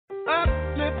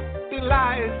uplift their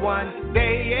lives one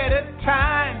day at a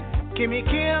time. Kimmy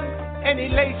Kim and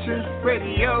Elations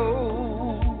Radio.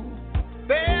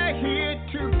 They're here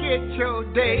to get your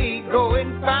day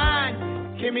going fine.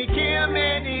 Kimmy Kim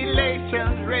and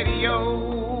Elations Radio.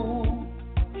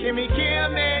 Kimmy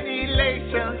Kim and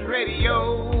Elations Radio.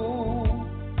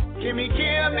 Kimmy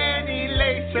Kim and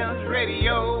Elations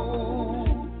Radio.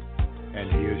 And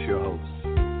here's your host,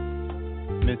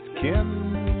 Miss Kim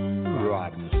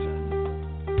Robinson.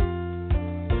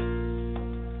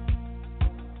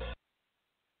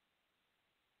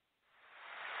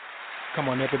 Come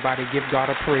on, everybody, give God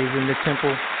a praise in the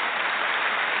temple.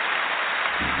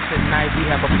 Tonight we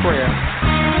have a prayer.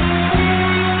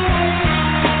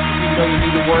 You know you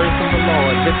need a word from the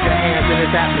Lord. Lift your hands in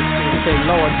His atmosphere and say,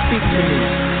 Lord, speak to me.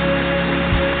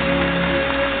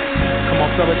 Come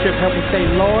on, fellowship, help me say,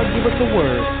 Lord, give us a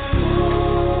word.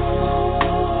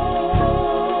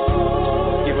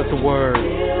 Give us a word.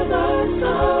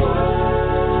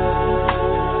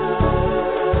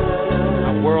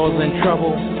 Our world's in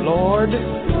trouble. Lord,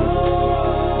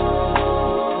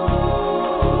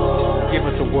 give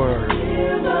us a word.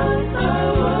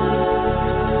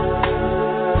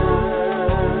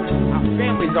 Our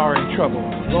families are in trouble.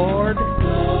 Lord,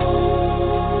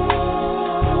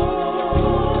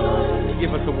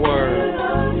 give us a word.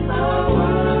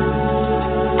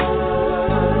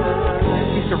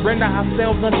 We surrender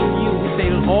ourselves unto you. We say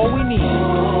all we need.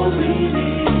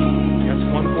 Just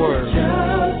one word.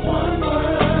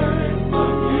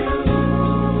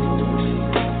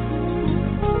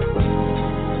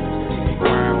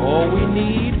 All we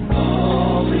need,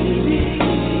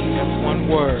 just one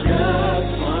word.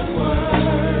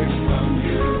 From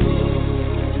you.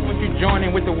 Won't you join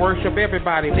in with the worship,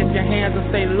 everybody? Lift your hands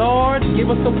and say, Lord, give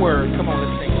us a word. Come on,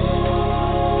 let's sing.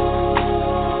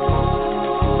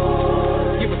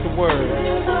 Give us a word.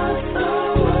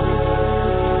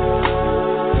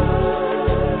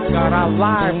 God, our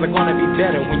lives are going to be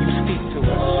better when you speak to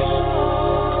us.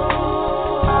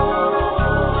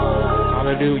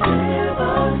 Hallelujah.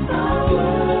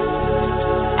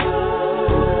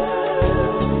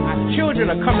 Children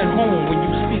are coming home when you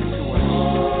speak to us.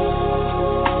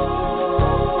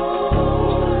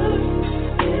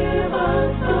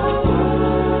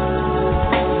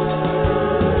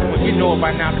 Come on, you know it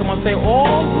by now. Come on, say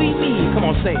all we need. Come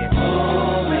on, say it.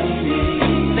 All we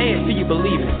need. Say it till you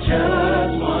believe it.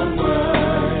 Just one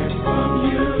word from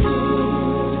you.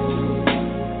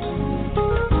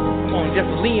 Come on, just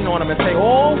lean on them and say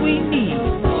all we need.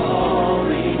 All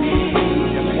we need.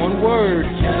 Just one word.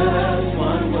 Just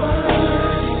one word.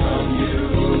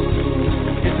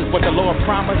 What the Lord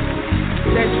promised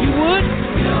that you would.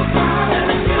 You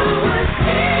promised you would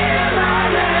heal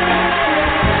our land.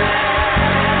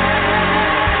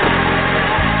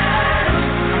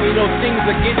 I mean, those things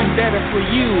are getting better for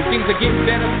you. Things are getting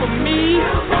better for me. You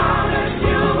promised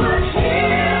you would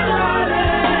heal our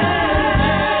land.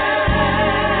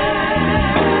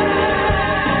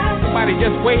 Somebody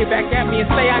just wave back at me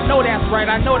and say, I know that's right.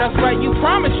 I know that's right. You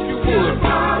promised you would. You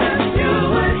promised you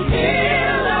would heal.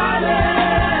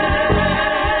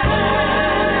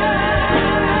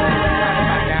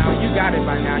 You got it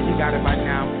by now. You got it by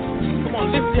now. Come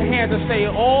on, lift your hands and say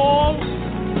all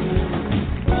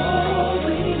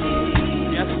we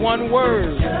need. Just one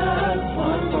word. Just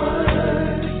one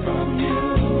word from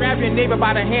you. Grab your neighbor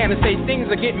by the hand and say things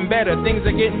are getting better. Things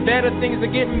are getting better. Things are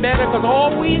getting better because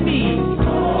all we need.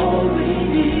 All we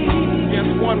need.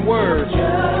 Just one word.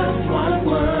 Just one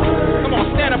word. Come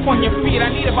on, stand up on your feet. I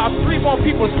need about 3 more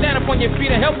people. Stand up on your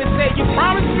feet and help me say you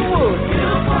promised you would. You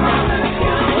promised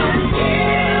you would.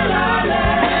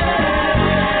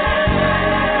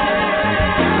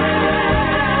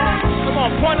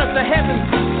 Point up to heaven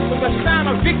with a sign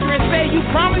of victory and say, you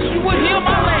promised you would heal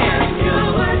my land. You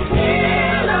would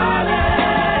heal our land.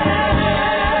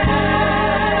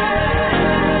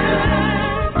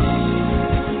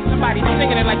 Somebody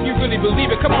singing it like you really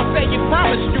believe it. Come on, say you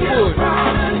promised you would. You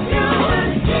promised you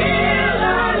would heal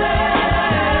our land.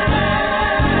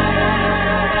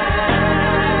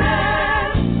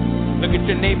 Look at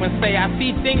your neighbor and say, I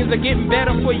see things are getting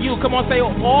better for you. Come on, say,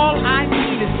 all I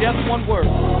need is just one word.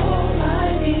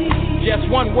 Just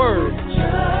one word.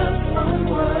 Just one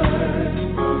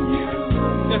word from you.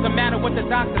 Doesn't matter what the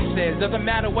doctor says. Doesn't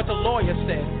matter what the lawyer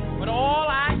says. But all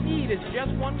I need is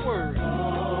just one word.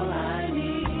 All I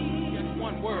need. Just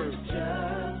one word.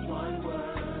 Just one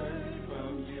word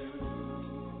from you.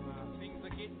 Things are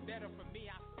getting better for me.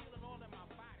 I feel it all in my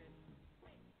body.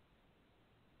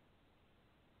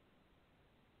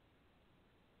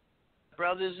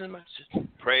 brothers and my sisters.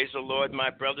 Praise the Lord, my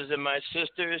brothers and my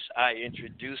sisters. I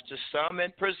introduce to some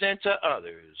and present to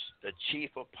others the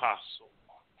chief apostle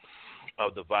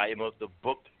of the volume of the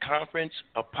book conference,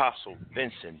 Apostle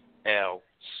Vincent L.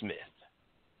 Smith.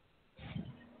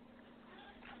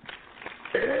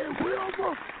 Hey,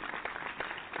 Wilma.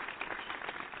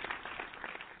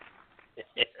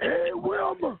 Hey,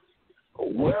 Wilma.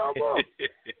 Wilma.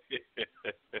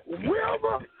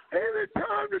 Wilma.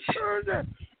 Anytime to turn that,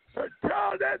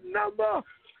 dial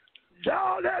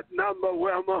that number,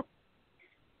 Wilma.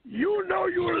 You know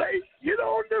you're late. Get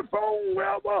on the phone,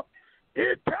 Wilma.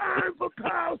 It's time for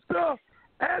Pastor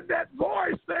and that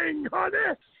voice thing,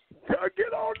 honey. So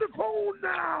get on the phone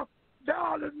now.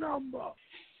 Dial the number.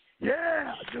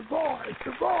 Yeah, the voice.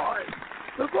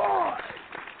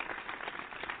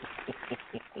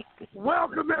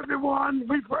 Welcome, everyone.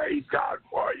 We praise God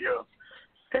for you.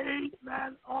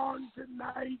 Amen. On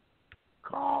tonight,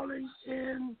 calling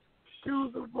in to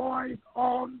the voice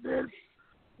on this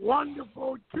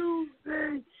wonderful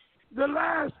Tuesday, the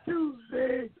last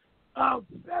Tuesday of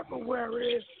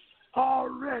February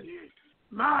already.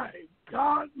 My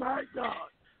God,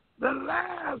 the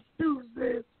last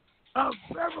Tuesday of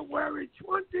February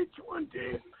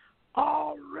 2020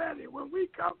 already. When we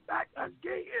come back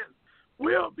again,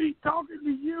 we'll be talking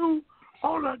to you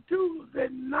on a Tuesday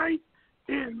night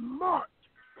in March.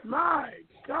 My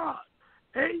God.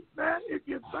 Amen. If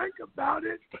you think about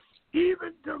it,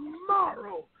 even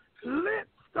tomorrow, let's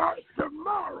start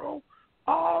tomorrow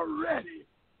already.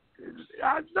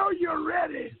 I know you're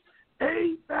ready,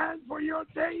 amen, for your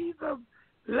days of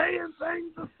laying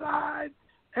things aside,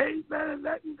 amen, and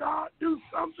letting God do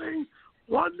something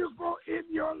wonderful in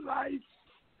your life,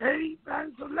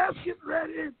 amen. So let's get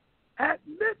ready. At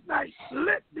midnight,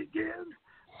 lit begins,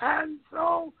 and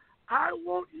so I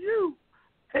want you,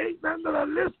 amen, that are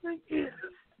listening in,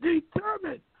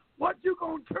 determine what you're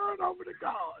going to turn over to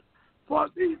God for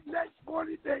these next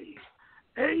 40 days.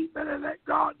 Amen. And let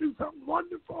God do something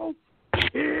wonderful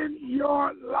in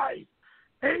your life.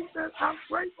 Amen. I'm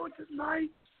grateful tonight,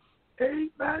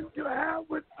 amen, to have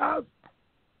with us,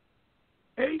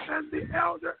 amen, the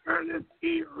elder Ernest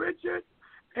E. Richard.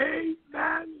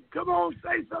 Amen. Come on,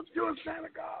 say something to us, man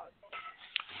of God.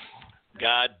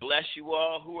 God bless you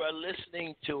all who are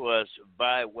listening to us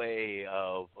by way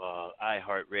of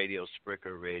iHeartRadio,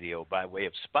 Spreaker Radio, by way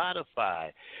of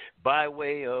Spotify, by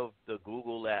way of the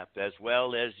Google app, as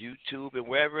well as YouTube and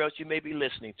wherever else you may be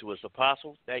listening to us.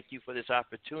 Apostle, thank you for this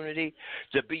opportunity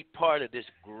to be part of this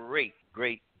great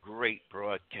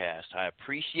broadcast. I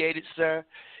appreciate it, sir,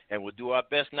 and we'll do our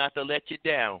best not to let you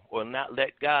down or not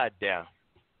let God down.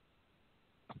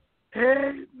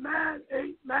 Amen,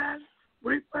 amen.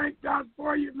 We thank God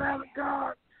for you, man of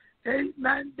God.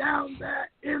 Amen. Down there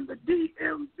in the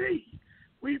DMV.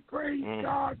 We praise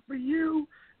God for you.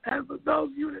 And for those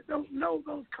of you that don't know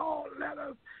those call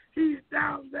letters, he's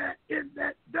down there in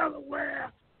that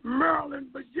Delaware,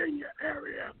 Maryland, Virginia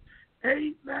area.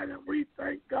 Amen. And we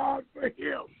thank God for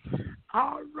him.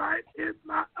 All right. It's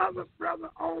my other brother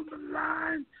on the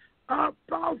line,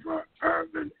 Apostle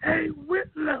Irvin A.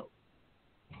 Whitlow.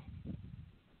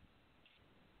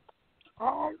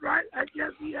 All right, I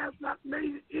guess he has not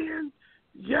made it in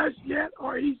just yet,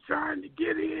 or he's trying to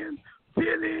get in,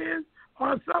 fit in,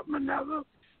 or something or another.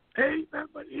 Amen,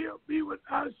 but he'll be with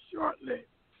us shortly.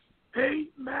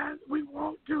 Amen. We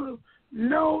want to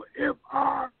know if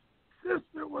our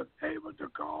sister was able to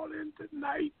call in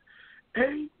tonight.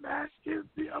 Amen. Is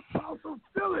the Apostle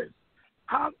Phyllis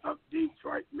out of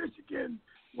Detroit, Michigan,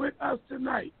 with us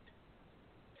tonight?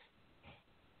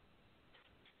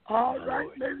 All right,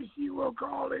 maybe she will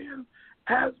call in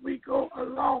as we go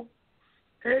along.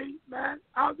 Amen.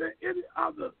 Are there any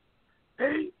others?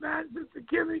 Amen. Sister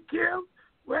Kimmy Kim,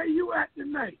 where you at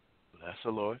tonight? Bless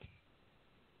the Lord.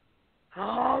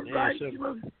 All right.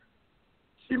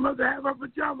 She must have her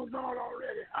pajamas on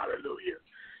already. Hallelujah.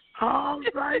 All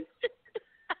right.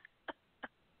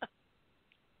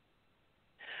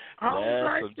 All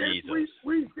right.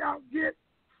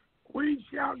 We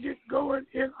shall get going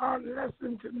in our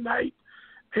lesson tonight.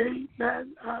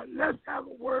 Amen. Let's have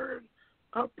a word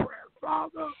of prayer.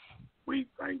 Father, we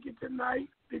thank you tonight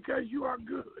because you are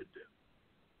good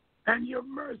and your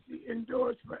mercy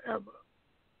endures forever.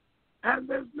 And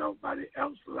there's nobody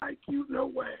else like you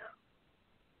nowhere.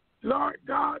 Lord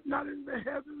God, not in the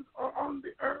heavens or on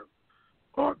the earth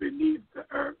or beneath the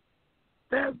earth,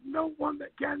 there's no one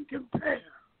that can compare.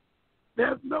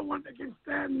 There's no one that can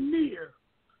stand near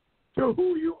to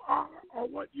who you are or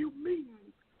what you mean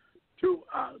to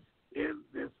us in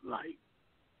this life.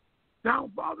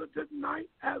 Now, Father, tonight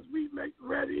as we make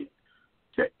ready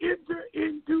to enter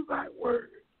into thy word.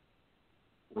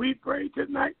 We pray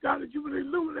tonight, God, that you will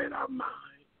illuminate our mind,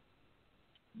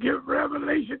 give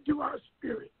revelation to our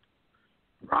spirit,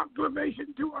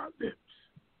 proclamation to our lips.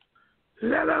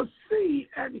 Let us see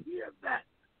and hear that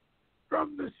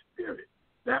from the Spirit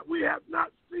that we have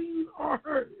not seen or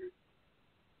heard.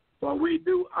 For we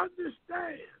do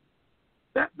understand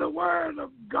that the Word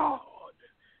of God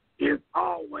is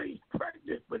always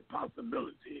pregnant with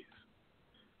possibilities.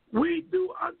 We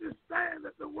do understand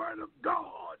that the Word of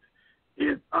God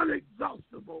is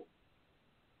unexhaustible.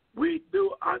 We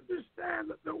do understand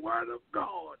that the Word of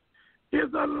God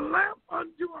is a lamp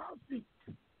unto our feet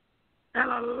and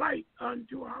a light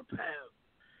unto our path.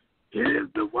 It is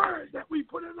the Word that we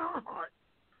put in our heart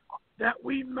that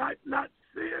we might not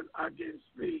sin against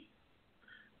thee.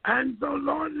 And so,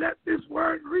 Lord, let this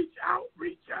Word reach out,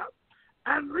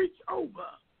 and reach over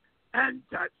and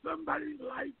touch somebody's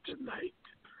life tonight.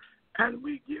 And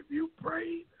we give you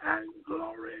praise and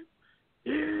glory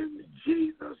in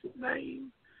Jesus'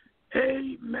 name.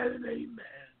 Amen and amen.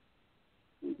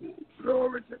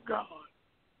 Glory to God.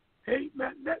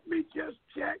 Amen. Let me just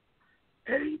check.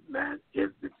 Amen.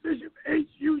 Is the Bishop H.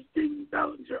 Eugene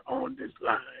Bellinger on this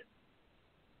line?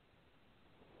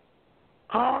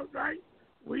 All right.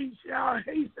 We shall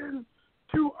hasten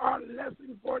to our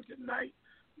lesson for tonight.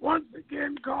 Once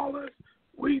again, callers,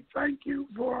 we thank you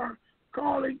for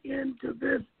calling into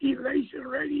this Elation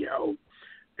Radio.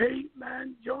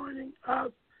 Amen. Joining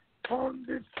us on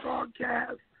this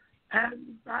broadcast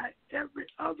and by every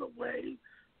other way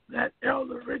that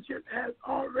Elder Richard has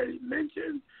already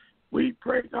mentioned. We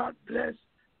pray God bless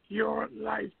your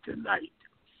life tonight.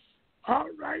 All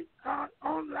right.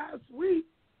 On last week,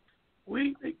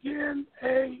 we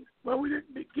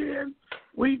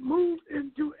moved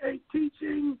into a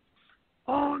teaching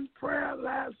on prayer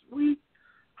last week.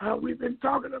 We've been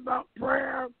talking about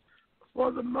prayer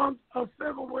for the month of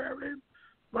February,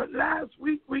 but last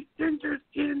week we entered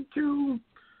into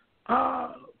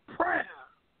prayer,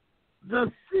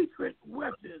 the secret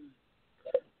weapon,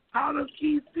 out of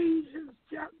Ephesians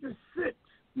chapter 6,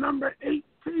 number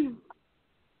 18.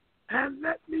 And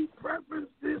let me preface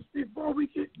this before we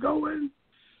get going.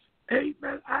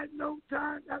 Amen. I know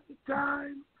time after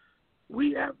time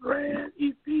we have read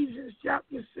Ephesians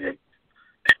chapter 6,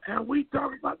 and we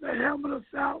talk about the helmet of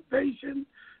salvation,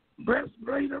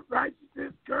 breastplate of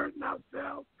righteousness, girding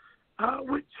ourselves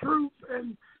with truth,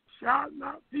 and sharpen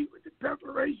our feet with the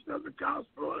preparation of the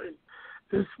gospel, and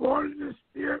the sword of the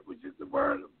Spirit, which is the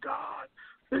word of God,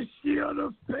 the shield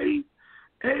of faith.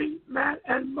 Amen.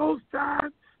 And most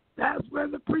times, that's where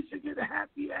the preacher get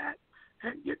happy at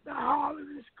and get the hollering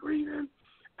and screaming.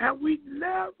 And we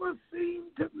never seem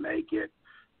to make it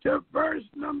to verse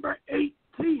number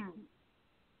 18.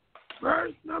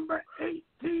 Verse number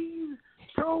 18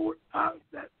 told us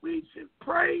that we should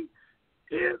pray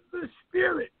in the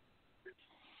Spirit.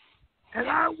 And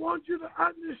I want you to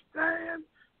understand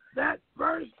that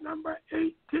verse number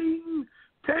 18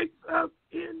 takes us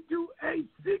into a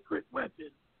secret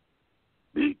weapon,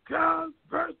 because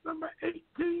verse number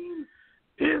 18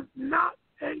 is not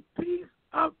a piece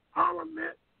of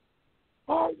armament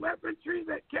or weaponry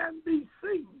that can be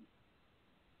seen,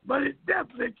 but it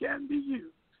definitely can be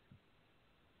used.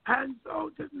 And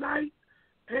so tonight,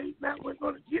 amen, we're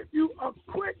going to give you a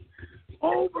quick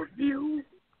overview,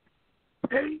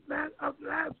 amen, of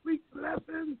last week's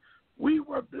lesson. We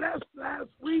were blessed last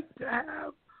week to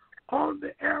have on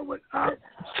the air with us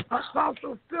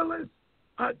Apostle Phyllis,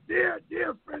 a dear,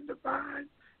 dear friend of mine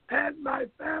and my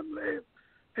family,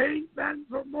 amen,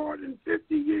 for more than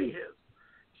 50 years.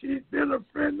 She's been a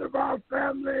friend of our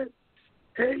family,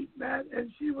 amen,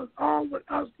 and she was on with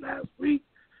us last week,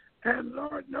 and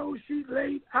Lord knows she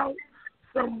laid out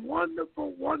some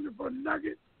wonderful, wonderful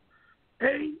nuggets,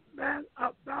 amen,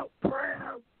 about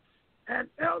prayer. And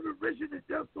Elder Richard is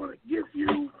just going to give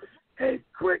you a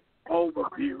quick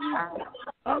overview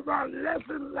of our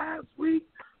lesson last week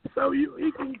so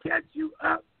he can catch you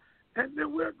up. And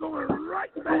then we're going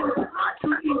right back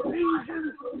to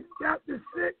Ephesians chapter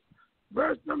 6,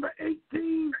 verse number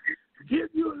 18, give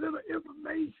you a little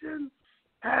information,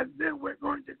 and then we're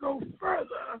going to go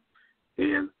further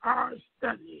in our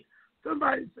study.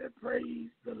 Somebody said, praise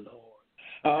the Lord.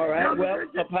 All right, well,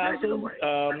 Apostle,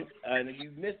 and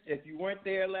if you weren't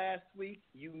there last week,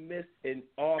 you missed an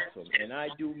awesome, and I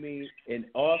do mean an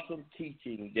awesome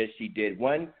teaching that she did.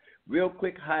 One real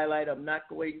quick highlight, I'm not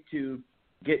going to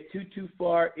get too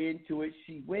far into it.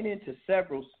 She went into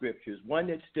several scriptures. One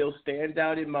that still stands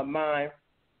out in my mind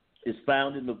is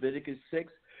found in Leviticus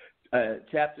 6,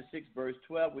 chapter 6, verse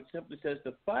 12, which simply says,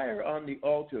 the fire on the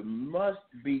altar must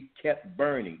be kept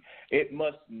burning. It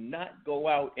must not go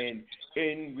out. And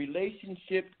in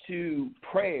relationship to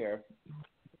prayer,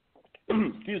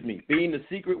 being the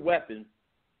secret weapon,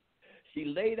 she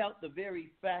laid out the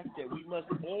very fact that we must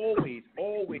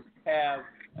always have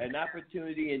an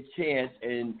opportunity and chance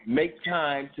and make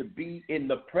time to be in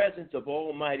the presence of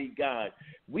Almighty God.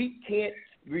 We can't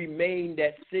remain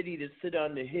that city to sit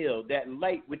on the hill, that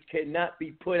light which cannot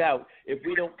be put out if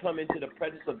we don't come into the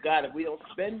presence of God, if we don't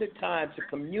spend the time to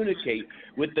communicate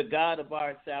with the God of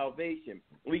our salvation.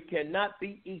 We cannot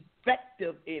be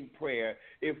effective in prayer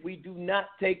if we do not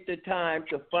take the time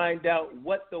to find out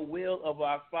what the will of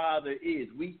our Father is.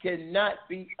 We cannot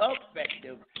be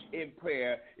effective in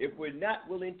prayer if we're not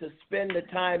willing to spend the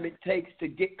time it takes to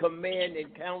get command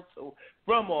and counsel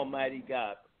from Almighty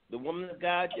God. The woman of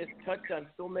God just touched on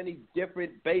so many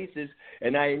different bases,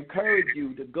 and I encourage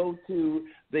you to go to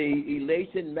the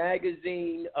Elation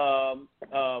Magazine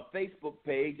Facebook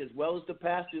page as well as the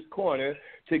Pastor's Corner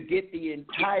to get the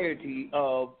entirety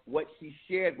of what she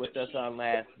shared with us on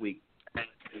last week.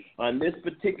 On this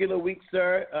particular week,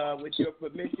 sir, with your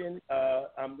permission,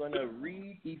 I'm going to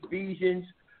read Ephesians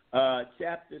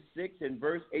chapter 6 and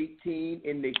verse 18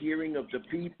 in the hearing of the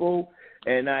people,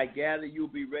 and I gather you'll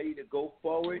be ready to go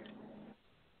forward.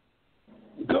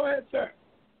 Go ahead, sir.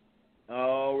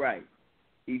 All right.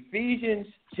 Ephesians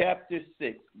chapter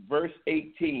 6, verse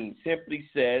 18 simply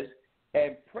says,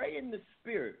 and pray in the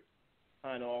Spirit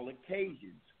on all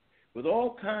occasions, with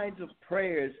all kinds of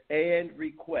prayers and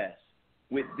requests.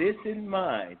 With this in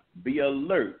mind, be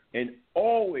alert and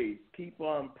always keep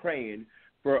on praying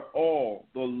for all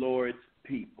the Lord's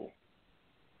people.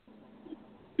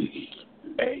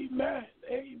 Amen.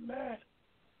 Amen.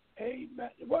 Amen.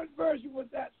 What version was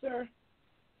that, sir?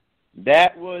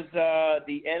 That was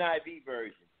the NIV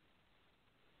version.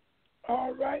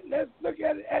 All right. Let's look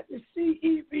at it at the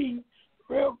CEV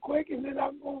real quick, and then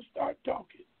I'm going to start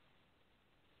talking.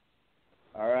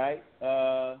 All right.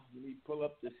 Let me pull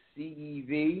up the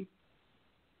CEV.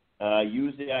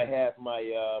 Usually I have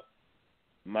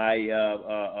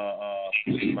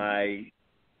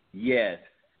yes,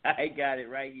 I got it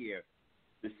right here.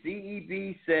 The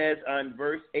CEV says on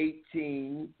verse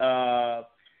 18,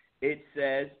 it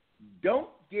says, don't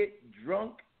get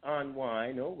drunk on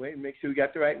wine. Oh, wait, make sure we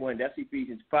got the right one. That's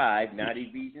Ephesians 5, not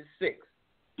Ephesians 6.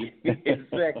 In a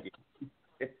second.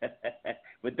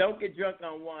 But don't get drunk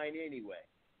on wine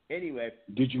anyway.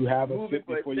 Did you have a sip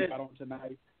before you got on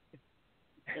tonight?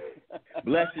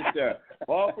 Bless you, sir.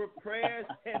 Offer prayers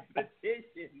and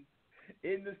petitions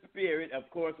in the Spirit. Of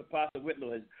course, Apostle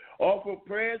Whitlow has offer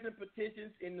prayers and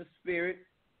petitions in the Spirit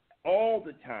all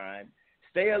the time.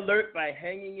 Stay alert by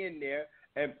hanging in there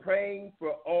and praying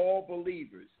for all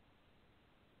believers.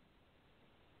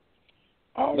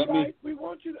 All right. We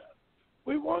want you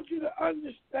to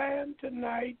understand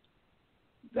tonight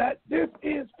that this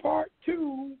is part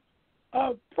 2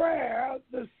 of prayer,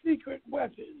 the secret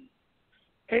weapon.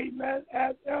 Amen.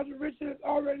 As Elder Richard has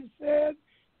already said,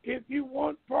 if you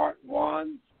want part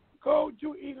 1, go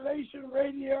to Elation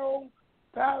Radio,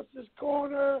 Pastor's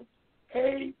Corner,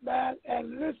 amen,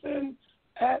 and listen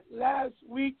at last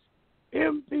week's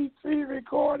MP3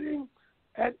 recording,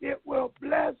 and it will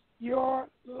bless your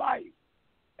life.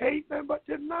 Amen. But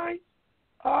tonight,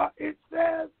 it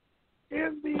says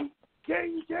in the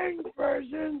King James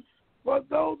Version, for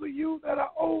those of you that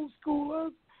are old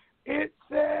schoolers, it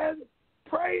said,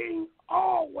 praying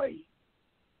always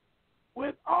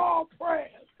with all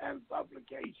prayers and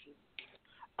supplications.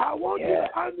 I want you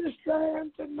to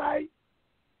understand tonight,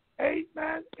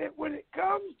 amen, when it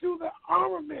comes to the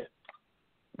armament,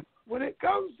 when it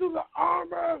comes to the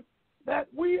armor that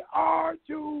we are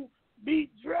to be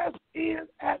dressed in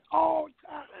at all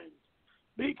times,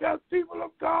 because people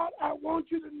of God, I want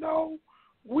you to know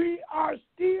we are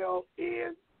still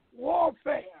in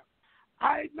warfare.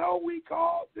 I know we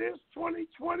call this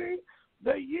 2020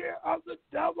 the year of the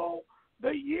devil,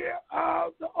 the year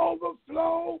of the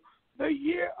overflow, the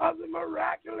year of the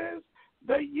miraculous,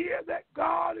 the year that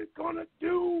God is going to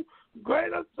do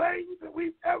greater things than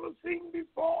we've ever seen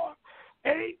before.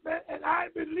 Amen. And I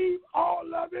believe all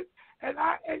of it, and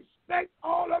I expect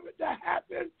all of it to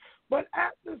happen. But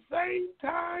at the same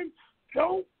time,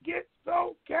 don't get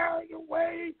so carried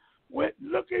away with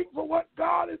looking for what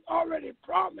God has already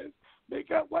promised,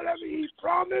 because whatever he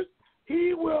promised,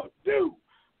 he will do.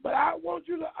 But I want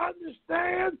you to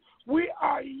understand we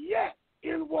are yet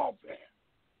in warfare.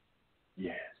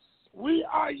 Yes. We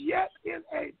are yet in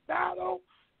a battle,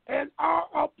 and our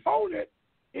opponent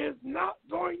is not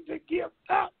going to give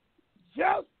up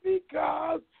just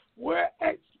because we're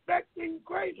expecting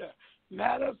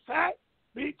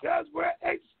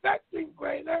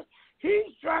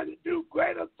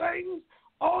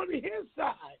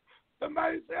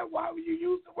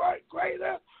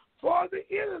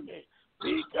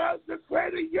Because the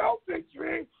greater your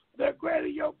victory, the greater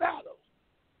your battle.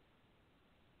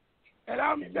 And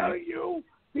I'm telling you,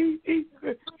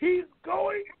 he's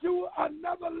going to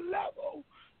another level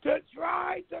to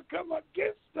try to come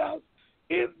against us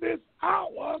in this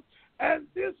hour, and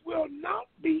this will not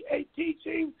be a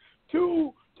teaching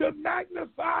to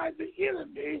magnify the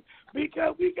enemy,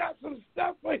 because we got some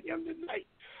stuff for him tonight.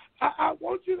 I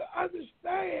want you to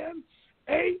understand,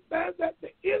 amen, that the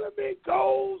enemy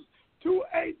goes to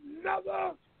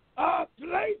another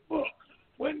playbook.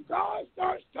 When God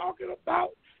starts talking about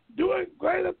doing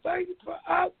greater things for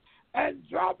us and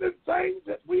dropping things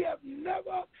that we have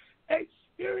never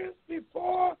experienced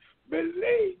before,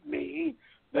 believe me,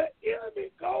 the enemy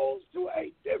goes to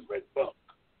a different book.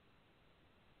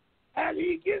 And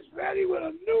he gets ready with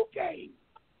a new game.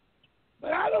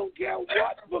 But I don't care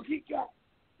what book he got.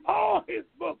 All his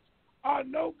books are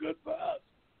no good for us.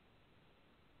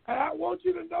 And I want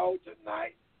you to know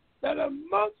tonight that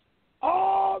amongst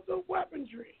all the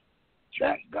weaponry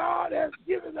that God has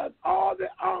given us, all the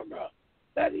armor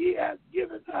that he has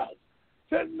given us,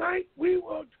 tonight we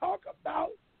will talk about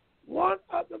one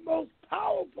of the most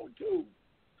powerful tools,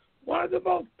 one of the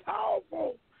most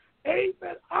powerful,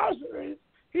 amen, arsenals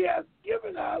he has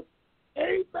given us,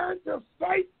 amen, to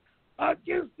fight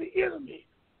against the enemy.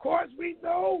 Of course, we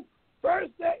know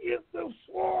first there is the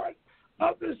sword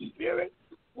of the Spirit,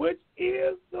 which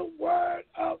is the Word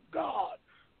of God.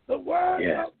 The Word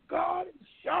of God is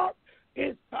sharp,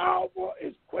 is powerful,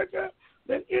 is quicker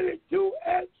than any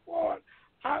two-edged sword.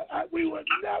 We will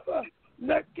never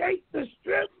negate the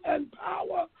strength and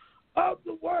power of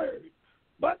the Word.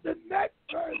 But the next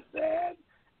verse says,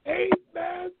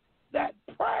 amen, that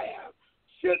prayer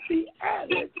should be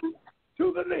added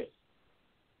to the list.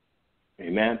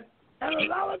 Amen. And a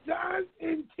lot of times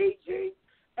in teaching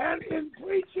and in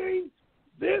preaching,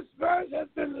 this verse has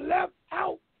been left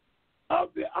out of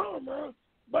the armor,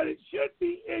 but it should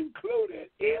be included.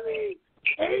 Any,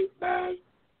 amen,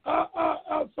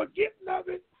 forgetting of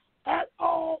it at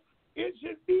all, it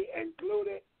should be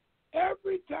included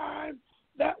every time,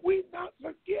 that we not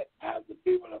forget as the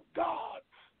people of God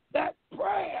that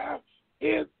prayer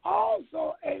is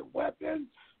also a weapon,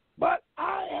 but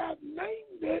I have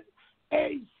named it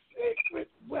a secret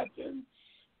weapon,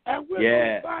 and we're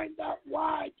going to find out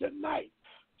why tonight.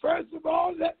 First of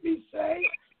all, let me say,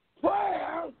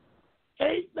 prayer,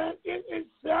 amen, in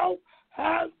itself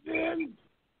has been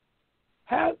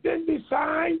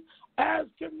defined as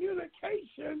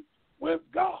communication with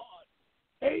God.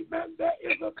 Amen. There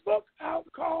is a book out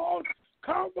called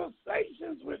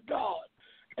Conversations with God.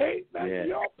 Amen.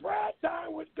 Your prayer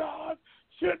time with God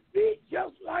should be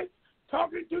just like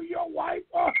talking to your wife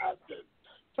or husband,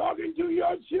 talking to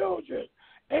your children.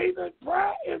 Amen.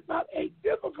 Prayer is not a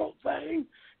difficult thing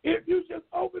if you just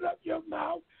open up your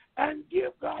mouth and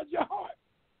give God your heart.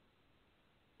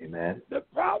 Amen. The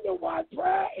problem why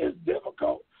prayer is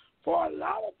difficult for a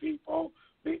lot of people,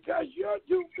 because you're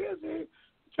too busy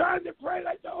trying to pray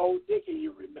like the old deacon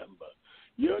you remember.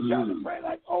 You're trying to pray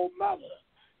like old mother.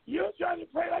 You're trying to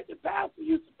pray like the pastor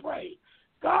used to pray.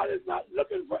 God is not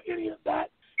looking for any of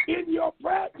that in your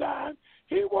prayer time.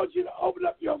 He wants you to open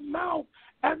up your mouth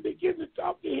and begin to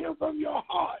talk to him from your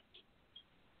heart.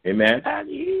 Amen. And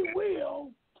he will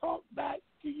talk back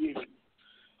to you.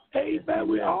 Amen.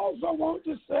 We also want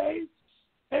to say,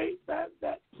 amen,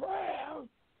 that prayer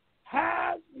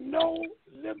has no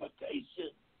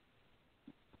limitation.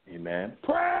 Amen.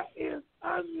 Prayer is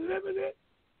unlimited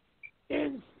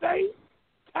in space,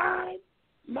 time,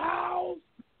 miles,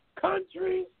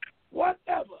 countries,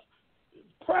 whatever.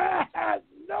 Prayer has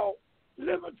no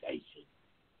limitation.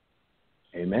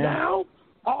 Amen. Now,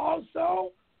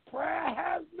 also, prayer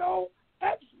has no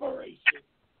expiration.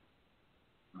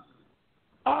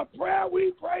 Our prayer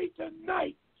we pray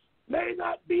tonight may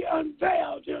not be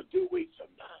unveiled till 2 weeks from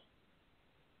now.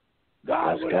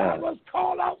 God will have us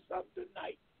call out something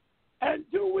tonight, and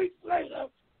 2 weeks later,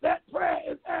 that prayer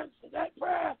is answered. That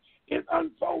prayer is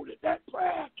unfolded. That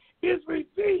prayer is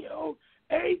revealed,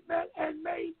 amen, and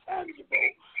made tangible.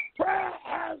 Prayer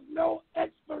has no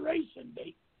expiration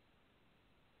date.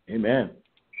 Amen.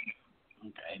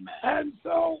 Okay, amen. And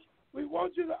so we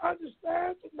want you to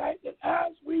understand tonight that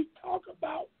as we talk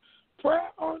about prayer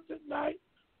on tonight,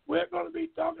 we're going to be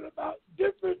talking about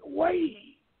different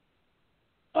ways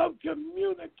of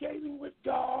communicating with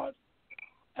God,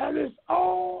 and it's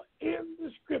all in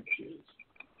the scriptures.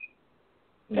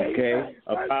 Okay. Amen.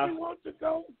 First we want to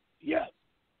go, yes.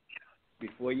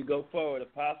 Before you go forward,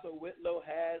 Apostle Whitlow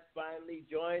has finally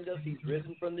joined us. He's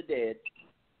risen from the dead.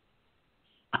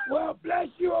 Well, bless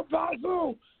you,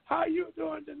 Apostle. How you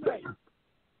doing tonight?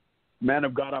 Man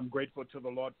of God, I'm grateful to the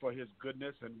Lord for his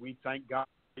goodness, and we thank God for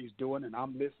what he's doing. And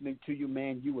I'm listening to you,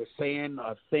 man. You were saying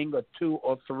a thing or two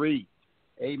or three.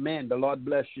 Amen. The Lord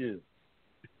bless you.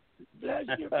 Bless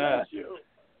you, bless you.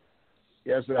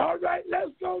 Yes, sir. All right,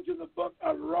 let's go to the book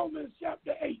of Romans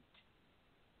chapter 8.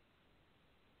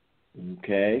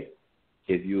 Okay.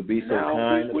 If you'll be so now,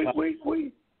 kind. we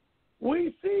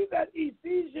see that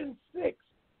Ephesians 6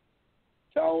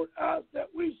 told us that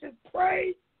we should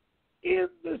pray in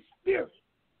the Spirit.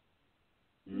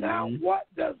 Now, what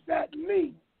does that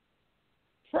mean?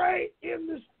 Pray in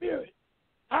the Spirit.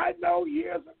 I know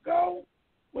years ago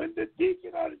when the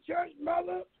deacon or the church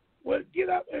mother would get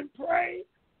up and pray,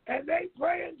 and they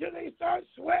pray until they start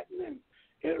sweating and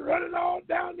it running all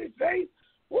down their face.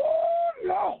 Oh,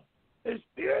 Lord, the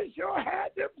Spirit sure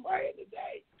had them praying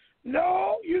today.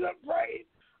 No, you done prayed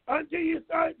until you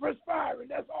started perspiring.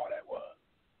 That's all that was.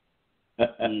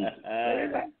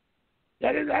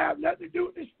 That didn't have nothing to do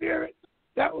with the Spirit.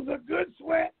 That was a good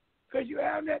sweat because you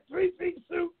have that 3-piece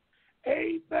suit,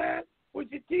 amen,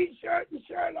 with your T-shirt and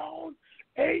shirt on,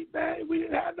 amen. We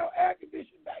didn't have no air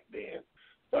conditioning back then.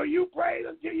 So you prayed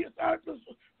until you started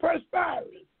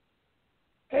perspiring.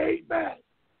 Amen.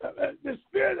 The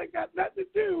Spirit ain't got nothing to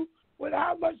do with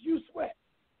how much you sweat.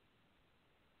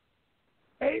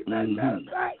 Amen. Matter of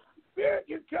fact, the Spirit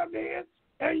can come in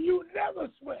and you never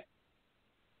sweat.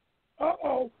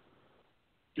 Uh-oh.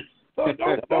 So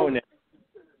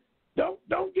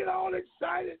don't get all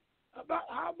excited about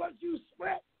how much you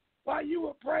sweat while you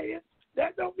were praying.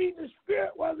 That don't mean the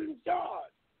Spirit wasn't in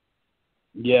charge.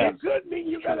 Yeah. It could mean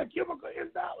you got a chemical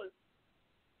imbalance.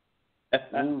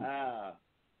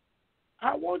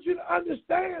 I want you to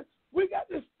understand, we got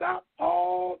to stop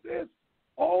all this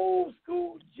old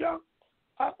school junk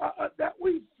that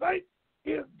we think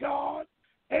is God.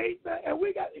 Amen. And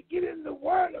we got to get in the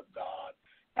Word of God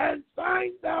and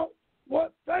find out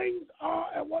what things are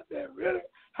and what they really,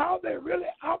 how they really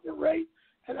operate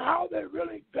and how they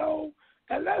really go.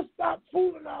 And let's stop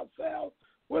fooling ourselves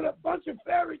with a bunch of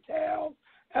fairy tales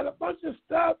and a bunch of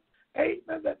stuff,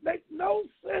 amen, that makes no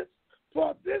sense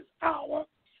for this hour.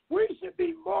 We should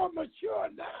be more mature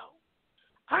now.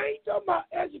 I ain't talking about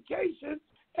education.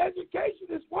 Education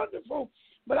is wonderful,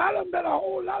 but I done met a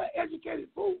whole lot of educated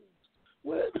fools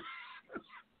with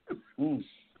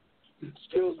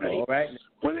excuse me. All right.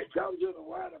 When it comes to the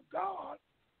Word of God,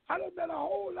 I done met a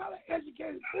whole lot of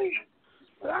educated fools.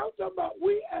 But I'm talking about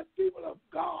we as people of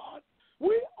God,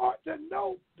 we ought to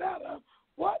know better.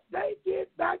 What they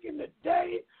did back in the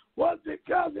day was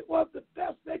because it was the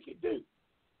best they could do.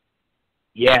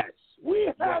 Yes.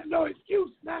 We have no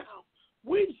excuse now.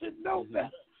 We should know better.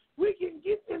 We can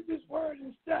get in this Word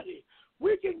and study.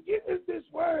 We can get in this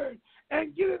Word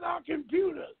and get in our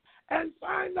computers and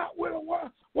find out what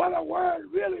a word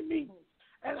really means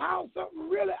and how something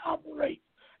really operates.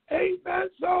 Amen.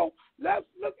 So let's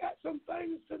look at some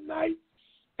things tonight.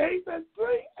 Amen.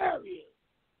 3 areas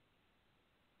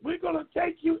we're going to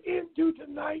take you into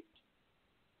tonight.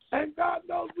 And God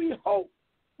knows we hope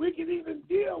we can even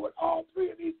deal with all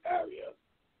 3 of these areas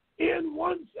in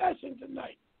one session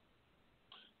tonight.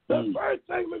 The first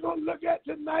thing we're going to look at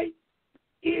tonight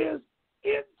is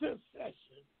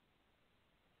intercession.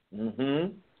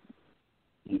 Mm-hmm.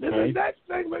 Then the next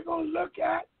thing we're going to look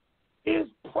at is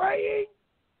praying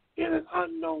in an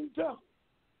unknown tongue.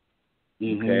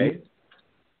 Okay.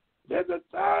 Then the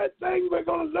third thing we're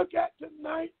going to look at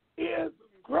tonight is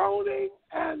groaning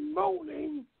and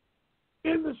moaning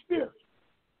in the Spirit.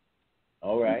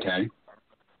 All right. Okay.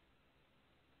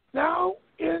 Now,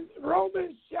 in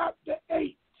Romans chapter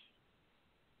 8,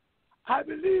 I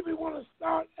believe we want to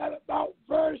start at about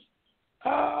verse,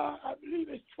 I believe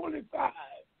it's 25.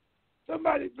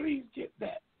 Somebody please get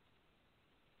that.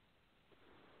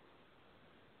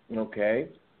 Okay.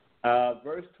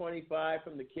 Verse 25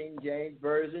 from the King James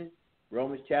Version,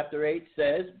 Romans chapter 8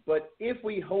 says, "But if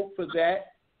we hope for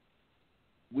that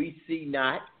we see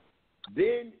not,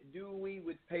 then do we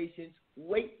with patience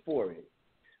wait for it."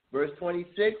 Verse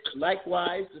 26,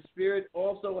 "Likewise the Spirit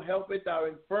also helpeth our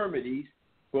infirmities,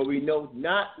 for we know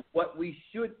not what we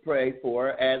should pray for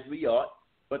as we ought,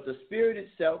 but the Spirit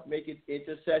itself maketh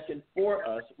intercession for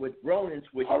us with groanings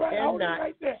which All right, cannot..." hold it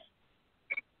right there.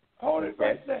 Hold it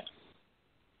right there.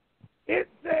 It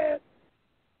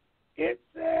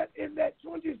said in that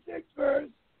 26th verse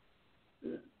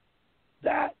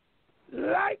that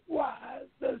likewise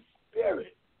the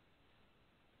Spirit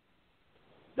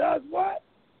does what?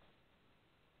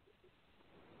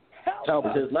 Help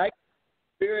us. It says, "Like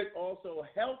the Spirit also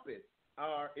helpeth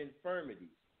our infirmities."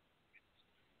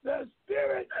 The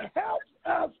Spirit helps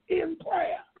us in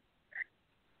prayer.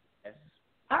 Yes.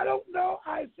 I don't know,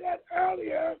 I said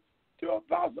earlier to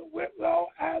Apostle Whitlow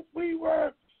as we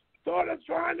were sort of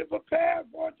trying to prepare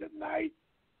for tonight,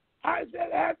 I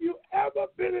said, have you ever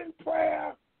been in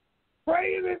prayer,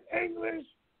 praying in English,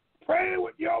 praying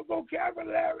with your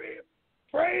vocabulary,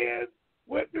 praying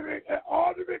with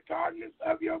all the recordings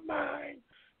of your mind,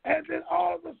 and then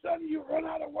all of a sudden you run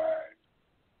out of words?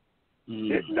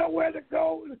 Didn't know where to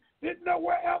go, didn't know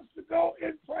where else to go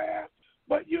in prayer,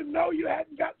 but you know you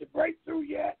hadn't got the breakthrough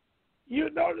yet. You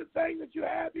know the thing that you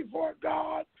had before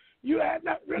God. You had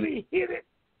not really hit it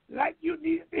like you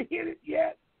needed to hit it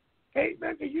yet.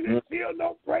 Amen. Because you didn't feel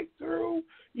no breakthrough.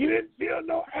 You didn't feel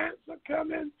no answer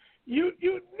coming. You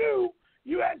knew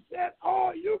you had said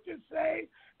all you could say,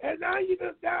 and now you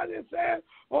just down there saying,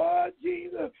 oh,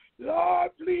 Jesus, Lord,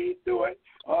 please do it.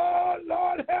 Oh,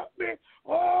 Lord, help me.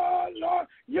 Oh, Lord.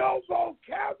 Your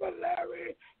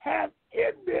vocabulary has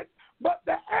ended, but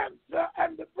the answer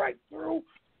and the breakthrough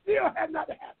still had not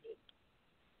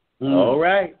happened. All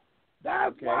right.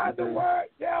 That's why the word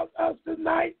tells us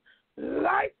tonight,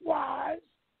 likewise,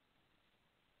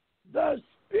 the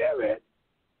Spirit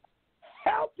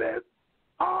helpeth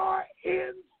our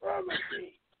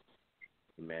infirmity.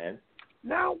 Amen.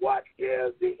 Now, what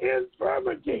is the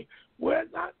infirmity? We're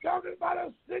not talking about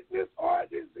a sickness or a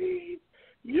disease.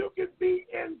 You can be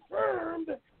infirmed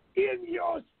in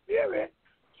your spirit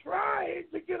trying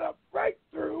to get a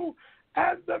breakthrough,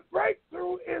 and the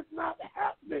breakthrough is not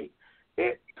happening.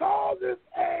 It causes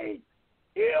a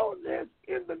illness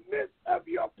in the midst of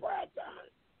your prayer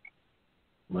time.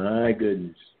 My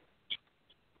goodness.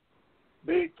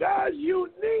 Because you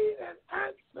need an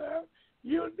answer,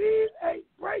 you need a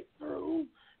breakthrough,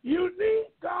 you need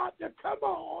God to come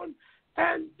on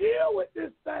and deal with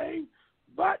this thing,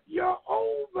 but your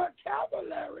own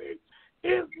vocabulary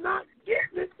is not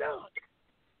getting it done.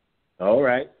 All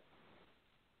right.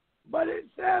 But it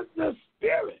says the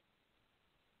Spirit,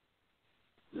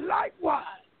 likewise,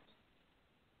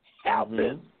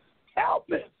 helping.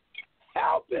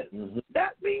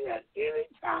 That means at any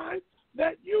time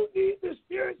that you need the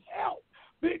Spirit's help,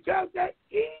 because that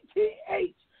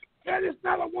ETH, that is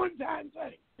not a one-time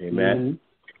thing. Amen.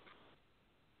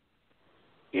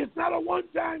 It's not a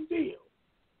one-time deal.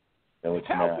 No, it's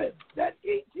helping, not. that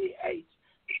ETH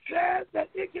says that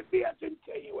it can be a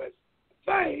continuous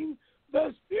thing.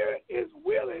 The Spirit is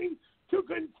willing to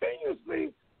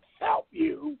continuously help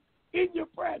you in your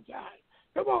prayer time.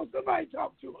 Come on, somebody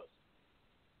talk to us.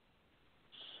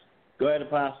 Go ahead,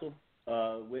 Apostle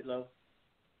Whitlow.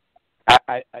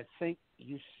 I think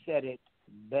you said it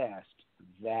best,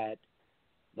 that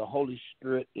the Holy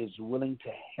Spirit is willing to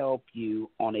help you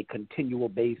on a continual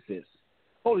basis.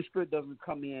 Holy Spirit doesn't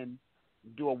come in,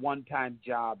 do a one-time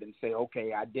job and say,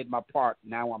 okay, I did my part,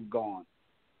 now I'm gone.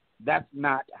 That's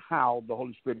not how the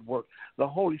Holy Spirit works. The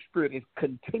Holy Spirit is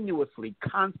continuously,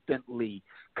 constantly,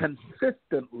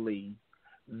 consistently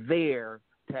there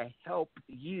to help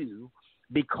you,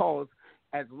 because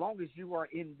as long as you are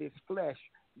in this flesh,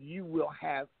 you will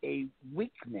have a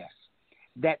weakness.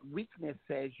 That weakness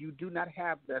says you do not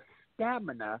have the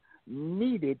stamina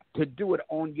needed to do it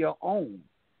on your own.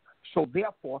 So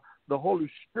therefore, the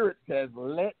Holy Spirit says,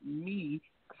 let me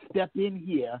step in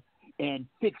here and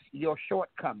fix your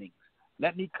shortcomings.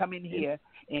 Let me come in here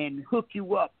and hook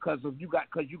you up because you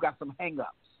got some hang-ups.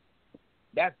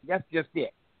 That's just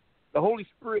it. The Holy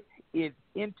Spirit is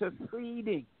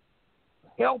interceding,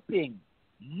 helping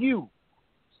you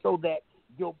so that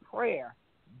your prayer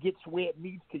gets where it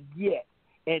needs to get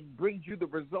and brings you the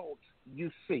results you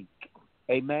seek.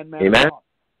 Amen, man. Amen.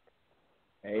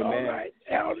 Amen. All right.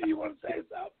 Elder, you want to say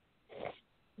something?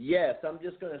 Yes, I'm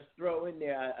just going to throw in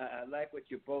there. I like what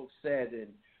you both said, and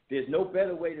there's no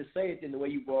better way to say it than the way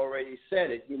you've already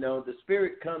said it. You know, the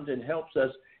Spirit comes and helps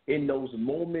us in those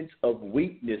moments of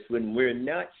weakness when we're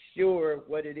not sure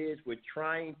what it is we're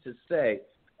trying to say.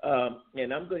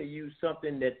 And I'm going to use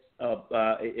something that's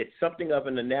it's something of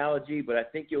an analogy, but I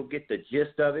think you'll get the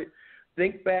gist of it.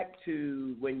 Think back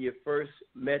to when you first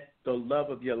met the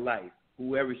love of your life,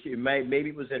 whoever she may, maybe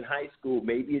it was in high school,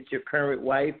 maybe it's your current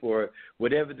wife or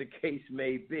whatever the case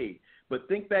may be. But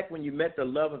think back when you met the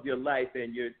love of your life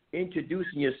and you're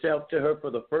introducing yourself to her for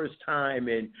the first time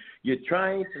and you're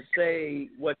trying to say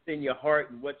what's in your heart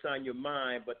and what's on your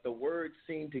mind, but the words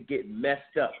seem to get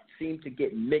messed up, seem to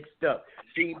get mixed up,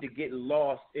 seem to get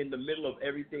lost in the middle of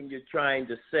everything you're trying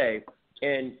to say.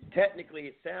 And technically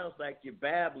it sounds like you're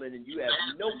babbling and you have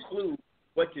no clue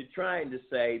what you're trying to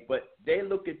say, but they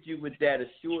look at you with that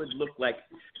assured look like,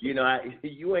 you know,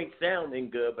 you ain't sounding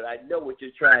good, but I know what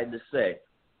you're trying to say.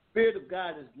 Spirit of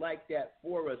God is like that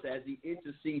for us as he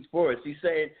intercedes for us. He's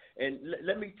saying, and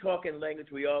let me talk in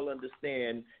language we all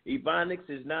understand. Ebonics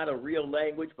is not a real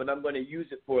language, but I'm going to use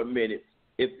it for a minute.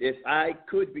 If I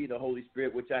could be the Holy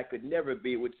Spirit, which I could never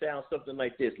be, it would sound something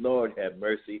like this. Lord have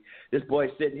mercy. This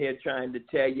boy's sitting here trying to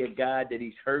tell you, God, that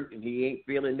he's hurt and he ain't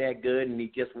feeling that good, and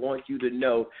he just wants you to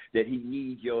know that he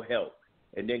needs your help.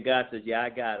 And then God says, yeah, I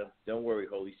got him. Don't worry,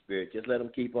 Holy Spirit. Just let him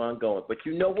keep on going. But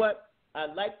you know what? I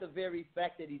like the very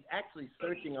fact that he's actually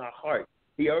searching our heart.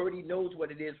 He already knows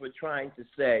what it is we're trying to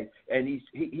say, and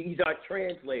he's our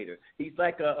translator. He's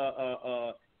like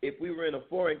if we were in a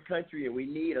foreign country and we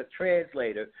need a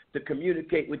translator to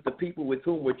communicate with the people with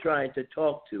whom we're trying to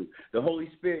talk to. The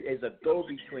Holy Spirit is a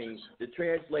go-between to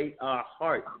translate our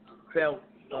heartfelt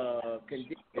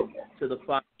condition to the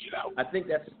Father. I think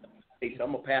that's the case.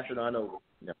 I'm going to pass it on over.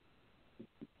 No.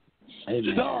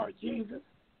 Lord Jesus.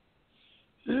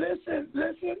 Listen.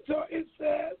 So it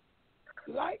says,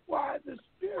 likewise the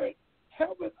Spirit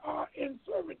helpeth our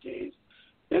infirmities.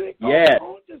 Then it goes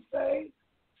on to say,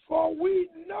 for we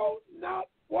know not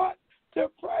what to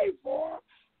pray for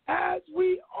as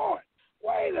we ought.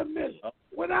 Wait a minute.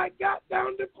 When I got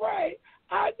down to pray,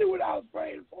 I knew what I was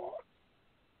praying for.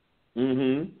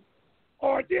 Mm-hmm.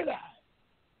 Or did I?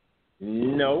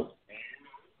 No.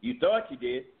 You thought you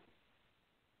did.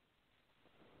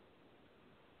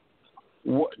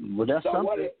 Well, that's so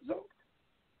something.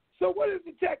 what does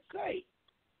the text say?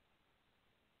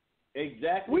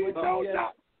 Exactly. We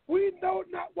know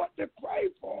not what to pray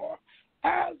for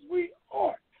as we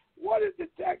ought. What is the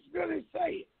text really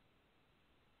saying?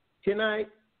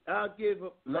 I'll give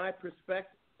my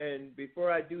perspective, and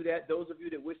before I do that, those of you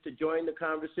that wish to join the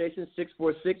conversation,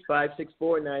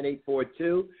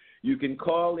 646-564-9842, you can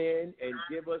call in and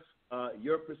give us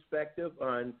your perspective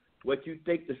on what you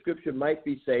think the scripture might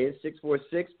be saying,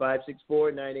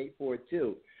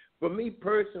 646-564-9842. For me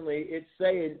personally, it's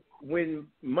saying when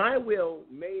my will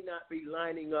may not be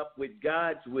lining up with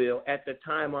God's will at the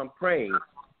time I'm praying,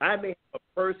 I may have a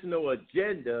personal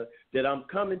agenda that I'm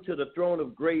coming to the throne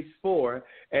of grace for,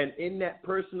 and in that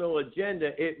personal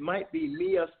agenda, it might be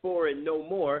me, us, four, and no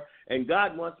more, and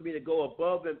God wants me to go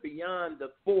above and beyond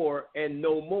the four and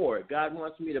no more. God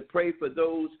wants me to pray for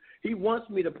those. He wants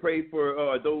me to pray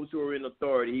for those who are in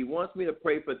authority. He wants me to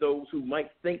pray for those who might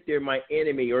think they're my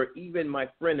enemy or even my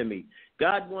frenemy.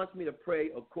 God wants me to pray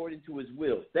according to his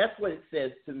will. That's what it says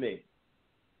to me.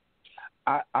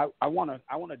 I want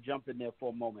to jump in there for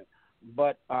a moment,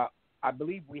 but I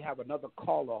believe we have another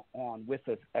caller on with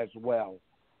us as well.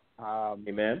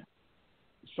 Amen.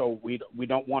 So we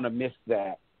don't want to miss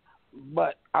that.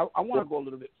 But I want to go a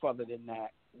little bit further than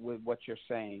that with what you're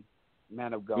saying,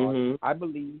 man of God. Mm-hmm. I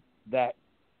believe that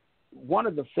one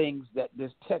of the things that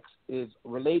this text is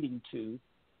relating to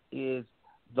is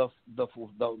the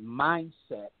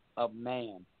mindset of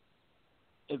man,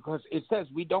 because it says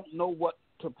we don't know what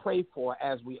to pray for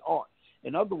as we ought.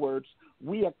 In other words,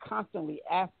 we are constantly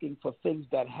asking for things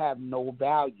that have no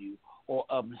value or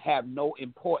have no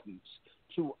importance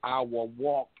to our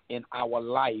walk in our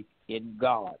life in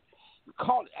God.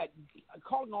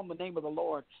 Calling on the name of the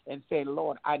Lord and saying,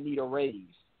 Lord, I need a raise.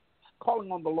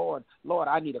 Calling on the Lord, Lord,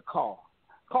 I need a car.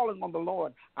 Calling on the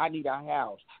Lord, I need a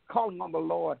house. Calling on the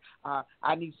Lord,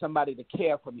 I need somebody to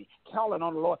care for me. Calling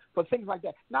on the Lord for things like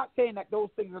that. Not saying that those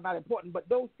things are not important, but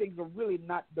those things are really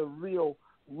not the real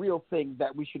things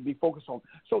that we should be focused on.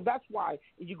 So that's why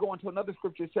you go into another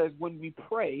scripture that says when we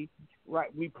pray,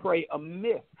 right, we pray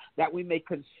amiss, that we may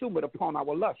consume it upon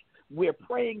our lust. We're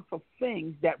praying for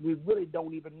things that we really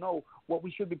don't even know what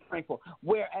we should be praying for.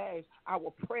 Whereas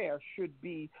our prayer should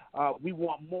be, we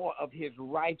want more of his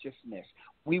righteousness.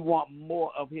 We want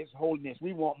more of his holiness.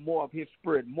 We want more of his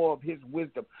spirit, more of his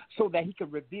wisdom, so that he can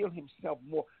reveal himself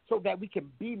more, so that we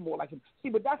can be more like him. See,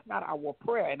 but that's not our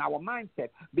prayer and our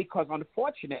mindset, because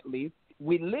unfortunately,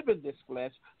 we live in this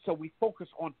flesh, so we focus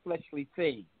on fleshly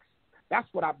things. That's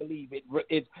what I believe it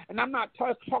is. And I'm not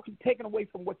taking away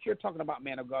from what you're talking about,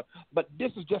 man of God, but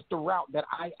this is just the route that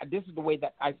this is the way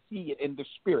that I see it in the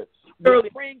spirit. We're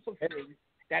praying for things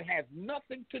that has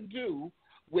nothing to do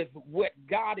with what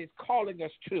God is calling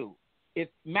us to.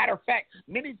 It's matter of fact,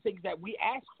 many things that we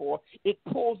ask for, it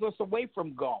pulls us away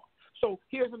from God. So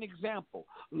here's an example.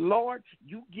 Lord,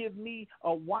 you give me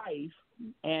a wife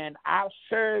and I'll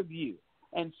serve you.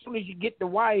 And as soon as you get the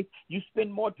wife, you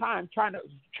spend more time trying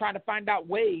to find out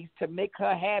ways to make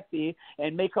her happy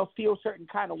and make her feel certain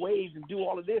kind of ways and do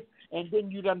all of this. And then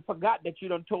you done forgot that you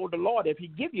done told the Lord if he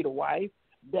give you the wife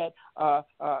that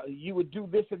you would do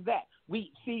this and that.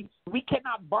 We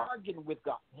cannot bargain with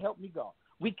God. Help me, God.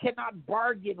 We cannot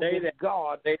bargain with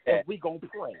God if we gonna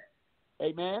pray.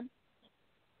 Amen.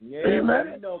 Yeah,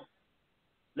 Amen.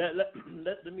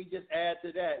 Let me just add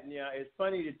to that. It's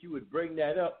funny that you would bring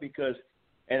that up because,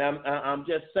 and I'm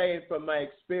just saying from my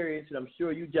experience, and I'm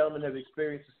sure you gentlemen have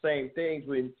experienced the same things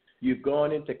when you've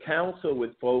gone into counsel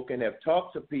with folk and have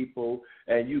talked to people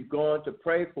and you've gone to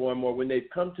pray for them, or when they've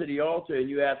come to the altar and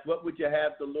you ask, what would you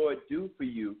have the Lord do for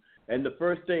you? And the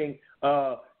first thing,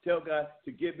 tell God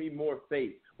to give me more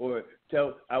faith, or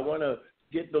I want to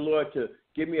get the Lord to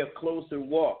give me a closer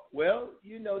walk. Well,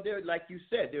 there, like you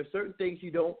said, there are certain things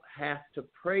you don't have to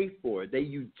pray for.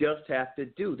 You just have to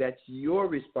do. That's your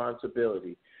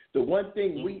responsibility. The one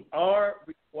thing we are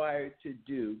required to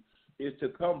do is to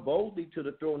come boldly to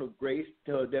the throne of grace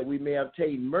that we may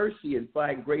obtain mercy and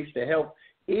find grace to help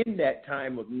in that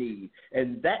time of need.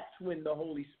 And that's when the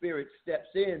Holy Spirit steps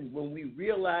in, when we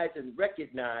realize and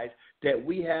recognize that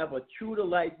we have a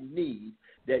true-to-life need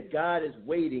that God is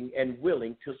waiting and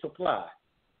willing to supply.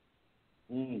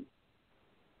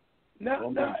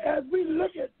 Now, as we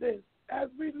look at this,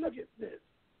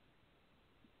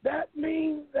 that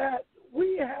means that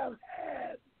we have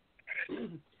had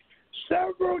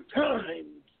several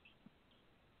times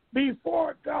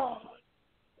before God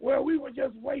where we were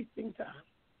just wasting time.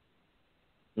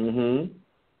 Mm-hmm.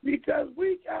 Because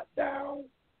we got down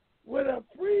with a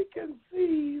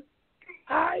preconceived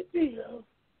idea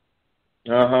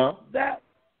that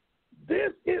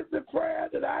this is the prayer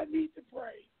that I need to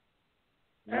pray.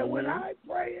 And when I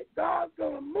pray it, God's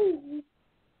going to move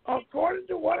according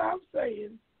to what I'm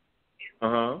saying.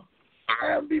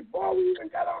 And before we even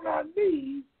got on our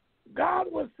knees,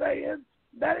 God was saying,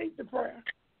 that ain't the prayer.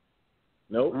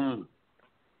 Nope.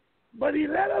 But he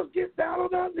let us get down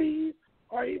on our knees,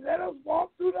 or he let us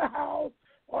walk through the house,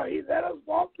 or he let us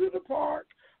walk through the park,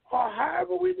 or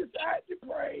however we decide to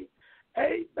pray.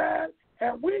 Amen.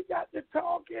 And we got to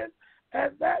talking,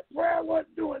 and that prayer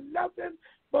wasn't doing nothing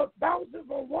but bouncing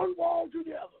from one wall to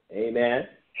the other. Amen.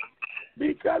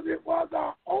 Because it was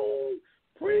our own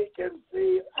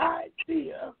preconceived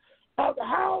idea of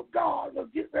how God was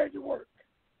getting ready to work.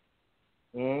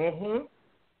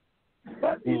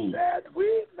 But he said,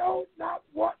 we know not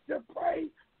what to pray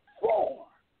for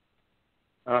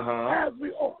as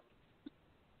we ought.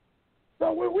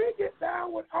 So when we get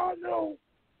down with our little,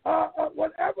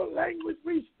 whatever language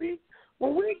we speak,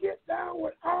 when we get down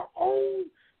with our own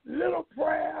little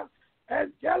prayer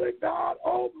and telling God,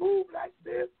 oh, move like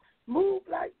this, move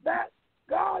like that,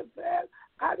 God said,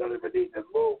 I don't even need to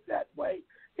move that way.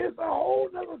 It's a whole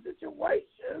other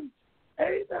situation.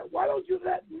 Amen. Why don't you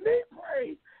let me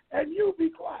pray and you be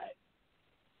quiet?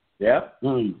 Yeah.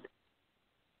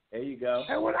 There you go.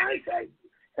 And when I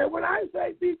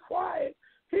say be quiet,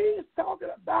 he's talking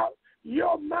about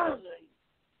your mind.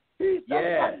 He's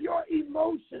talking about your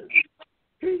emotions.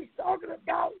 He's talking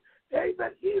about,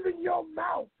 amen, even your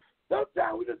mouth.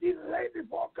 Sometimes we just need to lay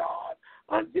before God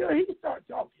until he starts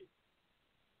talking.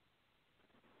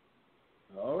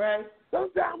 All right.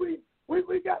 Sometimes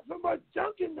we got so much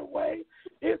junk in the way,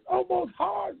 it's almost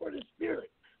hard for the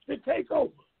Spirit to take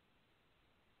over.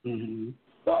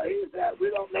 So he said, we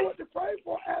don't know what to pray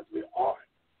for as we ought.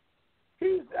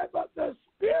 He said, but the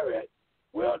Spirit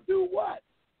will do what?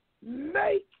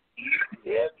 Make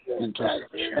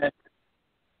intercession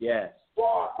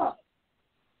for us.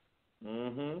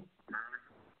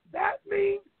 That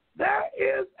means there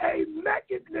is a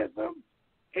mechanism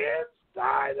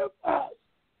inside of us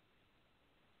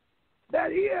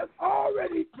that he has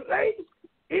already placed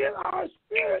in our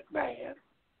spirit man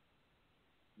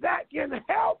that can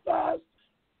help us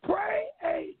pray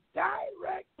a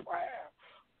direct prayer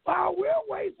while we're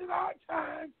wasting our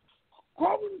time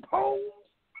quoting poems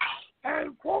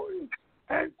and quoting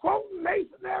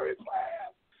masonry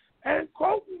prayers and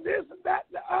quoting this and that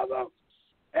and the other.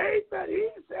 Amen. He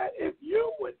said if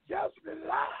you would just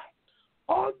rely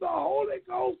on the Holy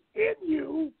Ghost in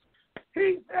you,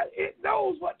 he said it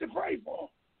knows what to pray for.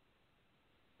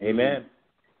 Amen.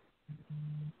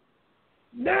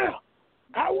 Now,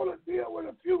 I want to deal with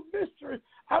a few mysteries.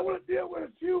 I want to deal with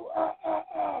a few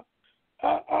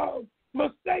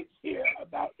mistakes here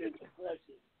about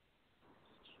intercession.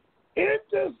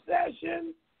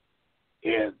 Intercession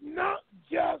is not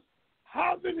just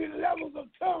how many levels of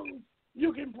tongues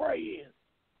you can pray in.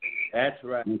 That's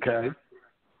right. Okay.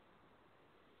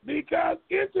 Because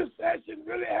intercession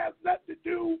really has nothing to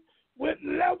do with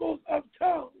levels of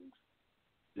tongues.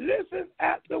 Listen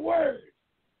at the word.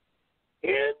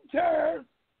 Intercession.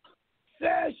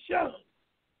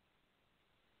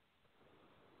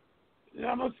 And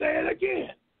I'm going to say it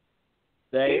again.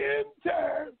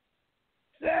 Intercession.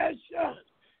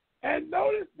 And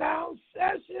notice now,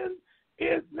 session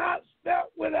is not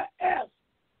spelled with an S.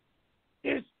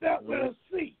 It's spelled with a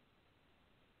C.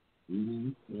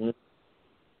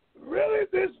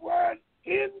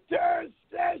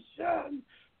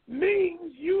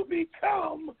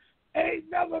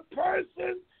 the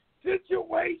person,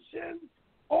 situation,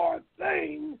 or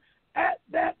thing at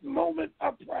that moment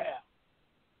of prayer.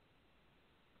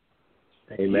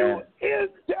 Amen. You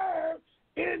enter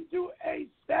into a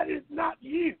that is not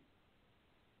you.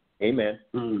 Amen.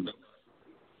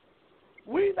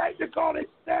 We like to call it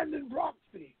standing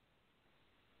proxy.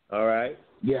 All right.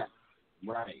 Yeah.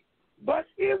 Right. But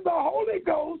in the Holy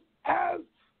Ghost, as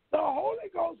the Holy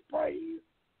Ghost prays,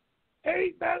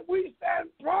 amen, we stand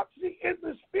proxy in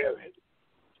the Spirit,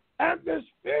 and the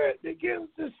Spirit begins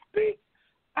to speak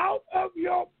out of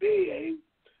your being,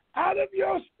 out of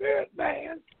your spirit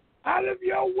man, out of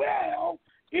your well.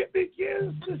 It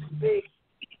begins to speak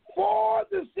for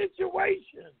the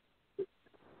situation.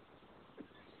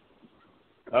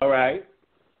 All right.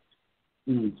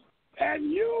 And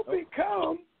you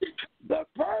become the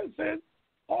person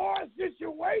or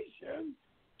situation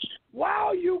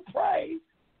while you pray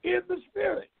in the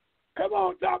Spirit. Come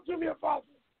on, talk to me, Apostle.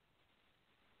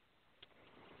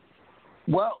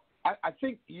 Well, I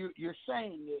think you're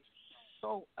saying it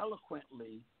so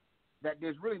eloquently that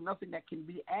there's really nothing that can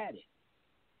be added.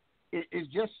 It's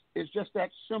just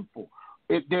that simple.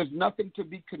 There's nothing to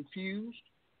be confused.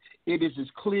 It is as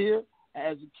clear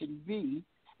as it can be,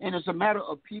 and it's a matter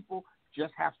of people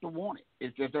just have to want it.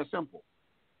 It's just that simple.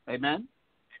 Amen?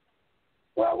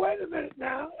 Well, wait a minute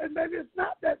now, and maybe it's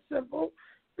not that simple,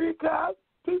 because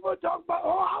people talk about,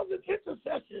 I was in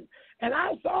intercession, and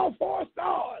I saw 4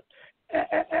 stars,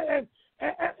 and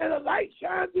a light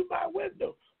shined through my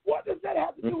window. What does that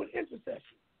have to do with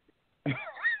intercession?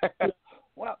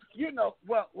 Well,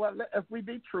 if we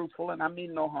be truthful, and I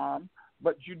mean no harm,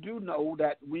 but you do know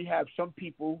that we have some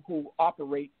people who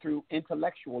operate through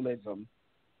intellectualism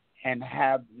and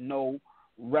have no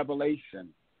revelation.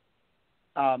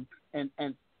 And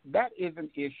that is an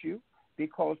issue,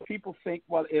 because people think,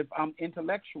 well, if I'm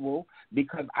intellectual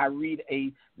because I read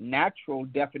a natural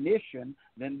definition,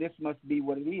 then this must be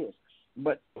what it is.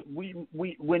 But when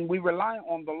we rely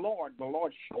on the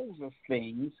Lord shows us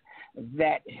things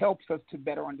that helps us to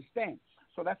better understand.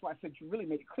 So that's why I said you really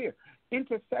made it clear.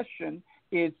 Intercession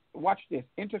is, watch this,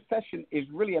 intercession is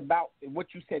really about what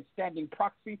you said, standing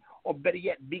proxy, or better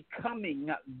yet, becoming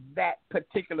that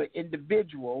particular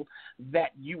individual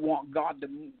that you want God to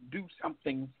do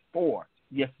something for.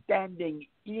 You're standing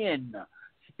in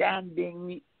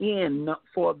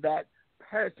for that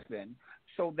person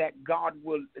so that God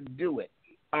will do it.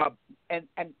 And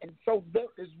so there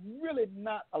is really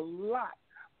not a lot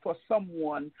for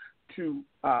someone to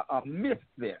miss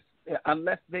this,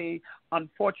 unless they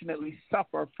unfortunately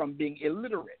suffer from being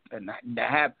illiterate and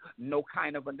have no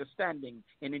kind of understanding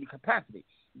in any capacity.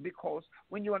 Because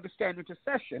when you understand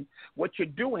intercession, what you're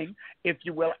doing, if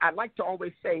you will, I like to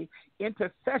always say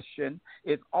intercession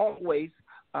is always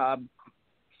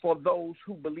for those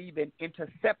who believe in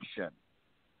interception.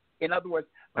 In other words,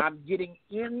 I'm getting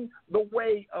in the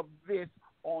way of this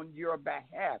on your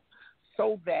behalf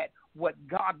so that what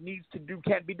God needs to do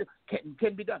can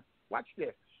be done. Watch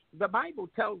this. The Bible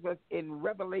tells us in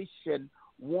Revelation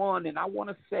 1, and I want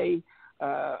to say,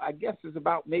 I guess it's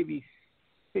about maybe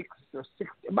 6 or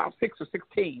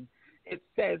 16. It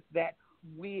says that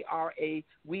we are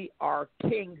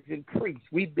kings and priests.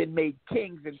 We've been made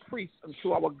kings and priests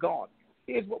unto our God.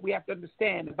 Here's what we have to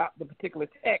understand about the particular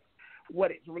text.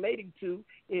 What it's relating to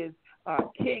is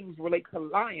kings relate to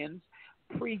lions,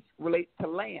 priests relate to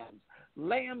lambs.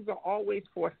 Lambs are always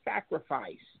for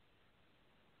sacrifice.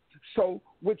 So,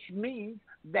 which means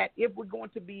that if we're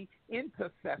going to be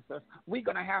intercessors, we're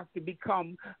going to have to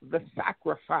become the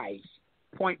sacrifice,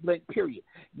 point blank, period.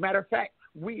 Matter of fact,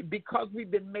 because we've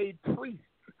been made priests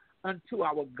unto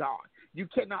our God. You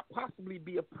cannot possibly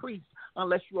be a priest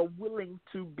unless you are willing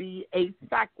to be a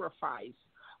sacrifice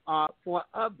for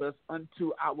others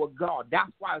unto our God.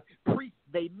 That's why priests,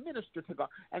 they minister to God.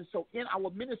 And so in our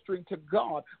ministering to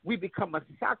God, we become a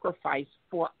sacrifice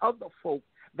for other folk,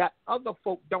 that other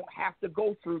folk don't have to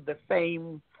go through the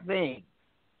same thing.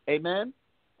 Amen?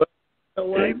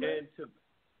 And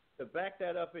to back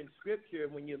that up in Scripture,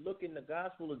 when you look in the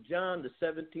Gospel of John, the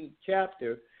 17th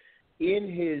chapter, in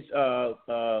his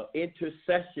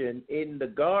intercession in the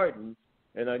garden,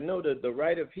 and I know that the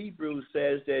writer of Hebrews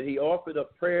says that he offered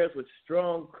up prayers with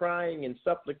strong crying and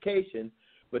supplication,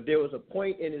 but there was a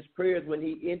point in his prayers when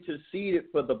he interceded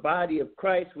for the body of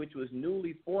Christ, which was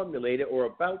newly formulated or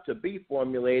about to be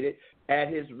formulated at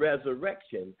his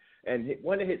resurrection. And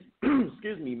one of his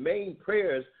main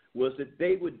prayers was that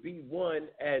they would be one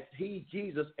as he,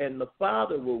 Jesus, and the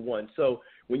Father were one. So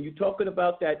when you're talking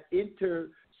about that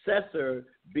intercessor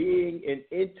being an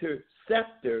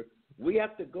interceptor, we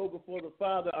have to go before the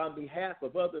Father on behalf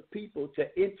of other people to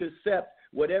intercept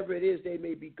whatever it is they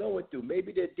may be going through.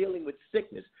 Maybe they're dealing with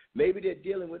sickness. Maybe they're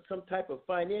dealing with some type of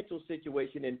financial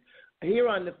situation. And here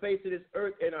on the face of this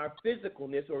earth, in our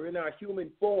physicalness or in our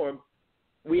human form,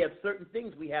 we have certain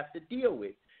things we have to deal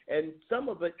with. And some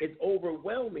of it is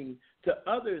overwhelming to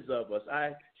others of us.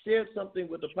 I shared something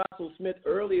with Apostle Smith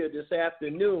earlier this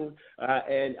afternoon,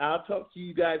 and I'll talk to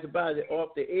you guys about it off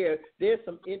the air. There's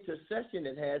some intercession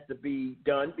that has to be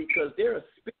done because there are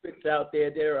spirits out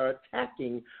there that are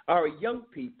attacking our young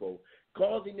people,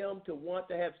 causing them to want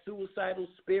to have suicidal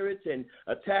spirits and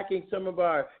attacking some of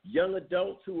our young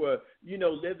adults who are,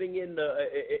 living in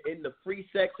the free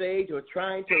sex age or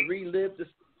trying to relive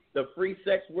the free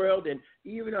sex world, and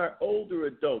even our older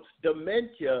adults.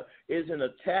 Dementia is an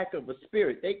attack of a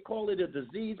spirit. They call it a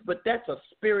disease, but that's a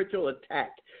spiritual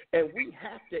attack, and we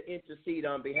have to intercede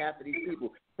on behalf of these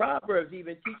people. Proverbs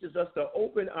even teaches us to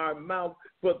open our mouth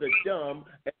for the dumb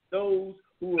and those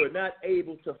who are not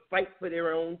able to fight for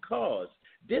their own cause.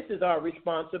 This is our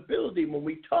responsibility when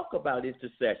we talk about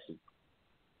intercession.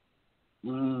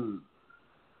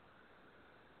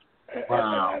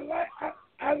 Wow.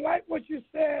 I like what you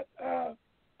said,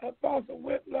 Apostle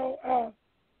Whitlow,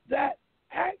 that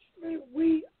actually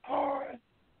we are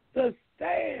the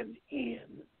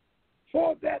stand-in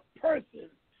for that person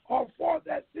or for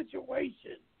that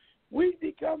situation. We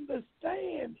become the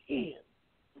stand-in.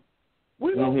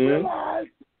 We don't realize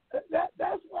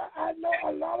that's why I know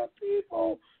a lot of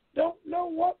people don't know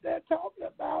what they're talking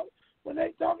about when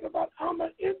they're talking about I'm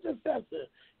an intercessor.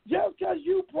 Just because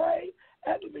you pray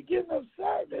at the beginning of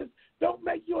service don't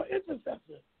make you an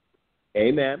intercessor.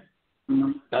 Amen.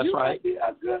 That's right.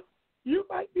 You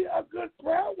might be a good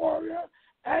prayer warrior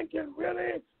and can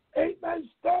really, amen,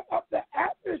 stir up the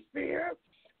atmosphere.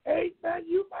 Amen.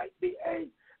 You might be a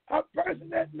person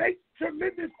that makes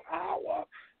tremendous power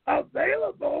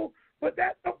available, but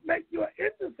that don't make you an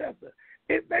intercessor.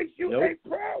 It makes you a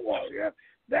prayer warrior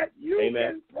that you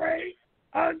can pray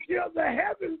until the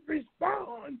heavens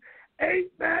respond.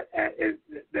 Amen. And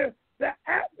the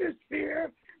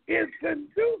atmosphere is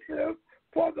conducive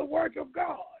for the work of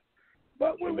God.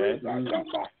 But when we start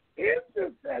talking about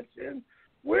intercession,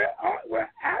 we're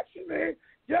actually,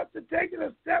 just to take it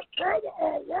a step further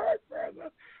or a word further,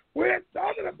 we're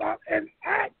talking about an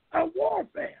act of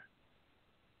warfare.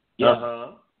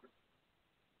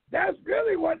 That's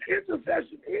really what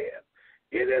intercession is.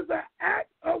 It is an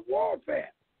act of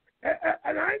warfare.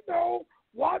 And I know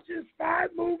watching spy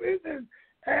movies and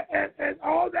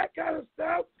all that kind of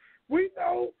stuff, we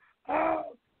know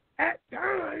at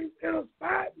times in a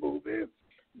spy movie,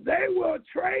 they will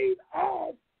trade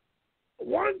off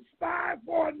one spy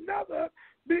for another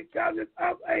because it's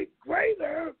of a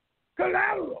greater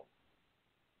collateral.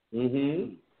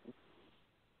 And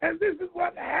this is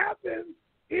what happens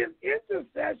in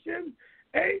intercession.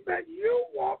 Amen. You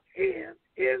walk in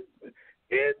the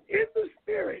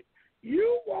spirit.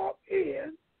 You walk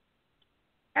in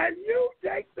and you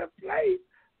take the place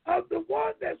of the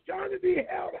one that's trying to be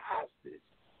held hostage.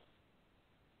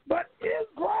 But in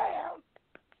prayer,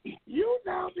 you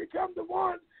now become the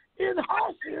one in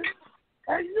hostage,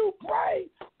 and you pray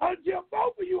until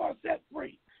both of you are set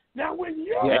free. Now, when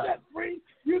you're set free,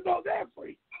 you know they're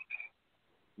free.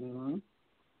 And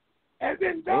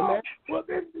then God will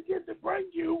then begin to bring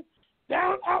you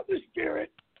down out the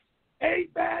spirit,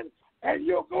 amen, and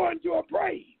you'll go into a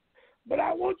praise. But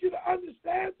I want you to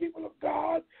understand, people of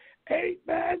God,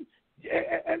 amen,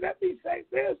 and let me say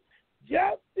this,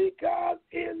 just because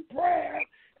in prayer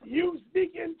you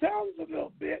speak in tongues a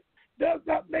little bit does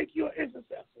not make you an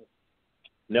intercessor.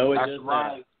 No, it does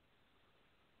not.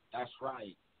 That's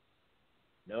right.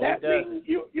 No, it doesn't.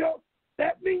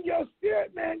 That means your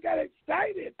spirit man got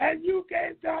excited and you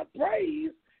gave God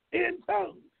praise in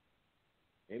tongues.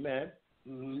 Amen.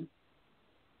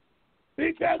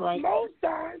 Because most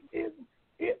times in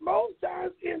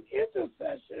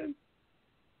intercession,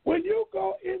 when you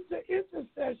go into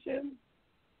intercession,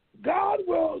 God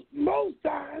will most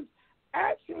times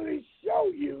actually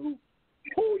show you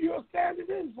who you're standing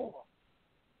in for.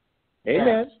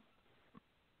 Amen.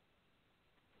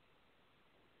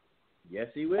 Yes,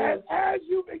 he will. And as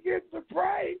you begin to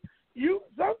pray,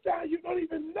 sometimes you don't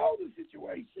even know the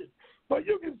situation, but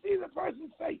you can see the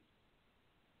person's face.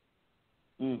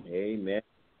 Amen.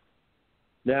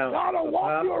 Now, God will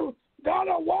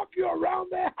walk you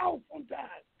around their house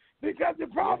sometimes because the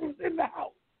problem's in the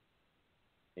house.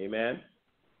 Amen.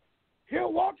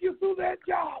 He'll walk you through that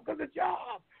job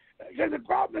because the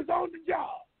problem is on the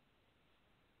job.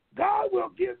 God will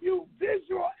give you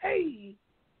visual aid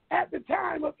at the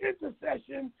time of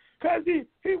intercession because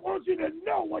he wants you to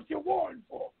know what you're warring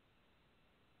for.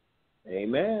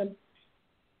 Amen.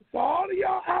 For all of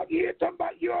y'all out here talking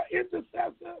about you're an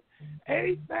intercessor,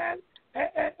 amen,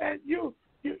 and you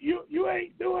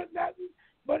ain't doing nothing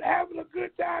but having a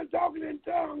good time talking in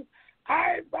tongues,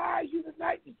 I advise you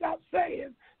tonight to stop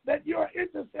saying that you're an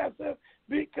intercessor,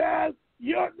 because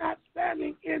you're not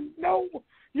standing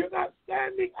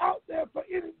out there for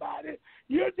anybody.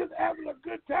 You're just having a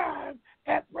good time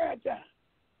at prayer time.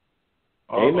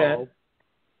 Amen.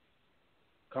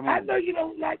 Come on. I know you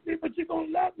don't like me, but you're going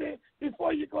to love me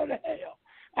before you go to hell.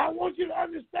 I want you to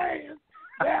understand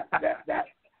that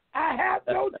I have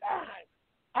no time.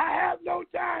 I have no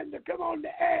time to come on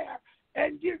the air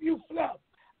and give you fluff.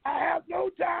 I have no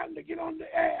time to get on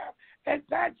the air and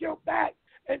pat your back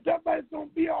and somebody's going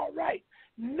to be all right.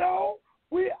 No,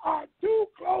 we are too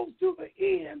close to the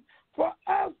end for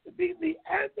us to be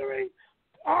meandering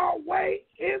our way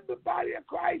in the body of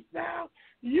Christ now.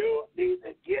 You need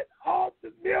to get off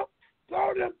the milk,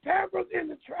 throw them Pampers in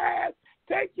the trash,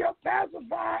 take your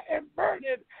pacifier and burn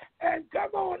it, and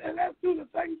come on and let's do the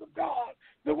things of God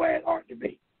the way it ought to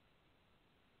be.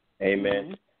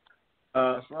 Amen.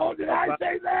 Did I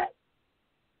say that?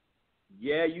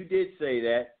 Yeah, you did say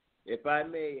that. If I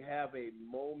may have a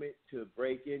moment to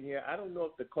break in here, I don't know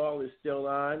if the call is still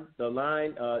on the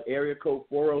line. Area code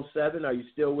 407, are you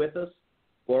still with us?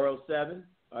 407,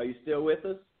 are you still with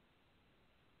us?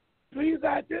 Please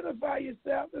identify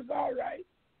yourself. It's all right.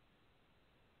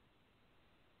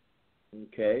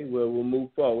 Okay, well, we'll move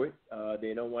forward.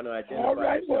 They don't want to identify all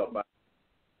right, themselves. well,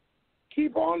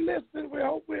 keep on listening. We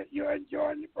hope you're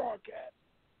enjoying the broadcast.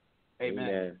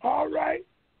 Amen. All right.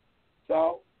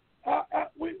 So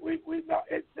we know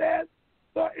it says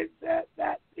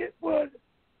that it would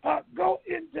go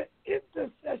into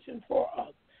intercession for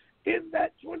us in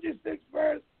that 26th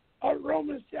verse of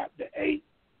Romans chapter 8.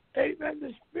 Amen.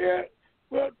 The Spirit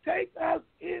will take us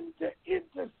into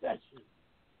intercession.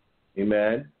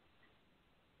 Amen.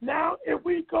 Now, if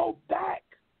we go back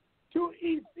to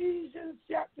Ephesians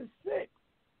chapter 6,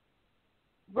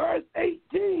 verse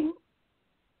 18,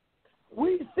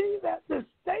 we see that the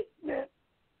statement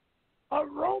of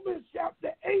Romans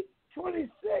chapter 8,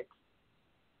 26,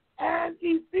 and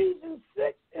Ephesians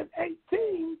 6 and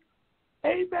 18,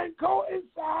 amen,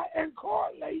 coincide and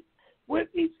correlate with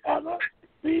each other,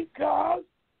 because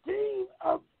the theme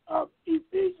of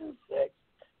Ephesians 6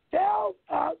 tells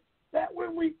us that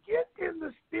when we get in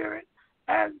the Spirit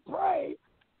and pray,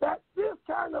 that this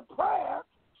kind of prayer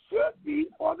should be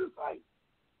for the saints.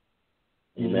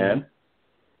 Amen.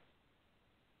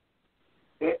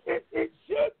 It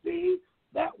should be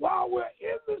that while we're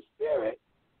in the Spirit,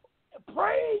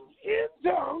 praying in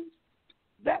tongues,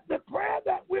 that the prayer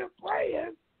that we're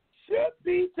praying should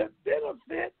be to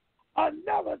benefit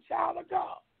another child of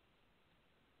God.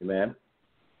 Amen.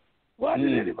 Well,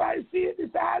 did anybody see it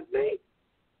besides me?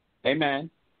 Amen.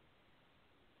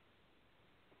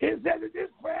 It said that this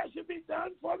prayer should be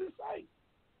done for the saints.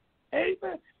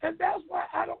 Amen. And that's why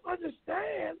I don't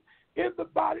understand in the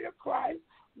body of Christ,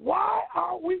 why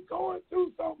are we going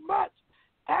through so much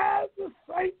as the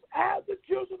saints, as the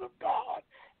children of God,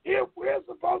 if we're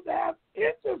supposed to have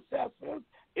intercessors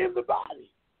in the body?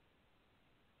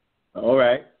 All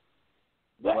right.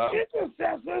 The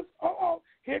intercessors,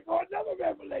 here goes another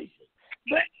revelation.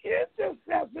 The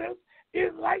intercessors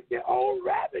is like the old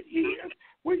rabbit ears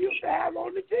we used to have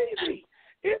on the TV.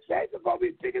 It's supposed to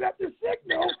be picking up the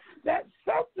signal that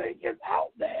something is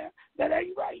out there that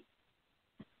ain't right.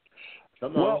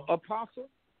 Come on. Well,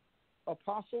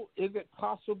 Apostle, is it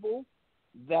possible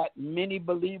that many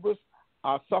believers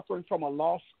are suffering from a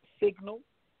lost signal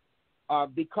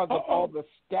because of all the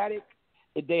static?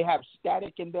 They have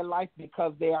static in their life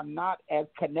because they are not as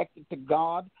connected to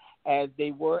God as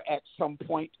they were at some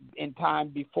point in time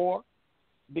before.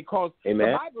 Because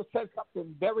Amen. The Bible says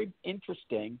something very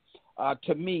interesting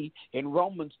to me in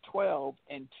Romans 12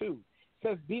 and 2. It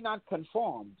says, be not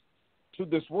conformed to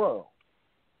this world,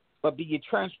 but be ye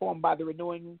transformed by the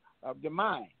renewing of your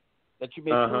mind, that you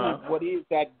may prove what is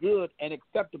that good and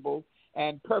acceptable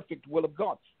and perfect will of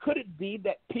God. Could it be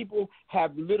that people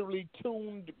have literally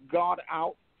tuned God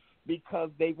out because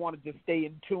they wanted to stay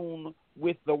in tune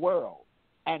with the world?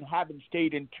 And having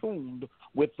stayed in tune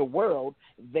with the world,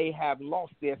 they have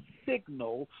lost their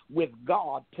signal with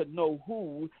God to know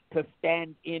who to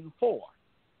stand in for.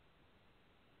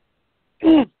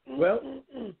 Well,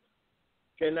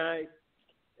 can I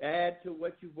add to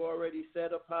what you've already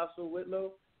said, Apostle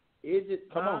Whitlow? Is it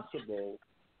possible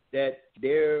that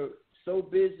they're so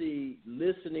busy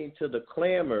listening to the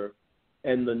clamor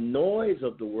and the noise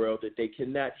of the world that they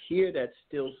cannot hear that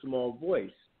still small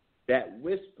voice, that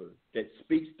whisper that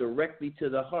speaks directly to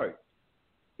the heart?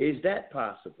 Is that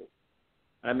possible?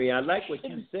 I mean, I like what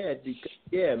you said because,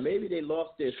 maybe they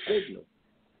lost their signal.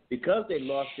 Because they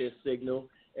lost their signal,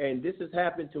 and this has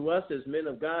happened to us as men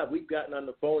of God, we've gotten on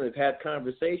the phone and have had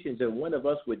conversations, and one of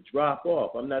us would drop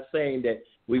off. I'm not saying that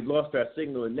we've lost our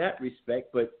signal in that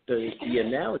respect, but the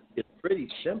analogy is pretty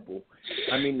simple.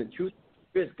 I mean, the truth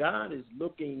is God is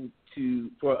looking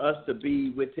for us to be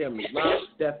with him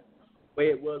lockstep the way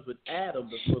it was with Adam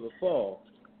before the fall.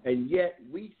 And yet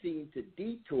we seem to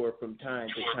detour from time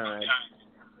to time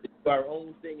to do our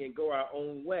own thing and go our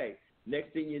own way.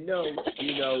 Next thing you know,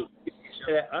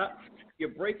 you're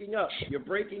breaking up.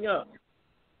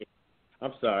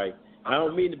 I'm sorry. I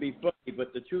don't mean to be funny,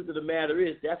 but the truth of the matter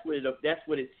is that's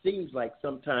what it seems like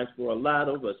sometimes for a lot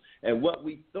of us. And what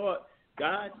we thought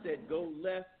God said go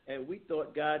left, and we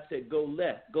thought God said go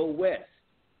west.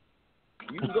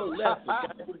 You can go left,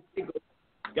 but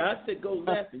God said go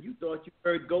left, and you thought you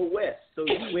heard go west, so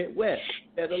you went west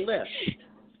instead of left.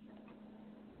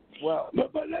 Well,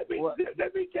 but let me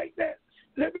take that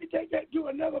to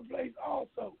another place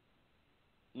also.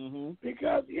 Mm-hmm.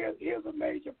 Because here's a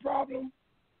major problem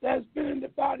that's been in the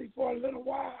body for a little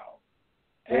while,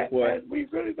 and we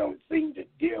really don't seem to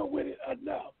deal with it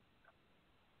enough.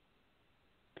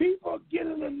 People get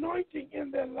an anointing in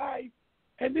their life,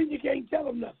 and then you can't tell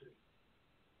them nothing.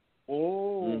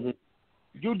 Oh,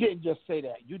 You didn't just say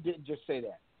that.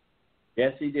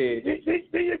 Yes, he did.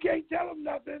 Then you can't tell them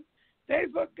nothing. They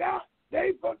forgot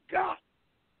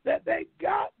that they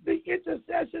got the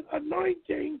intercession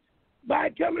anointing by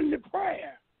coming to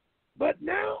prayer. But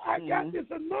now I got this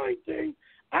anointing.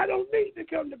 I don't need to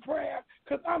come to prayer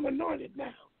because I'm anointed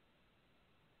now.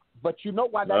 But you know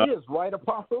why that is, right,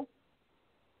 Apostle?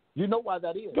 You know why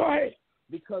that is. Go ahead.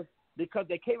 Because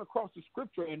they came across the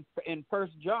scripture in 1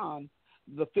 John,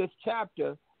 the 5th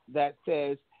chapter, that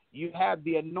says you have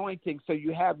the anointing, so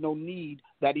you have no need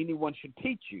that anyone should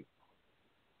teach you.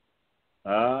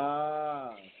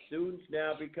 Students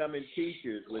now becoming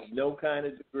teachers with no kind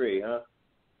of degree, huh?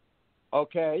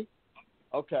 Okay.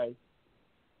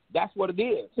 That's what it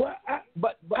is. Well,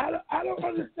 I don't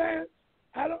understand.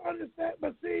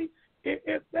 But see,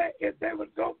 if they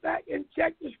would go back and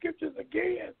check the scriptures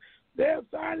again, they'll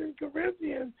find in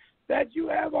Corinthians that you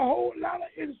have a whole lot of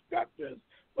instructors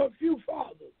but few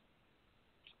fathers.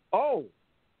 Oh,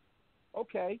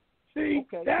 okay. See,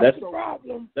 okay. That's the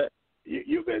problem.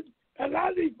 You've been a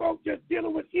lot of these folks just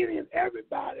dealing with any and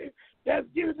everybody that's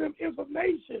giving them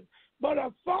information, but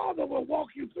a father will walk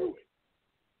you through it.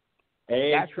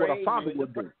 And that's what a father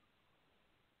would do.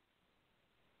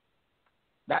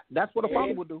 That's what a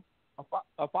father would do.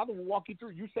 A father will walk you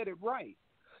through. You said it right.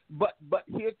 But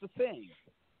here's the thing.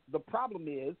 The problem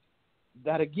is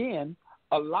that, again,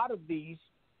 a lot of these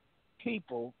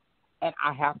people, and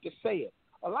I have to say it,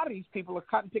 a lot of these people are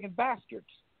cotton-picking bastards.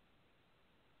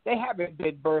 They haven't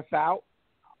been birthed out.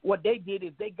 What they did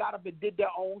is they got up and did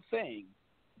their own thing.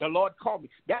 The Lord called me.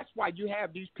 That's why you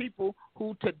have these people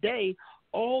who today,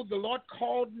 the Lord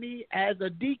called me as a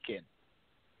deacon.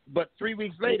 But 3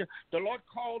 weeks later, the Lord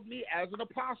called me as an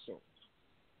apostle.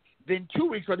 Then 2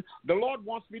 weeks later, the Lord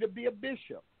wants me to be a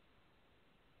bishop.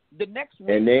 The next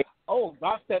week,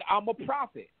 God said, I'm a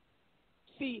prophet.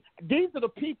 See, these are the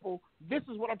people, this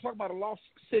is what I'm talking about, a lost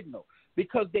signal,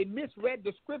 because they misread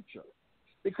the scripture.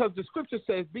 Because the scripture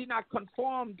says, be not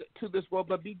conformed to this world,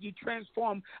 but be ye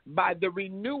transformed by the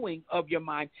renewing of your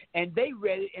mind. And they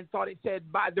read it and thought it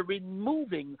said, by the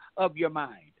removing of your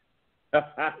mind.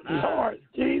 Lord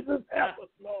Jesus, help us,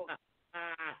 Lord.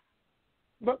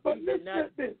 But listen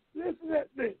at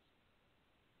this.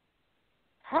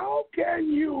 How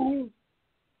can you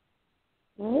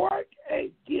work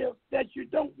a gift that you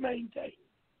don't maintain?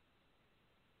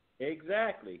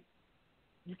 Exactly.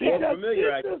 Because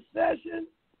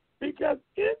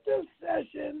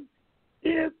intercession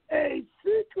is a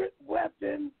secret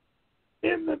weapon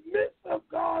in the midst of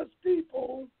God's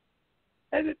people.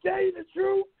 And to tell you the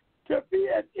truth, to be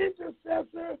an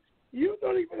intercessor, you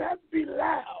don't even have to be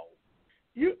loud.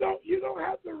 You don't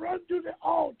have to run to the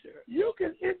altar. You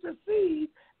can intercede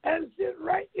and sit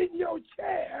right in your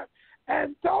chair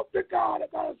and talk to God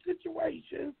about a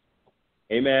situation.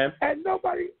 Amen. And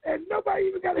nobody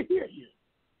even got to hear you.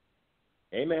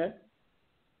 Amen.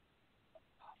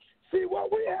 See, what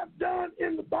we have done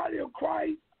in the body of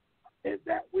Christ is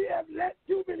that we have let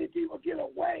too many people get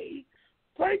away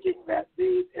thinking that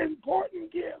these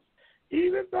important gifts,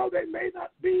 even though they may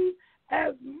not be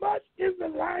as much in the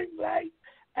limelight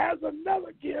as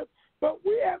another gift, but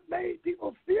we have made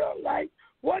people feel like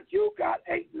what you got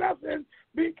ain't nothing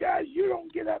because you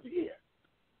don't get up here.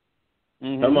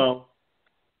 Mm-hmm. Come on.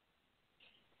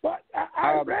 But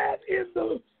I read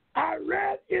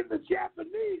in the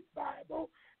Japanese Bible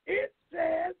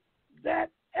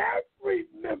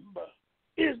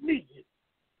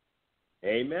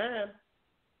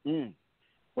Amen.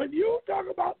 When you talk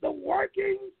about the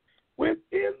workings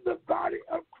within the body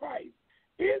of Christ,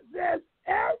 it says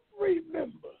every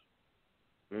member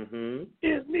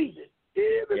is needed.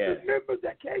 Even the members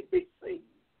that can't be seen,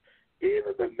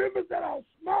 even the members that are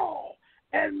small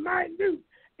and minute,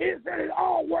 it said it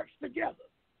all works together.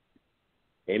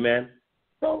 Amen.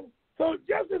 So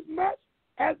just as much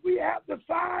as we have the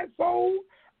fivefold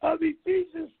of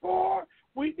Ephesians 4,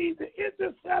 we need the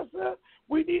intercessor,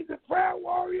 we need the prayer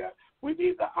warrior, we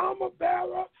need the armor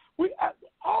bearer. We have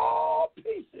all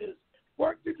pieces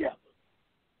work together.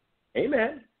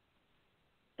 Amen.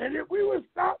 And if we would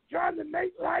stop trying to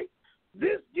make like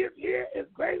this gift here is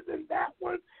greater than that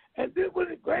one, and this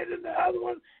one is greater than the other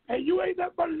one, and you ain't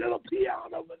nothing but a little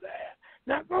peon over there.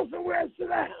 Now go somewhere and sit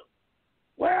down.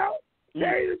 Well,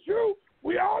 tell you the truth,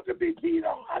 we all could be peons.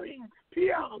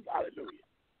 Hallelujah.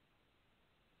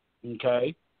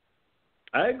 Okay.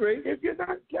 I agree. If you're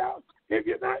not careful,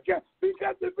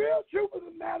 because the real truth of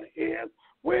the matter is,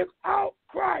 without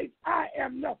Christ, I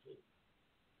am nothing.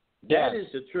 That is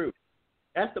the truth.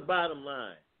 That's the bottom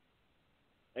line.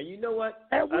 And you know what?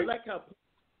 I like how.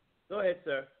 Go ahead,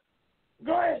 sir.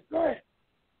 Go ahead. I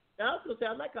was going to say,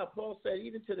 I like how Paul said,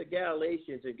 even to the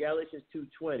Galatians, in Galatians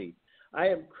 2:20, I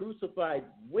am crucified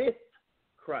with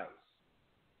Christ.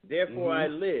 Therefore I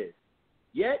live.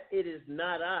 Yet it is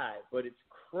not I, but it's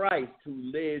Christ who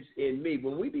lives in me.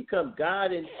 When we become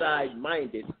God inside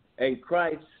minded and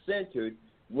Christ centered,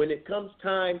 when it comes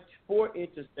time for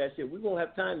intercession, we won't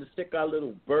have time to stick our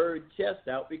little bird chest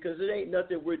out because it ain't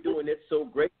nothing we're doing that's so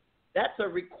great. That's a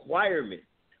requirement.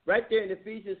 Right there in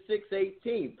Ephesians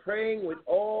 6:18, praying with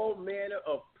all manner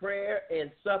of prayer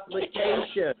and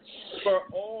supplication for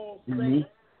all saints.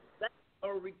 That's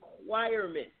a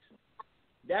requirement.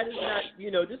 That is not,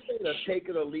 this ain't a take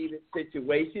it or leave it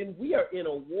situation. We are in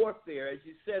a warfare, as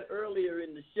you said earlier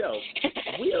in the show.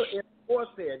 We are in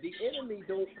warfare. The enemy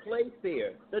don't play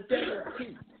fair. The devil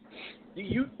cheats. Do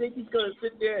you think he's going to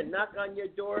sit there and knock on your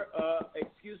door?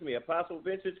 Excuse me, Apostle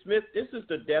Vincent Smith, this is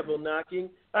the devil knocking.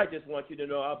 I just want you to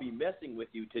know I'll be messing with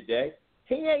you today.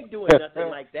 He ain't doing nothing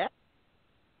like that.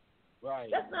 Right.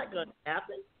 That's not going to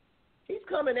happen. He's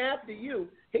coming after you.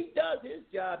 He does his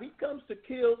job. He comes to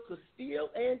kill, to steal,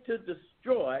 and to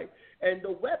destroy. And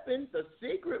the weapon, the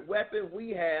secret weapon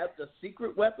we have, the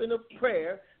secret weapon of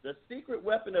prayer, the secret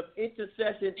weapon of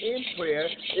intercession in prayer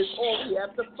is all we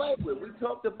have to fight with. We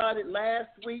talked about it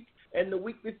last week and the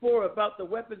week before about the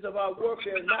weapons of our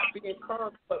warfare not being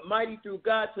carnal but mighty through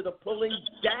God to the pulling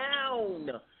down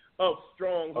of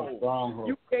strongholds.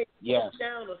 You can't pull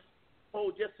down a stronghold.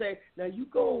 Just say, now you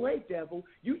go away, devil.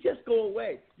 You just go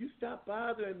away. You stop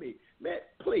bothering me. Man,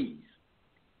 please.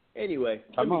 Anyway,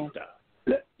 let me stop.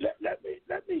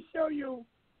 Let me show you,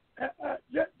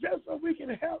 just so we can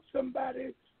help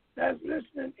somebody that's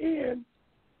listening in.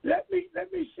 Let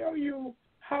me show you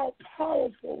how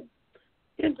powerful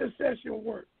intercession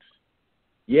works.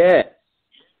 Yes.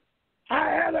 I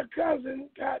had a cousin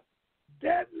got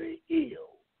deadly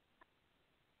ill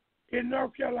in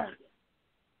North Carolina.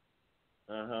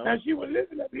 And she was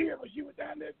living up here, but she was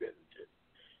down there visiting.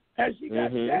 And she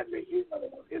got deadly ill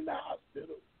and was in the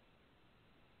hospital.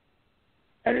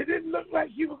 And it didn't look like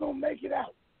she was going to make it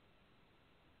out.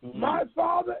 My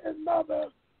father and mother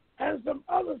and some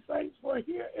other saints were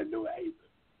here in New Haven.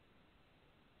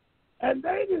 And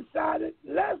they decided,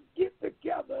 let's get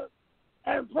together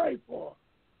and pray for her.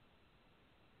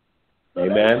 So they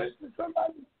went to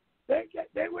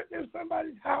they went to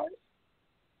somebody's house,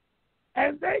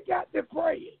 and they got to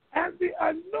praying. And the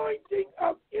anointing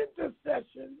of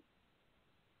intercession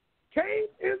came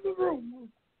in the room.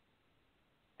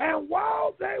 And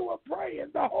while they were praying,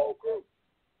 the whole group,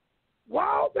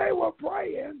 while they were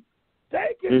praying,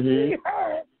 they could see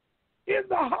her in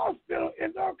the hospital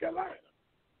in North Carolina.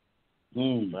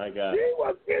 My God. She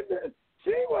was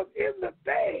in the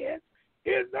bed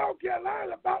in North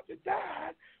Carolina about to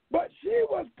die, but she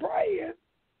was praying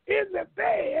in the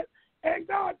bed, and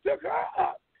God took her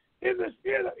up in the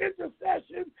spirit of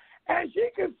intercession, and she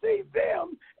could see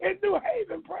them in New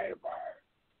Haven praying for her.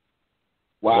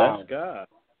 Wow. Bless God.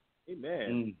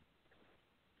 Amen.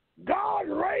 God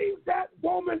raised that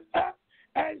woman up,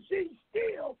 and she's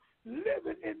still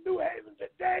living in New Haven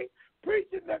today,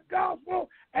 preaching the gospel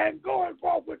and going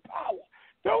forth with power.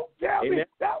 Don't tell me.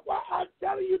 That's why I'm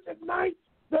telling you tonight,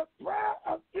 the prayer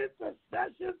of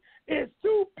intercession is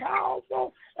too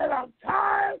powerful, and I'm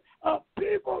tired of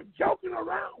people joking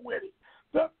around with it.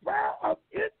 The prayer of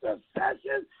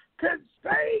intercession can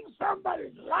save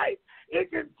somebody's life. It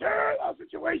can turn a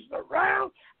situation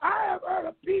around. I have heard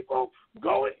of people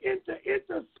going into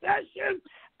intercession,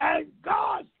 and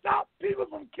God stopped people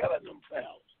from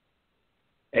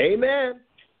Amen.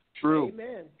 True.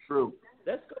 Amen. True.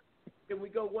 Let's go. Can we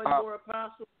go one more,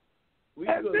 Apostle?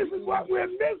 And this is what we're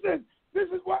missing. This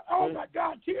is what, oh my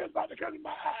God, tears about to come to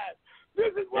my eyes.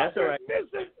 This is what we're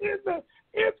missing in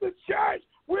the church.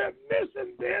 We're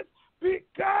missing this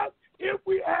because if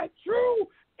we had true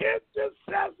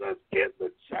intercessors in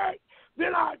the church,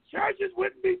 then our churches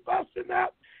wouldn't be busting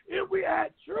up. If we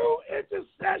had true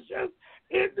intercessions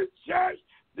in the church,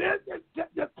 then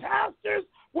the pastors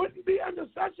wouldn't be under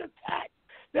such attack.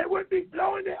 They wouldn't be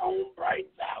blowing their own brains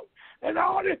out and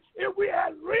all this. If we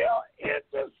had real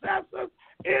intercessors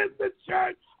in the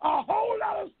church, a whole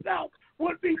lot of stuff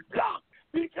would be blocked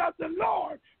because the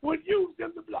Lord would use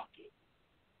them to block it.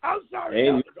 I'm sorry,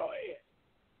 Elder, go ahead.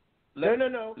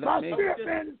 No. My spirit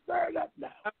man is stirred up now.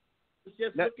 I was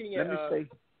just looking at.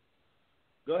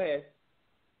 Go ahead.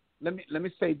 Let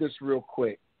me say this real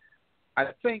quick. I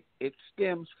think it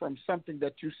stems from something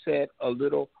that you said a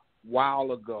little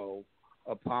while ago,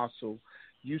 Apostle.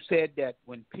 You said that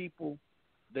when people,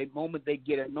 the moment they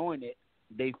get anointed,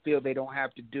 they feel they don't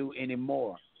have to do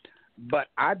anymore. But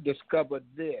I discovered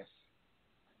this,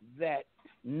 that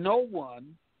no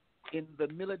one in the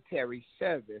military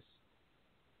service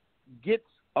gets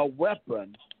a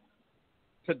weapon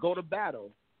to go to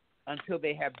battle until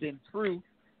they have been through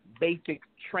basic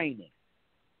training.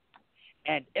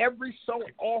 And every so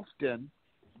often,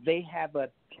 they have a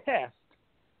test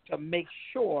to make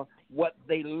sure what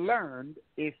they learned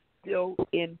is still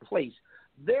in place.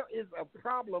 There is a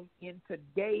problem in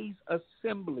today's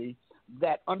assembly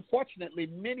that, unfortunately,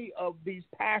 many of these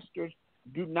pastors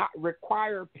do not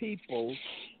require people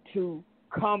to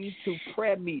come to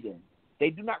prayer meetings.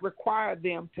 They do not require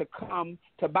them to come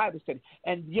to Bible study.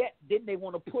 And yet, then they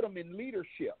want to put them in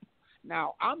leadership.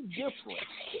 Now, I'm different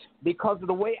because of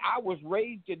the way I was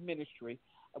raised in ministry.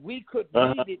 We could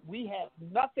read it. We had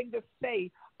nothing to say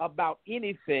about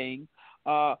anything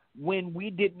when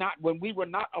we were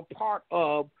not a part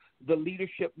of the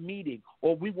leadership meeting,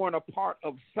 or we weren't a part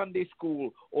of Sunday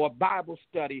school or Bible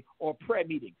study or prayer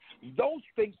meeting. Those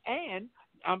things, and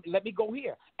let me go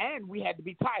here, and we had to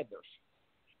be tithers.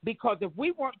 Because if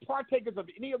we weren't partakers of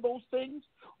any of those things,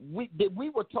 we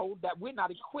were told that we're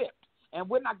not equipped and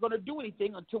we're not going to do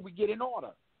anything until we get in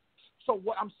order. So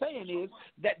what I'm saying is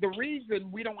that the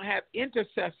reason we don't have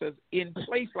intercessors in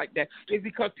place like that is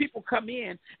because people come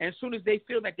in, and as soon as they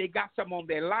feel that they got something on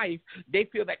their life, they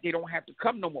feel that they don't have to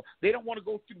come no more. They don't want to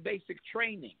go through basic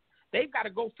training. They've got to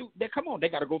go through. They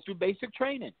got to go through basic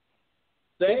training.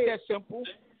 It's that simple.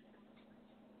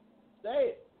 Say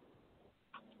it.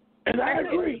 And I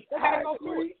agree. I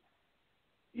agree.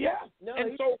 Yeah. No,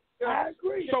 and so I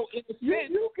agree. So in the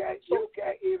sense,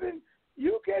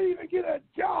 you can't even get a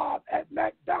job at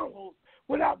McDonald's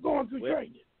without going through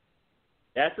training.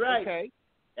 That's right. Okay.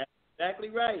 That's exactly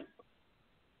right.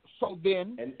 So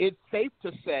then it's safe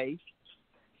to say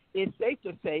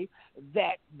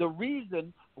that the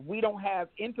reason we don't have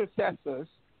intercessors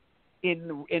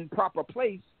in proper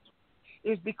place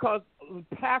is because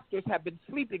pastors have been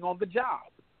sleeping on the job.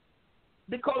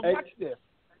 Because watch this.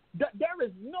 There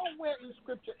is nowhere in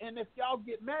Scripture, and if y'all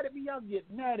get mad at me, y'all get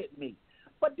mad at me.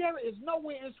 But there is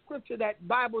nowhere in Scripture that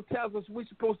Bible tells us we're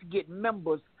supposed to get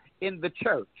members in the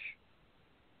church.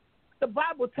 The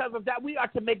Bible tells us that we are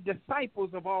to make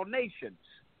disciples of all nations.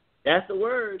 That's the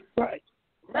word. Right.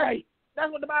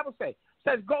 That's what the Bible says. It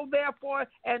says, go therefore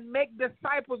and make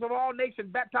disciples of all nations,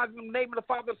 baptizing them in the name of the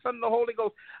Father, the Son, and the Holy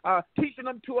Ghost, teaching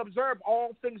them to observe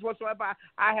all things whatsoever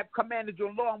I have commanded you,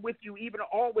 along with you, even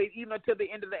always, even until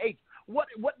the end of the age.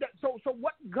 So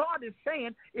what God is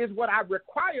saying is what I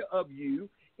require of you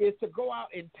is to go out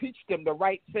and teach them the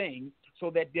right thing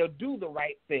so that they'll do the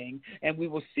right thing and we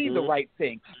will see the right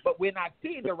thing. But we're not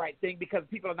seeing the right thing because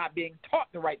people are not being taught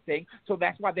the right thing, so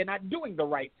that's why they're not doing the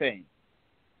right thing.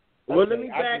 Well, let me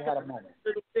back up a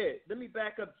little bit. Let me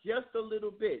back up just a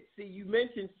little bit. See, you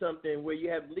mentioned something where you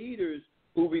have leaders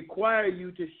who require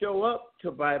you to show up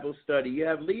to Bible study. You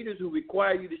have leaders who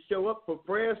require you to show up for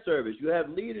prayer service. You have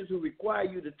leaders who require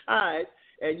you to tithe,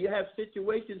 and you have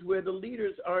situations where the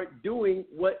leaders aren't doing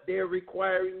what they're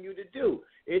requiring you to do.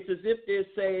 It's as if they're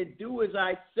saying, do as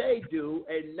I say do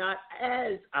and not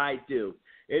as I do.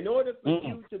 In order for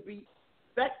you to be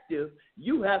effective,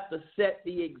 you have to set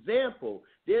the example.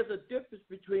 There's a difference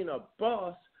between a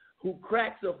boss who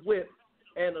cracks a whip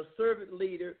and a servant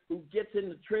leader who gets in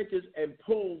the trenches and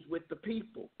pulls with the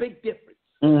people. Big difference.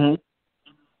 Mm-hmm.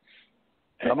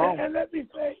 Come on. And let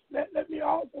me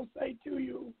also say to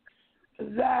you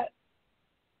that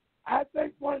I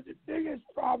think one of the biggest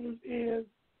problems is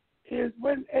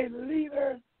when a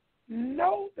leader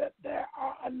knows that there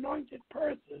are anointed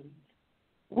persons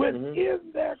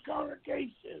within their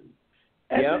congregation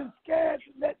and been scared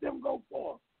to let them go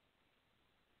forth.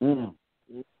 Mm.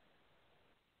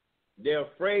 They're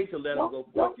afraid to let them go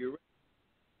forth. You're right.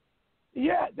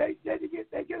 Yeah, they get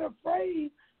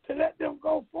afraid to let them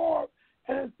go forth,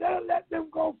 and instead of letting them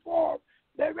go forth,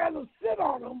 they rather sit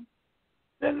on them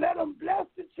than let them bless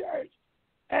the church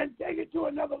and take it to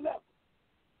another level.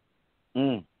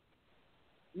 Mm.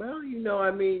 Well,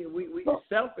 we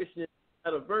selfishness is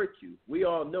not a virtue. We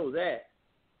all know that.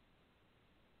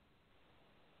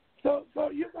 So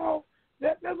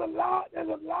there's a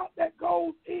lot that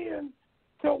goes in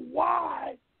to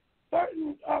why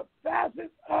certain facets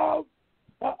of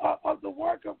the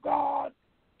work of God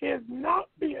is not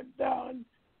being done.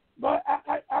 But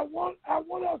I want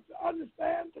us to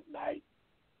understand tonight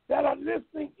that are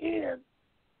listening in,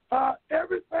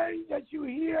 everything that you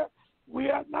hear, we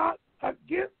are not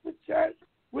against the church.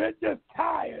 We're just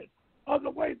tired of the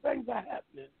way things are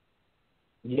happening.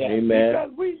 Yeah. Amen.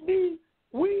 Because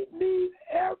we need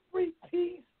every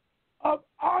piece of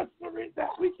artillery that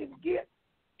we can get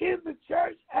in the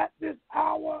church at this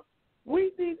hour.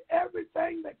 We need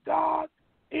everything that God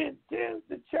intends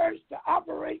the church to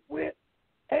operate with.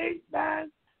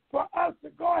 Amen. For us to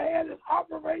go ahead and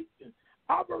operate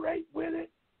with it.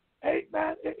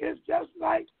 Amen. It's just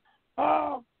like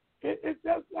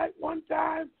one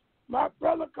time my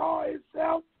brother called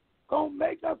himself gonna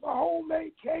make us a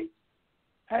homemade cake,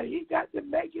 and he got to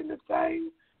making the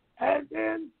thing, and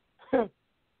then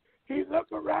he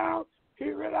looked around,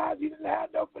 he realized he didn't have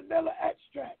no vanilla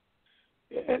extract,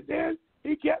 and then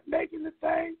he kept making the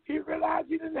thing, he realized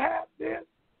he didn't have this,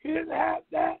 he didn't have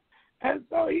that, and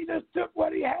so he just took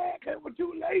what he had, because it was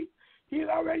too late. He had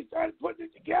already started putting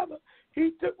it together.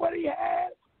 He took what he had,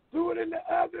 threw it in the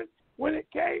oven. When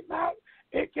it came out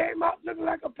looking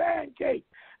like a pancake.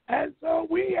 And so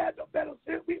we had no better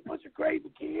sense. We a bunch of crazy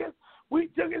kids. We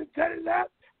took it and cut it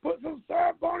up, put some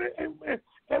syrup on it,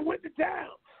 and went to town.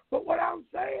 But what I'm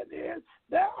saying is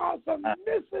there are some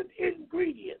missing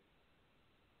ingredients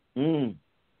in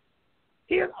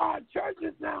our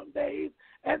churches nowadays,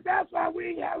 and that's why we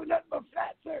ain't having nothing but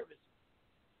flat service.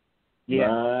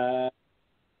 Yeah.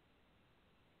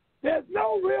 There's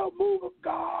no real move of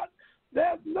God.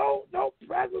 There's no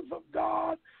presence of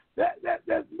God.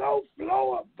 There's no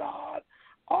flow of God.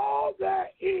 All there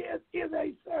is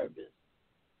a service.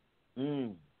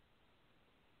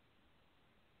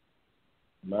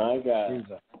 My God.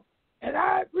 And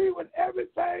I agree with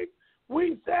everything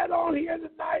we said on here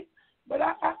tonight, but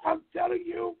I'm telling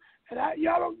you, and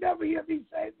y'all don't never hear me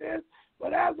say this,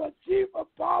 but as a chief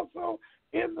apostle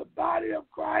in the body of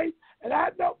Christ, and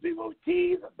I know people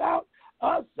tease about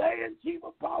us saying chief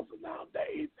apostle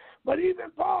nowadays, but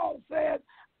even Paul said,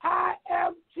 I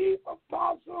am chief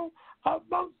apostle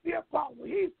amongst the apostles.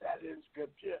 He said it in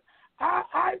Scripture.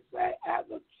 I say as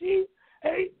a chief,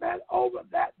 amen, over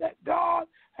that God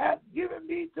has given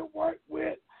me to work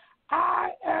with,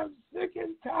 I am sick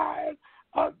and tired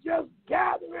of just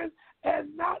gathering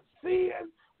and not seeing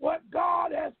what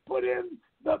God has put in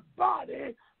the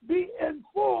body be in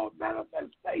full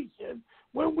manifestation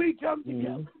when we come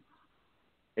together.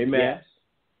 Amen. Yes.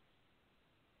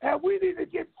 And we need to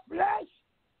get flesh.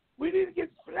 We need to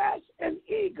get flesh and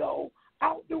ego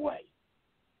out the way.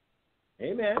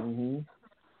 Amen.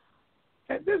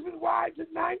 And this is why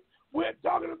tonight we're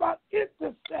talking about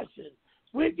intercession.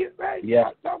 We're getting ready to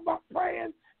start talking about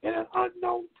praying in an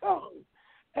unknown tongue.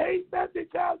 Amen.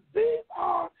 Because these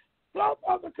are some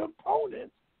of the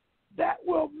components that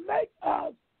will make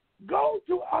us go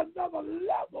to another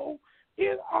level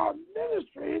in our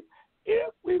ministry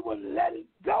if we would let it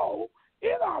go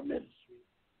in our ministry.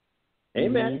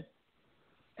 Amen.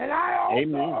 And I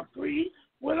also agree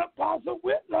with Apostle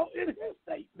Whitlow in his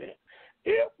statement.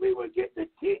 If we would get to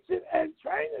teaching and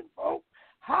training folks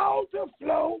how to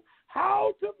flow,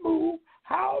 how to move,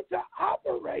 how to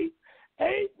operate,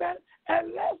 amen,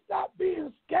 and let's stop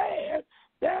being scared.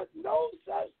 There's no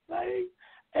such thing,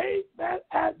 amen,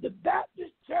 as the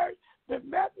Baptist church, the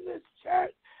Methodist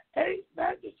church,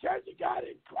 amen, the Church of God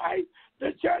in Christ,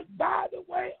 the church by the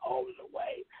way, over the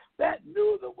way, that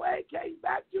knew the way, came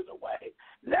back to the way,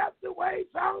 left the way,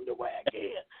 found the way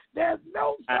again. There's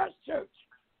no such church.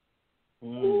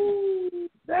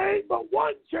 There ain't but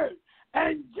one church.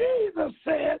 And Jesus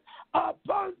said,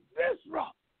 upon this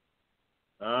rock,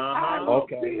 I will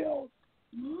build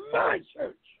my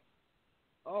church.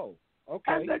 Oh,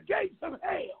 okay. And the gates of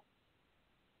hell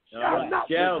shall not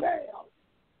prevail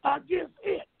against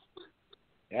it.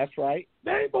 That's right.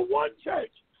 There ain't but one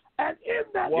church. And in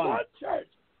that one church,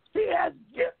 he has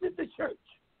gifted the church.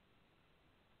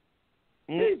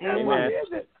 He said, what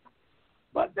is it?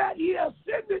 but that he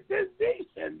ascended, then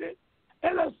descended,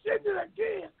 and ascended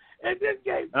again, and then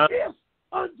gave gifts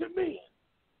unto men.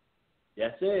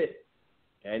 That's it.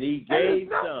 And he gave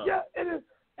some.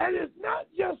 And it's not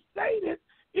just stated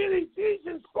in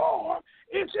Ephesians 4.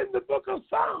 It's in the book of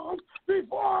Psalms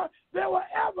before there were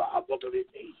ever a book of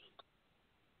Ephesians.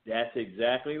 That's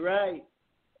exactly right.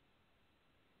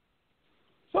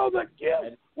 So the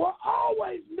gifts were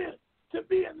always meant to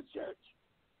be in the church.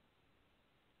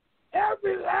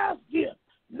 Every last gift,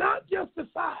 not just the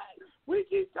five. We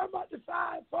keep talking about the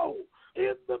fivefold.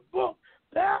 In the book,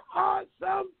 there are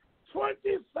some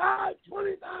 25,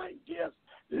 29 gifts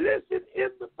listed in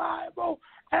the Bible,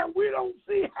 and we don't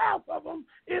see half of them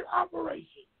in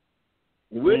operation.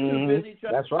 We're too busy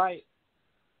trying. That's right.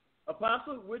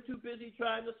 Apostle, we're too busy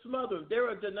trying to smother them. There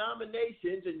are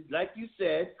denominations, and like you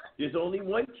said, there's only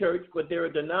one church, but there are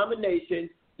denominations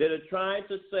that are trying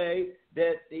to say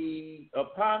that the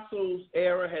apostles'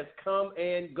 era has come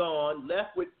and gone,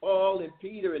 left with Paul and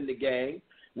Peter and the gang,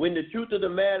 when the truth of the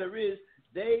matter is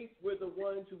they were the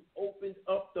ones who opened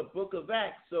up the book of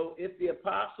Acts. So if the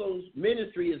apostles'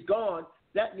 ministry is gone,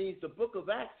 that means the book of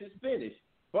Acts is finished.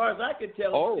 As far as I can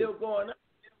tell, it's still going on,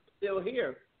 still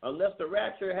here, unless the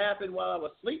rapture happened while I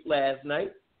was asleep last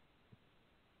night.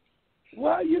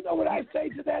 Well, you know what I say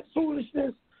to that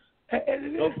foolishness, and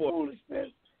it is foolishness,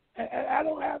 and I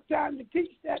don't have time to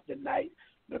teach that tonight,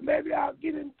 but maybe I'll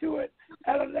get into it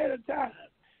at a later time.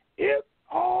 If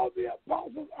all the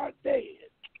apostles are dead,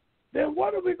 then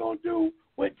what are we going to do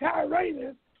with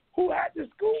Tyrannus, who had the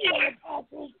school of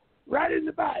apostles right in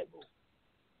the Bible?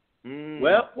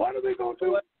 Well, what are we going to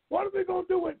do? What are we going to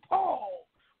do with Paul?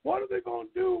 What are we going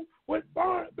to do with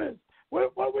Barnabas?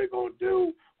 What are we going to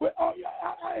do with? What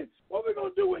are we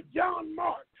going to do with John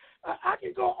Mark? I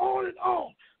can go on and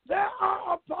on. There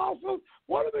are apostles.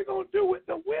 What are we going to do with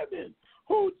the women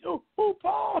who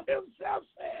Paul himself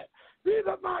said, these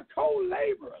are my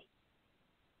co-laborers?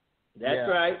 That's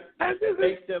right. And this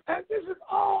is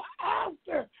all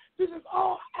after. This is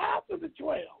all after the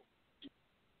 12.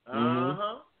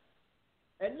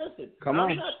 And listen, I'm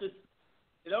not just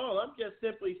at all. I'm just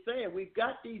simply saying we've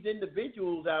got these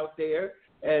individuals out there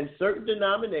and certain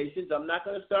denominations. I'm not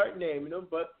going to start naming them,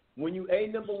 but when you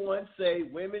number one say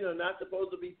women are not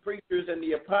supposed to be preachers and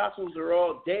the apostles are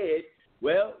all dead,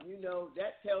 well, you know,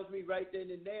 that tells me right then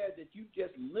and there that you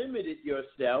just limited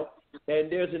yourself,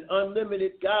 and there's an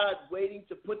unlimited God waiting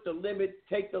to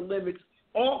take the limits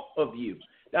off of you.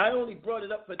 Now, I only brought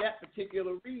it up for that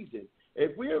particular reason.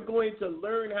 If we are going to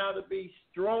learn how to be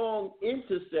strong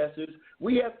intercessors,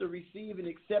 we have to receive and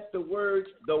accept the word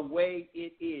the way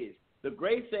it is. The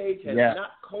grace age has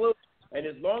not closed, and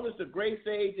as long as the grace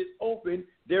age is open,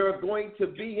 there are going to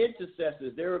be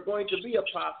intercessors. There are going to be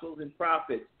apostles and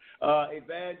prophets,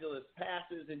 evangelists,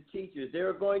 pastors, and teachers. There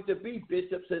are going to be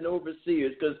bishops and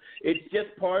overseers because it's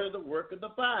just part of the work of the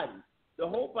body. The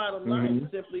whole bottom line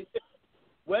is simply this.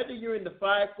 Whether you're in the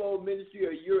fivefold ministry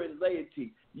or you're in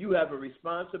laity, you have a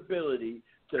responsibility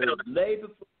to lay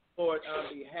before the Lord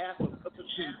on behalf of other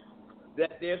people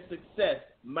that their success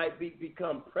might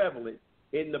become prevalent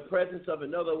in the presence of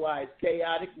an otherwise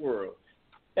chaotic world.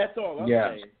 That's all I'm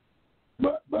saying.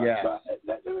 But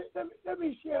let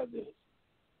me share this.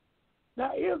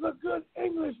 Now, here's a good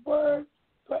English word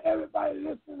for everybody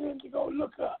listening to go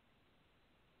look up.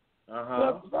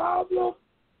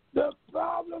 The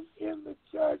problem in the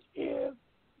church is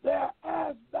their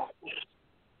ass backwards.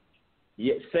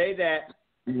 Yeah, say that.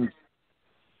 And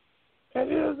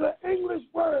it is an English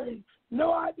word.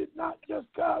 No, I did not just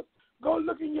cuss. Go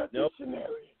look in your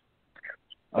dictionary.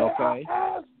 Okay. They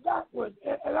are ass backwards,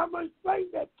 and I'm going to explain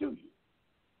that to you.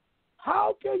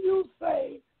 How can you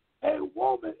say a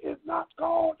woman is not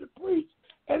called to preach,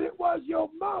 and it was your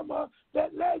mama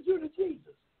that led you to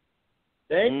Jesus?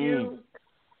 Thank you.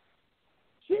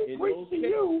 She preached to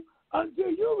you until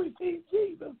you received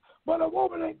Jesus, but a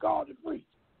woman ain't called to preach.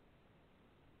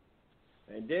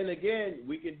 And then again,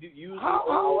 we can use. How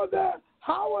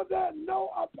are there no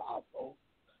apostles?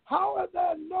 How are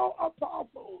there no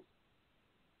apostles?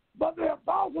 But the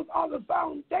apostles are the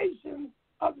foundation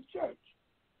of the church.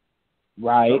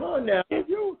 Right. Come on now. If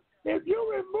you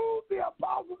remove the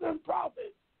apostles and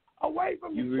prophets away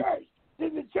from the church,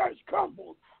 then the church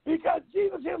crumbles because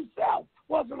Jesus himself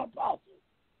was an apostle.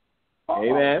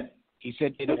 Amen. He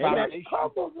said the church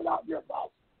crumbles without the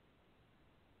apostles.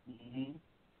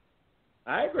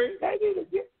 I agree. They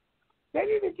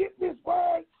need to get this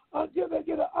word until they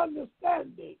get an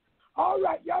understanding. All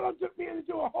right, y'all done took me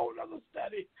into a whole other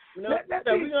study. Let's get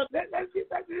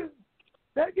back to this.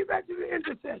 Let's get back to the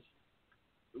intercession.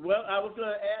 Well, I was going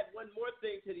to add one more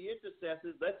thing to the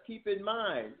intercessors. Let's keep in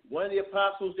mind, one of the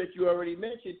apostles that you already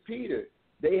mentioned, Peter,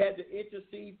 they had to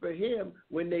intercede for him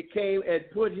when they came and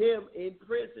put him in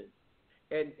prison.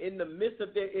 And in the midst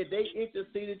of they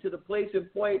interceded to the place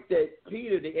and point that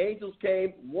Peter, the angels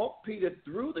came, walked Peter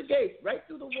through the gate, right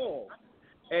through the wall,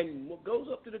 and goes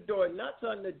up to the door, knocks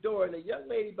on the door, and a young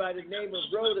lady by the name of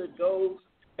Rhoda goes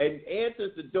and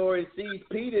answers the door and sees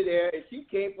Peter there, and she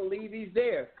can't believe he's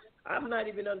there. I'm not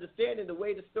even understanding the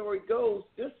way the story goes.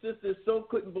 This sister so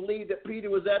couldn't believe that Peter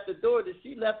was at the door that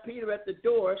she left Peter at the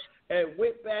door and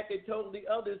went back and told the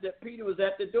others that Peter was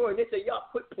at the door. And they said, y'all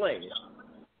quit playing.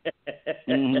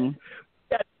 Mm-hmm. We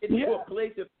got to get to a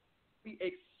place that we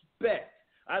expect.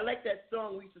 I like that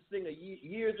song we used to sing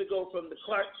years ago from the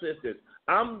Clark sisters.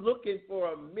 I'm looking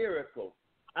for a miracle.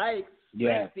 I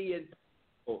expect the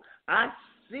impossible. I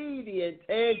see the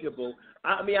intangible.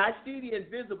 I see the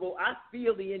invisible. I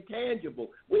feel the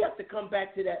intangible. We have to come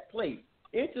back to that place.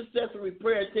 Intercessory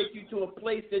prayer takes you to a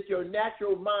place that your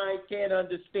natural mind can't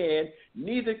understand.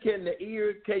 Neither can the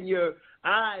ears, can your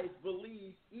eyes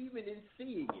believe, even in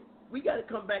seeing it. We got to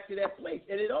come back to that place.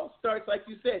 And it all starts, like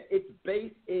you said, it's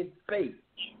based in faith.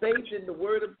 Faith in the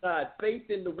word of God, faith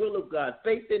in the will of God,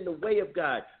 faith in the way of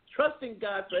God, trusting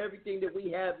God for everything that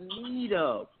we have need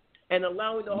of, and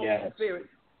allowing the Holy Spirit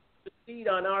to proceed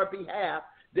on our behalf,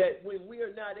 that when we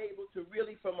are not able to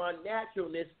really, from our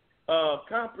naturalness,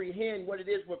 comprehend what it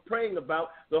is we're praying about,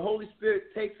 the Holy Spirit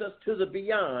takes us to the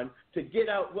beyond to get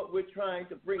out what we're trying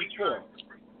to bring forth.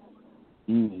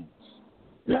 Mm.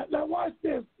 Now watch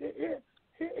this.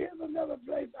 Here's another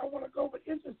place I want to go with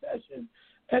intercession,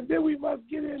 and then we must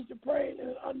get into praying in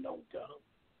an unknown tongue.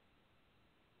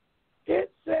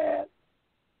 It said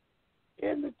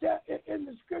in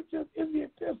the scriptures, in the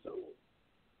epistles,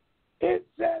 it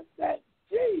says that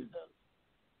Jesus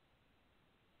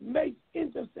makes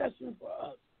intercession for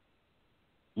us.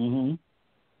 Mm-hmm.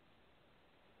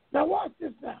 Now watch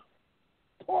this now.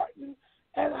 Important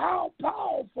and how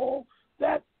powerful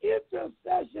that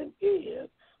intercession is,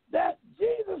 that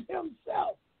Jesus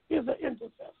himself is an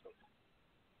intercessor.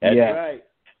 That's right.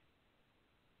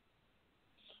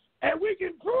 And we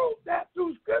can prove that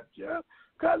through Scripture,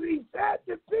 because he said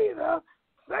to Peter,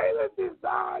 Satan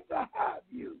desired to have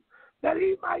you, that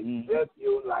he might sift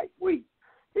you like wheat.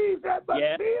 He said, but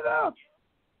Peter,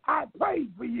 I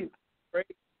prayed for you. Pray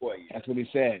for you. That's what he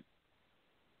said.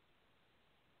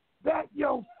 That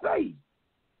your faith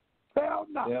fail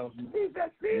not. He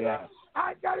said, Peter,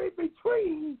 I got in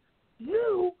between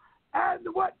you and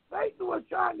what Satan was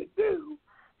trying to do.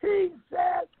 He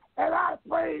said, and I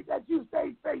pray that you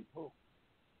stay faithful.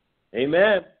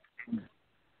 Amen.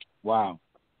 Wow.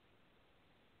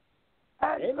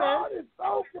 And God is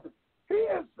he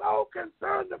is so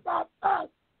concerned about us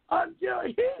until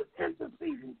he's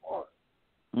interceding for us.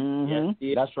 Mm-hmm.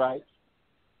 Yes, that's right.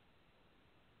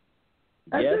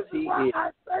 And this is why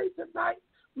I say tonight,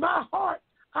 my heart,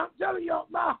 I'm telling you,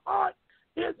 my heart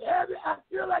is heavy. I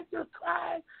feel like just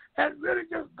crying and really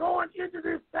just going into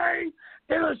this thing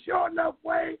in a short enough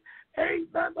way.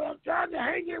 Amen. But I'm trying to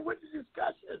hang in with the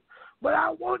discussion. But I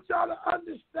want y'all to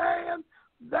understand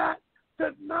that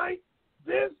tonight,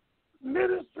 this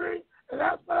ministry, and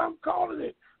that's what I'm calling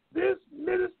it, this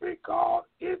ministry called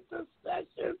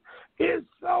intercession is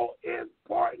so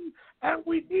important, and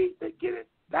we need to get it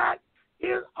back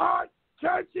in our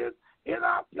churches, in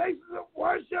our places of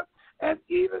worship, and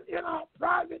even in our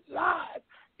private lives.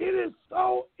 It is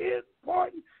so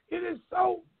important. It is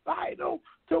so vital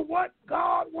to what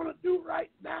God wants to do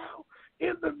right now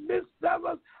in the midst of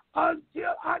us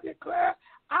until I declare,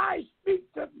 I speak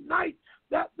tonight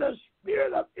that the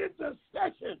spirit of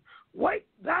intercession wake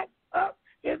back up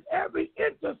in every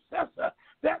intercessor,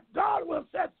 that God will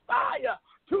set fire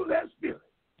to their spirit.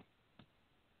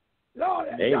 Lord,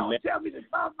 y'all tell me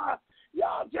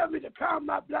to calm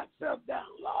my black self down.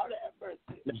 Lord have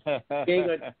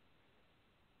mercy.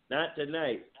 Not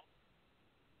tonight.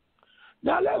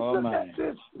 Now let's look at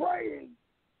this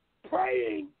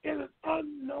praying in an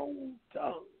unknown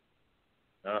tongue.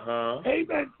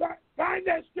 Amen. Find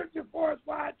that scripture for us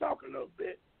while I talk a little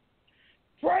bit.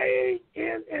 Praying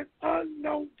in an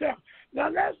unknown tongue. Now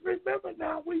let's remember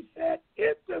now we said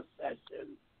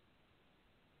intercession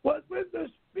was when the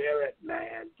spirit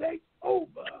man takes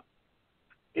over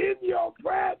in your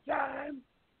prayer time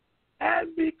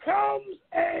and becomes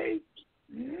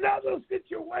another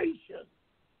situation.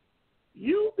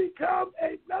 You become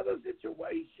another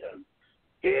situation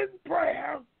in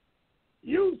prayer.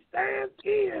 You stand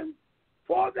in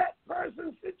for that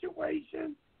person's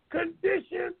situation,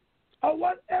 condition, or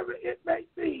whatever it may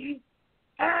be,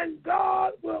 and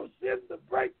God will send the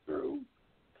breakthrough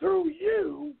through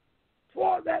you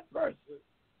for that person.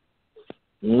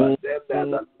 But then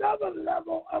there's another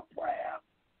level of prayer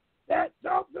that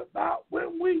talks about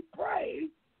when we pray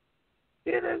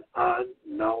in an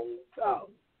unknown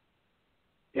tongue.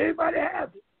 Anybody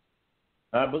have it?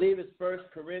 I believe it's 1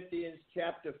 Corinthians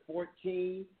chapter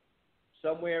 14,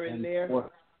 somewhere in there.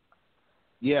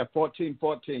 Yeah,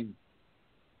 14:14.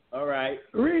 All right.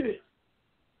 Read it.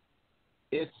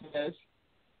 It says,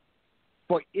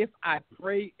 "For if I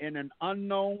pray in an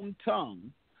unknown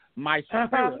tongue, my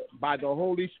spirit by the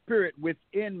Holy Spirit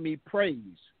within me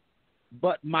prays,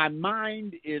 but my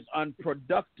mind is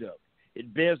unproductive.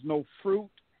 It bears no fruit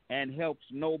and helps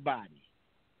nobody."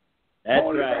 That's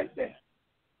Hold right. it right there.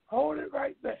 Hold it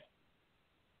right there.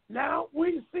 Now,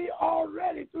 we see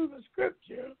already through the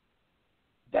scripture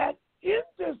that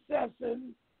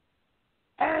intercession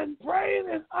and praying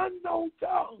in unknown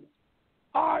tongues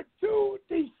are two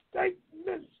distinct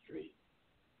ministries.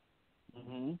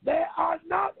 Mm-hmm. They are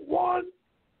not one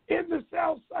in the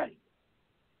self-same.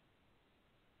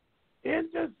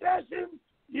 Intercession,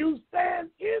 you stand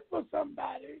in for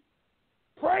somebody.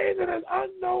 Praying in an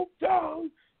unknown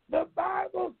tongue, the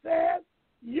Bible says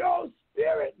your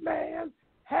spirit man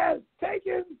has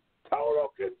taken total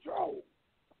control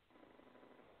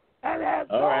and has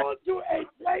gone to a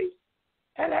place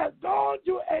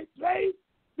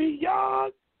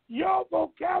beyond your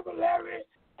vocabulary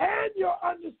and your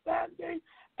understanding,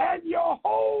 and your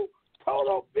whole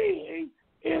total being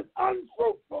is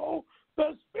unfruitful.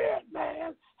 The spirit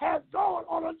man has gone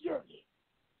on a journey.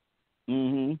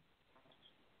 Mm-hmm.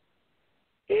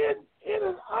 In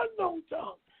an unknown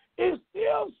tongue, is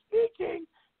still speaking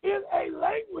in a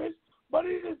language, but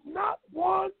it is not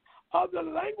one of the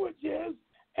languages,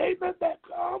 amen, that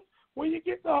come when you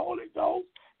get the Holy Ghost.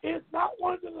 It's not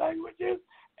one of the languages,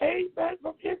 amen,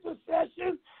 from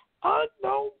intercession.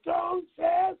 Unknown tongue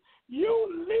says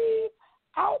you leave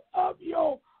out of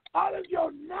your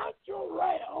natural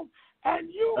realm and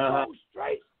you go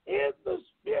straight in the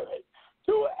spirit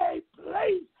to a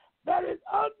place that is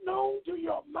unknown to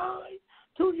your mind,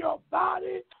 to your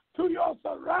body, to your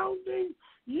surroundings.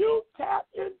 You tap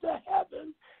into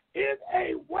heaven in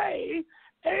a way,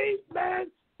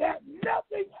 amen, that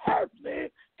nothing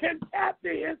earthly can tap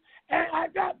in. And I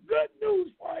got good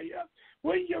news for you.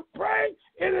 When you pray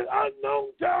in an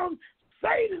unknown tongue,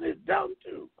 Satan is dumb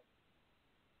too.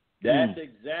 That's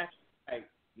exactly right.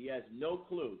 He has no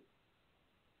clue.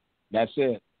 That's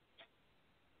it.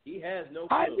 He has no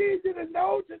clue. I need you to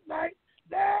know tonight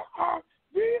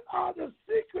these are the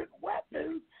secret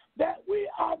weapons that we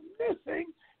are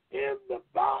missing in the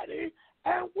body,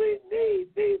 and we need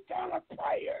these kind of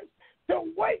prayers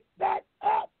to wake that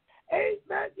up.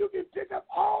 Amen. You can pick up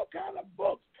all kind of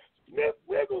books. Smith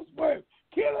Wigglesworth,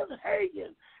 Kenneth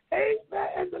Hagin, amen,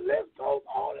 and the list goes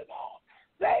on and on.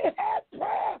 They had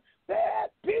prayer. They had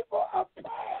people of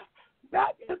prayer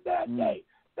back in their day.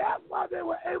 That's why they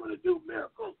were able to do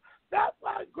miracles. That's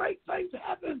why great things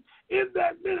happened in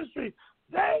their ministry.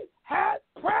 They had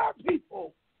prayer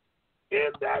people in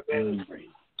their ministry,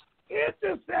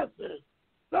 intercessors,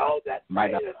 those that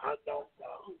prayed in unknown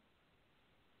tongues.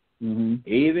 Mm-hmm.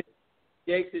 Even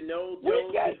Jakes and Noel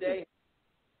Jones today.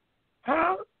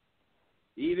 Huh?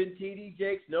 Even T.D.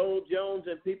 Jakes, Noel Jones,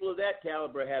 and people of that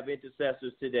caliber have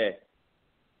intercessors today.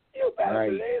 You better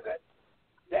believe it.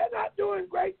 They're not doing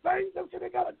great things until they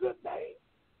got a good name.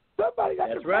 Somebody got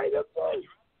to pray them first.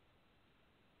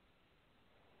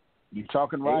 You're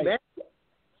talking right. Amen.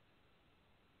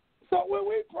 So when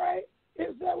we pray,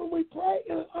 it's that when we pray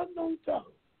in an unknown tongue,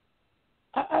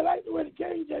 I like the way the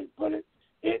King James put it.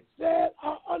 It said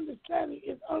our understanding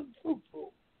is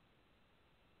unfruitful,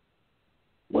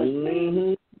 which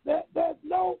means that there's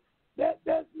no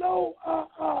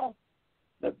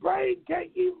the brain can't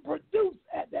even produce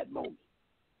at that moment.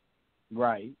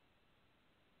 Right.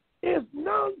 It's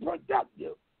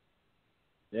non-productive.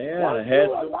 Yeah,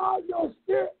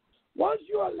 once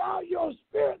you allow your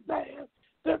spirit man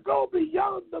to go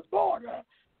beyond the border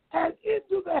and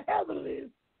into the heavenlies,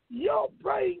 your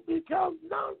brain becomes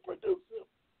non-productive.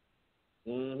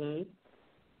 Mm-hmm.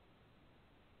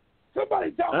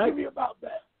 Somebody talk to me about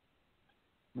that.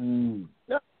 Mm.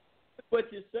 No, what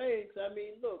you're saying. I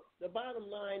mean, look. The bottom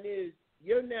line is,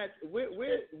 you're not.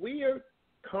 We are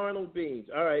carnal beings.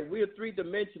 All right, we are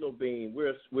three-dimensional beings.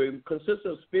 We consist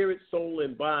of spirit, soul,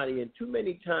 and body. And too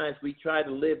many times we try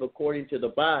to live according to the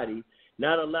body,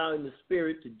 not allowing the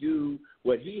spirit to do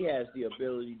what he has the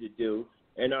ability to do.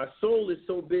 And our soul is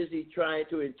so busy trying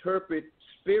to interpret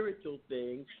spiritual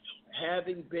things,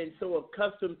 having been so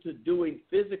accustomed to doing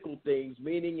physical things,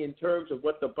 meaning in terms of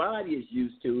what the body is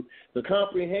used to, the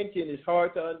comprehension is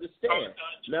hard to understand.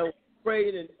 Now, pray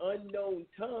in an unknown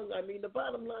tongue, I mean, the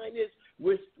bottom line is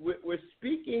we're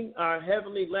speaking our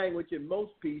heavenly language in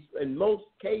most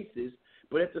cases,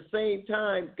 but at the same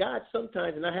time, God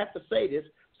sometimes, and I have to say this,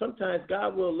 sometimes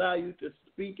God will allow you to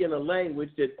speak in a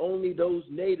language that only those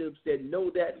natives that know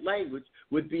that language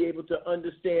would be able to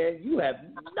understand. You have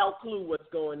no clue what's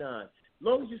going on. As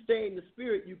long as you stay in the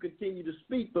spirit, you continue to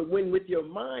speak. But when with your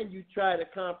mind you try to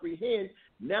comprehend,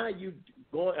 now I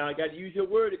got to use your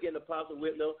word again, Apostle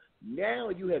Whitlow. Now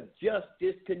you have just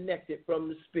disconnected from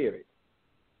the spirit.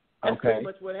 That's pretty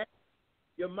much what happens.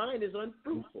 Your mind is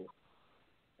unfruitful.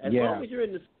 As long as you're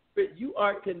in the spirit, you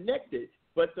are connected.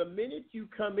 But the minute you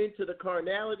come into the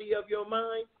carnality of your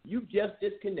mind, you've just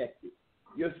disconnected.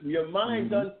 Your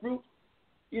mind's unfruitful.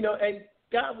 You know, and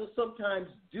God will sometimes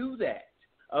do that,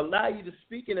 allow you to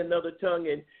speak in another tongue.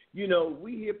 And, you know,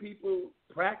 we hear people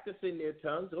practicing their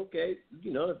tongues. Okay,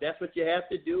 you know, if that's what you have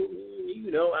to do,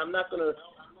 you know, I'm not going to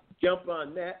jump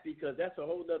on that because that's a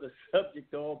whole other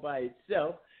subject all by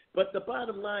itself. But the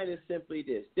bottom line is simply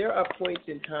this. There are points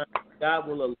in time God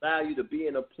will allow you to be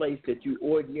in a place that you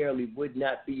ordinarily would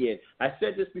not be in. I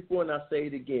said this before and I'll say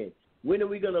it again. When are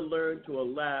we going to learn to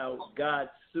allow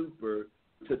God's super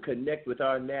to connect with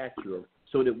our natural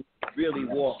so that we really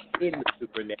walk in the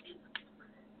supernatural?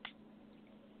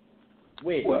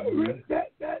 When? Well,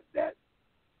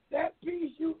 that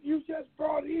piece you just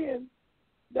brought in,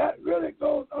 that really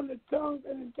goes on the tongues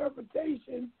and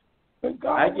interpretation. When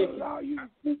God will allow you to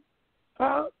speak,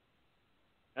 I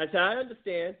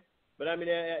understand, but I mean,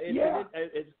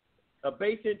 it's a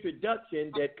base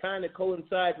introduction that kind of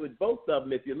coincides with both of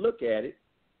them if you look at it.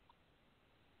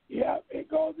 Yeah, it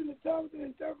goes in the tongues and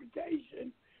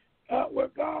interpretation, where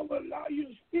God will allow you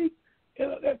to speak.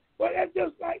 Well, that's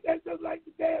just like the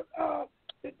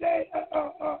day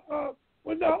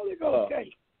when the Holy Ghost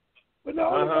came, when the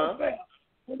Holy Ghost fell,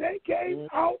 when they came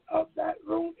out of that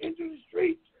room into the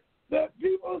streets. The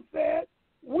people said,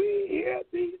 we hear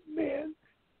these men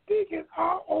speaking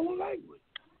our own language.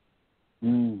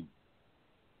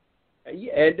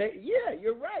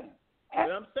 You're right.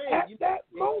 I'm saying at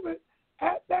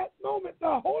that moment,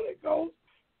 the Holy Ghost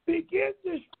began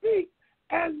to speak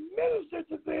and minister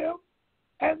to them,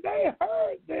 and they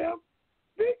heard them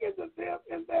speaking to them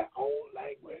in their own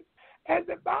language. And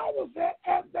the Bible said,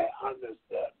 and they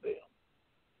understood them.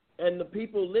 And the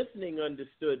people listening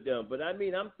understood them. But I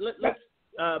mean,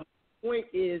 point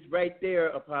is right there,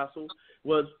 Apostle,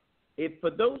 was if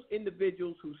for those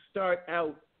individuals who start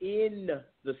out in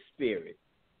the spirit,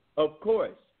 of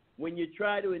course, when you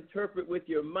try to interpret with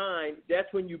your mind,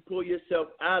 that's when you pull yourself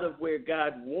out of where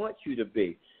God wants you to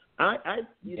be. I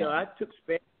took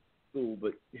Spanish school,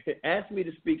 but ask me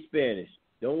to speak Spanish.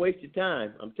 Don't waste your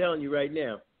time. I'm telling you right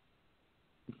now.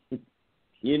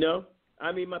 You know?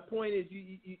 I mean, my point is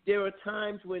there are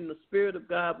times when the Spirit of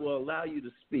God will allow you to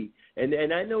speak. And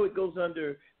I know it goes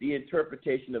under the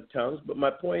interpretation of tongues, but my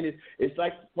point is it's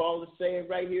like Paul is saying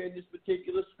right here in this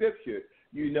particular scripture.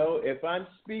 You know, if I'm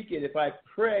speaking, if I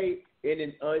pray in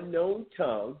an unknown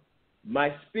tongue,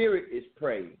 my spirit is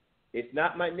praying. It's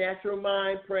not my natural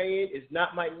mind praying. It's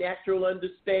not my natural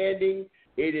understanding.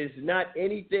 It is not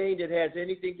anything that has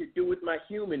anything to do with my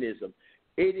humanism.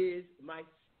 It is my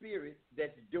spirit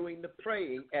that's doing the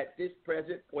praying at this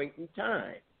present point in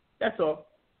time. That's all.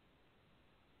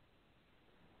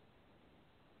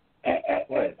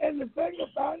 And the thing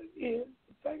about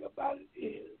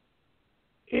it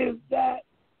is that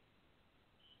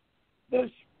the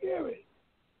spirit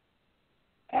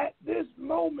at this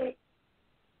moment,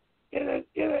 in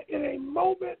a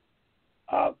moment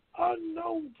of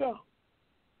unknown tongue,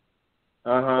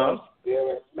 the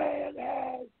spirit man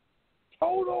has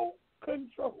total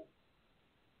control.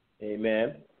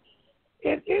 Amen.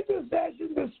 In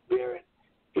intercession, the Spirit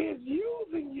is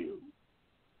using you,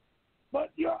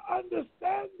 but your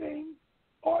understanding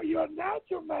or your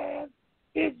natural man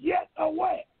is yet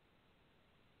aware.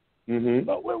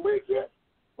 But when we get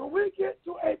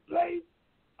to a place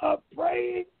of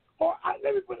praying,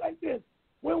 let me put it like this: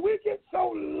 when we get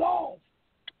so lost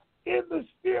in the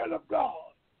Spirit of God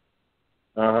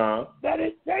that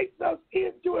it takes us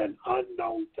into an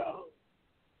unknown tongue,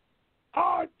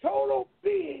 our total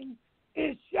being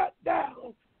is shut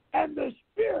down and the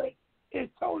spirit is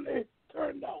totally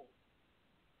turned on.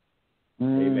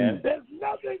 Amen. There's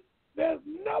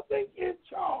nothing in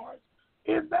charge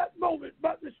in that moment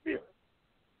but the spirit.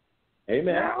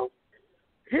 Amen. Now,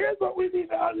 here's what we need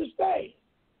to understand.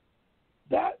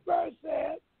 That verse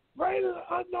said, praying in an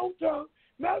unknown tongue.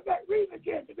 Matter of fact, read it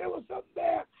again, because there was something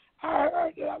there I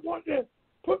heard that I wanted to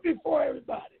put before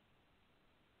everybody.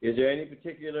 Is there any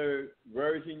particular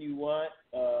version you want?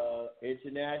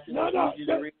 International? No.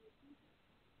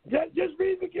 Just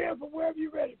read it again from wherever you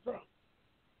read it from.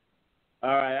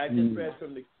 All right, I just read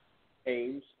from the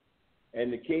James,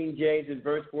 and the King James in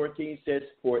verse 14 says,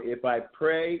 "For if I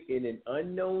pray in an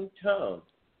unknown tongue,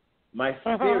 my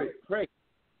spirit prayeth,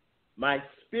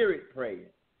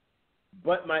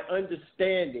 but my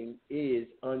understanding is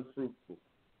unfruitful."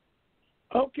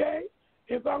 Okay,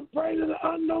 if I'm praying in an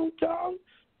unknown tongue,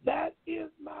 that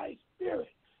is my spirit.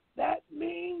 That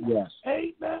means,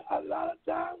 amen, a lot of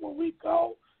times when we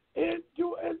go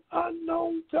into an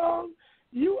unknown tongue,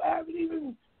 you haven't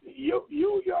even,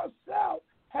 you yourself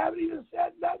haven't even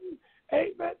said nothing.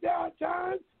 Amen. There are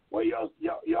times where your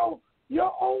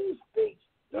own speech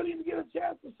don't even get a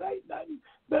chance to say nothing.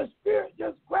 The Spirit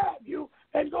just grab you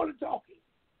and go to talking.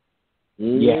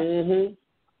 Mm-hmm.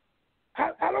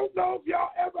 I don't know if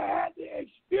y'all ever had the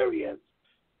experience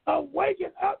of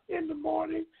waking up in the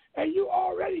morning and you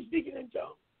already speaking in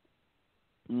tongues.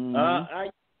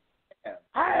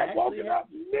 I have woken up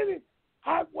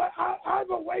I've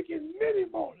awakened many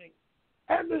mornings,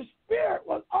 and the Spirit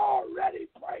was already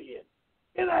praying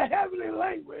in a heavenly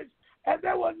language, and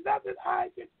there was nothing I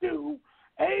could do,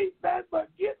 amen, but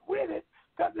get with it,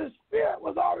 because the Spirit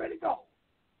was already gone.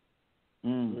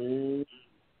 And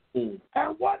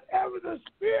whatever the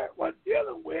Spirit was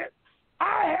dealing with,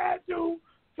 I had to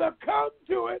succumb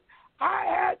to it. I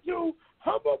had to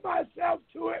humble myself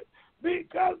to it,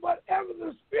 because whatever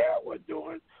the Spirit was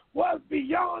doing was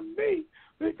beyond me,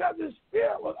 because the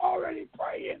Spirit was already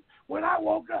praying when I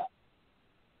woke up.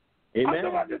 Amen.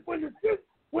 I'm talking about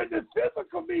when the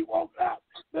physical me woke up,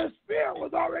 the Spirit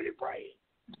was already praying.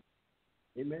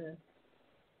 Amen.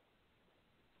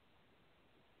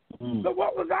 So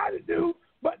what was I to do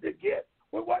but to get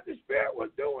with what the Spirit was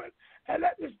doing and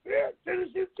let the Spirit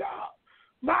finish his job?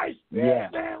 My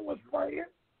spirit man was praying,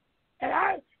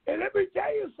 and let me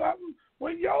tell you something.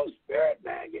 When your spirit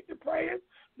man get to praying,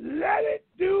 let it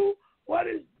do what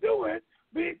it's doing,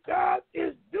 because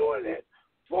it's doing it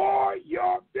for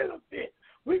your benefit.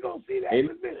 We're going to see that in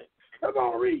a minute. Come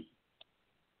on, read.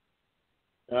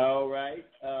 All right.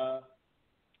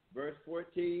 Verse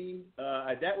 14.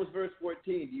 That was verse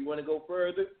 14. Do you want to go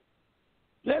further?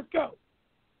 Let's go.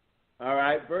 All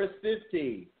right. Verse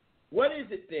 15. What is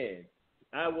it then?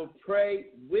 I will pray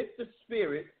with the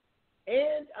Spirit,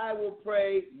 and I will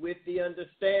pray with the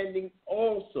understanding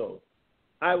also.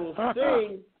 I will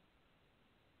sing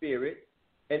Spirit,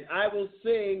 and I will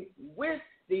sing with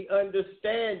the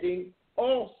understanding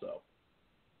also.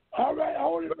 All right,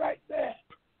 hold it right there.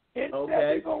 It says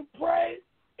we're going to pray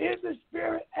in the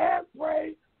Spirit and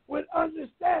pray with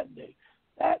understanding.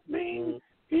 That means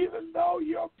even though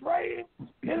you're praying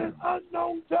in an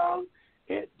unknown tongue,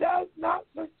 it does not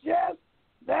suggest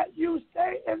that you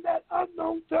stay in that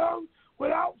unknown tongue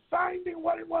without finding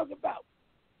what it was about.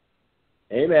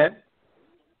 Amen.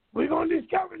 We're going to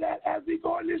discover that as we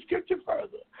go in this scripture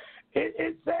further.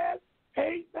 It says,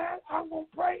 amen, I'm going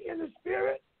to pray in the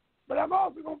Spirit, but I'm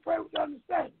also going to pray with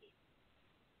understanding.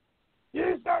 You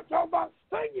didn't start talking about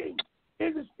singing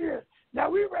in the Spirit. Now,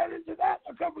 we ran into that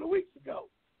a couple of weeks ago.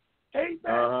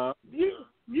 Amen.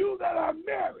 You that are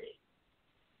married,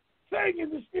 sing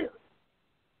in the Spirit.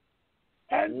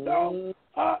 And so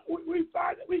we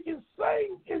find that we can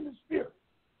sing in the Spirit.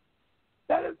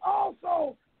 That is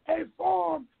also a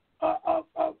form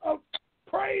of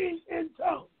praying in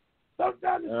tongues.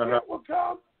 Sometimes the Spirit will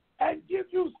come and give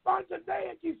you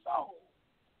spontaneity songs.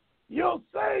 You'll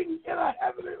sing in a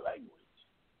heavenly language.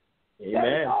 Amen.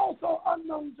 That is also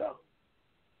unknown tongue.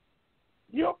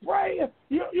 You'll pray,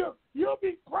 you'll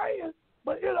be praying,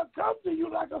 but it'll come to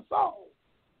you like a song.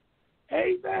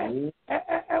 Amen.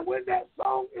 And when that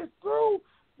song is through,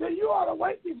 then you ought to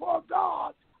wait before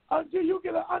God until you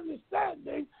get an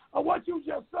understanding of what you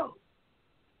just sung.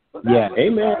 So that's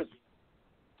amen.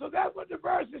 So that's what the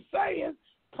verse is saying.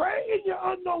 Pray in your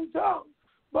unknown tongue,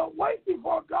 but wait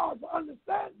before God for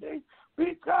understanding,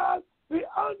 because the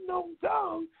unknown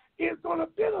tongue is going to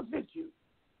benefit you.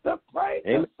 The praying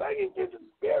and singing in the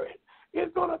Spirit is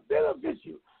going to benefit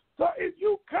you. So if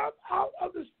you come out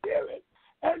of the Spirit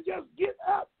and just get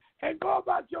up and go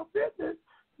about your business,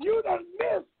 you done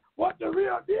miss what the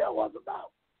real deal was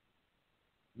about.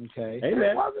 Okay.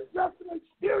 Amen. It wasn't just an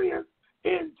experience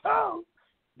in tongues.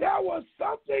 There was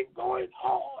something going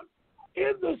on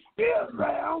in the spirit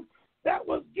realm that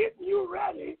was getting you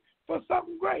ready for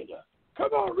something greater.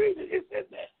 Come on, read it. It's in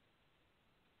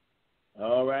there.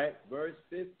 All right. Verse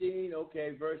 15.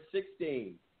 Okay, verse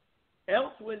 16.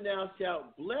 Else when thou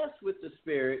shalt bless with the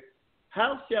Spirit,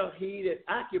 how shall he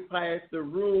that occupieth the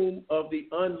room of the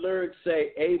unlearned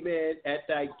say, Amen, at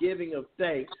thy giving of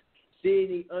thanks, seeing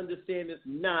he understandeth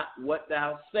not what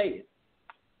thou sayest?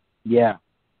 Yeah.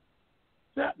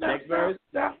 Next verse.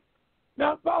 Now,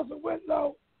 Apostle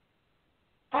Whitlow,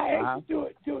 I hate to do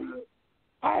it to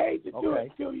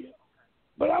you.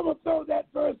 But I'm going to throw that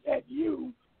verse at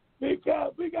you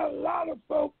because we got a lot of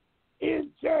folks in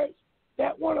church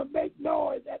that want to make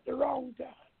noise at the wrong time.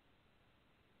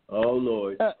 Oh,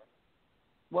 Lord.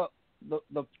 Well,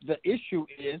 the issue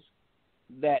is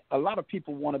that a lot of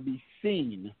people want to be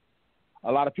seen.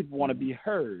 A lot of people want to be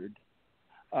heard.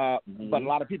 But a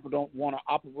lot of people don't want to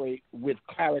operate with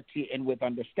clarity and with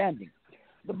understanding.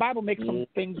 The Bible makes some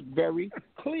things very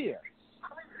clear.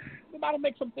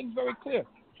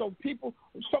 So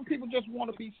some people just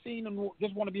want to be seen and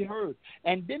just want to be heard.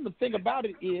 And then the thing about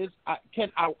it is, I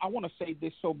want to say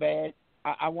this so bad.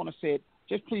 I want to say it.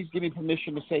 Just please give me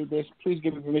permission to say this. Please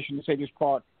give me permission to say this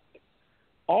part.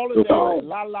 All of that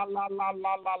la la la la la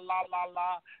la la la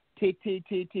la t t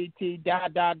t t t da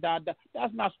da da da.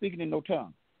 That's not speaking in no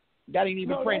tongue. That ain't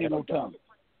even praying in no tongue.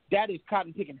 That is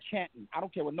cotton picking chanting. I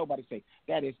don't care what nobody say.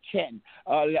 That is chanting.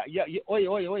 Oi. What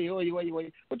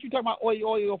you talking about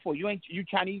oi for? You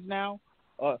Chinese now?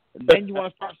 Then you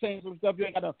want to start saying some stuff. You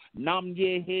ain't got to nam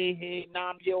ye he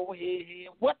nam yo he.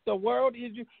 What the world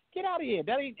is you? Get out of here.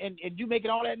 That ain't and you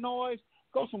making all that noise.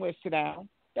 Go somewhere, sit down.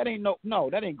 That ain't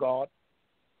that ain't God.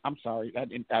 I'm sorry.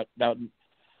 That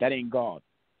ain't God.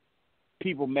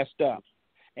 People messed up,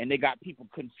 and they got people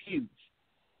confused.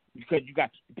 Because you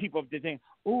got people up there saying,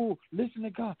 oh, listen to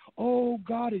God. Oh,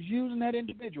 God is using that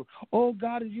individual. Oh,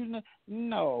 God is using that.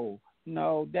 No,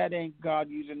 that ain't God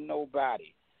using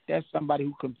nobody. That's somebody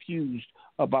who's confused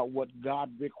about what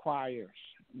God requires,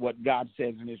 what God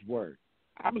says in his word.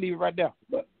 I believe it right there.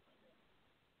 But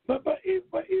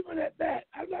even at that,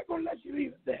 I'm not going to let you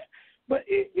leave it there. But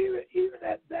even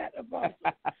at that, Apostle,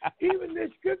 even the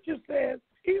scripture says,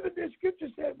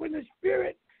 when the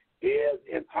Spirit is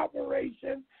in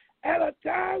operation, at a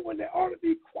time when they ought to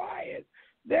be quiet,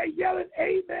 they're yelling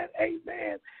amen,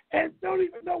 amen, and don't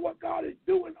even know what God is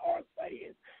doing or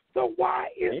saying. So why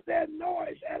is there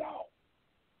noise at all?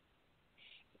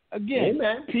 Again,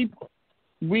 amen. People,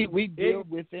 we deal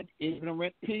with an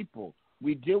ignorant people.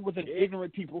 We deal with an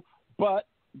ignorant people, but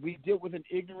we deal with an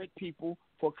ignorant people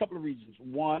for a couple of reasons.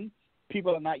 One,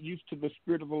 people are not used to the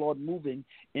Spirit of the Lord moving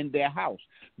in their house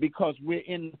because we're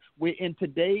in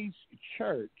today's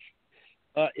church,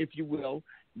 if you will,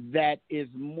 that is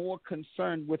more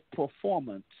concerned with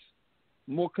performance,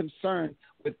 more concerned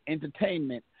with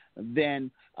entertainment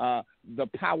than the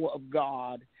power of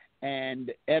God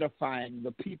and edifying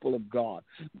the people of God.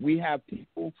 We have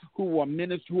people who are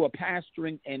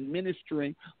pastoring and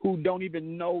ministering who don't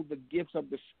even know the gifts of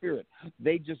the Spirit.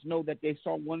 They just know that they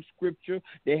saw one scripture,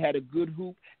 they had a good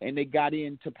hoop, and they got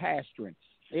into pastoring.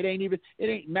 It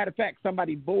ain't, matter of fact,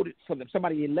 somebody voted for them.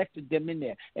 Somebody elected them in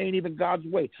there. It ain't even God's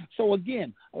way. So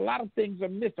again, a lot of things are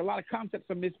missed. A lot of concepts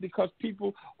are missed because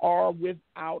people are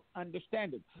without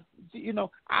understanding. You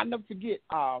know, I'll never forget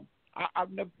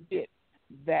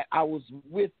that I was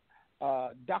with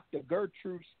Dr.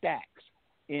 Gertrude Stacks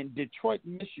in Detroit,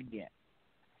 Michigan.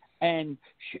 And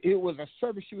it was a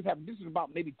service she was having. This was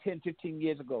about maybe 10, 15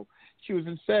 years ago. She was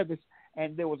in service,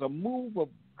 and there was a move of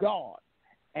God.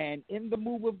 And in the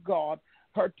move of God,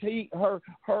 her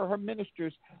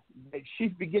ministers, she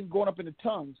began going up in the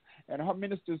tongues, and her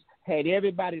ministers had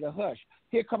everybody to hush.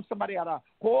 Here comes somebody out of,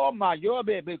 oh my, your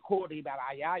baby,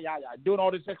 doing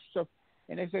all this extra stuff.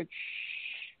 And they said,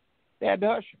 shh. They had to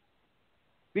hush her.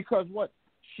 Because what?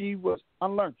 She was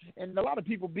unlearned. And a lot of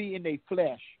people be in their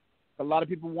flesh. A lot of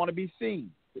people want to be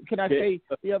seen. Can I say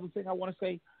the other thing I want to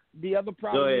say? The other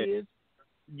problem is,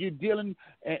 you're dealing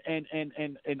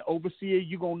and overseer,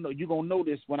 you're gonna know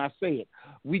this when I say it.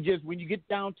 When you get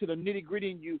down to the nitty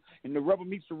gritty and the rubber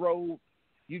meets the road,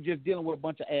 you're just dealing with a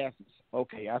bunch of asses.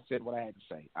 Okay, I said what I had to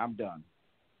say. I'm done.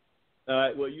 All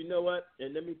right. Well, you know what?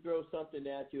 And let me throw something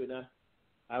at you. And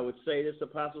I would say this,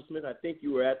 Apostle Smith. I think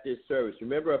you were at this service.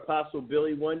 Remember Apostle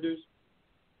Billy Wonders?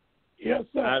 Yes,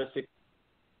 sir.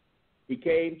 He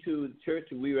came to the church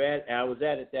I was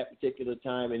at that particular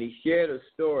time, and he shared a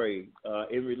story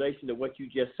in relation to what you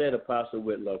just said, Apostle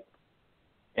Whitlow.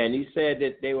 And he said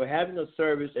that they were having a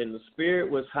service, and the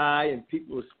spirit was high, and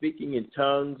people were speaking in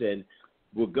tongues and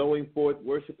were going forth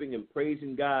worshiping and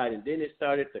praising God. And then it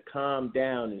started to calm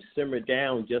down and simmer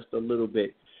down just a little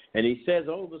bit. And he says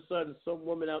all of a sudden some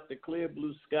woman out the clear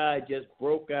blue sky just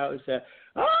broke out and said,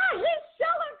 "Oh, he's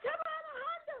selling, come on,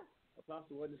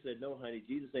 Apostle Wonder said, "No, honey,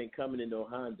 Jesus ain't coming in no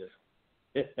Honda."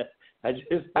 I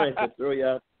just wanted to throw you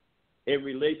out in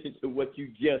relation to what you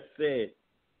just said.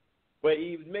 But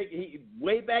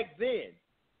way back then,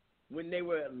 when they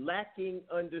were lacking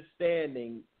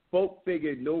understanding, folk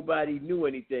figured nobody knew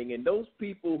anything. And those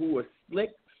people who were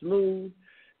slick, smooth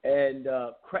and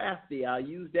crafty, I'll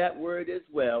use that word as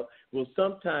well, will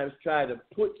sometimes try to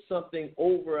put something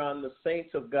over on the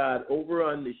saints of God, over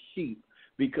on the sheep,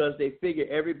 because they figure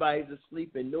everybody's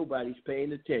asleep and nobody's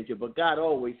paying attention. But God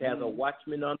always has a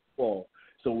watchman on the wall.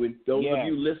 So with those of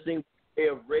you listening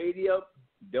to radio,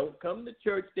 don't come to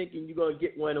church thinking you're going to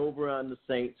get one over on the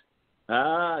saints.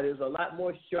 There's a lot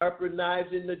more sharper knives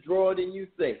in the drawer than you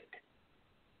think.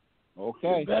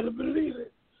 Okay. You better believe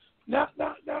it. Now,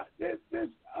 this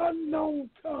unknown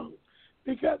tongue,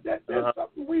 because that's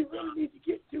something we really need to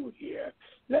get to here.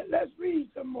 Let's read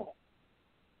some more.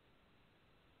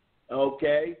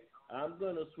 Okay. I'm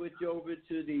going to switch over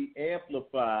to the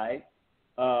Amplified,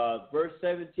 verse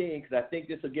 17, because I think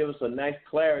this will give us a nice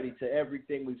clarity to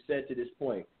everything we've said to this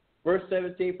point. Verse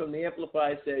 17 from the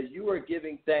Amplified says, you are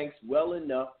giving thanks well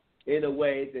enough in a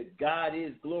way that God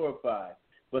is glorified.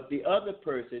 But the other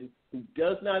person who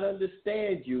does not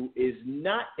understand you is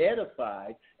not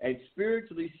edified and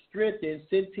spiritually strengthened,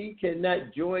 since he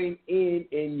cannot join in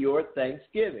your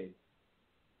thanksgiving.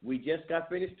 We just got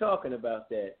finished talking about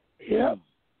that. Yep.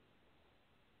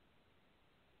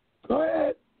 Go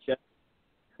ahead.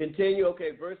 Continue.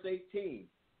 Okay, verse 18.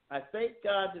 I thank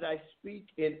God that I speak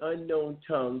in unknown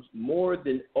tongues more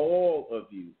than all of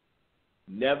you.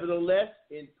 Nevertheless,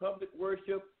 in public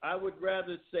worship, I would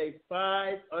rather say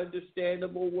 5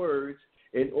 understandable words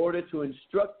in order to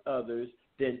instruct others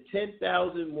than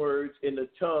 10,000 words in a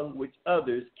tongue which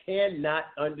others cannot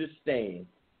understand.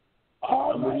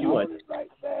 Hold it right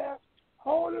there.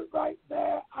 Hold it right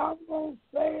there. I'm going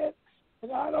to say it,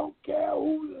 and I don't care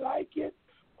who like it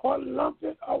or lump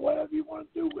it or whatever you want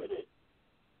to do with it.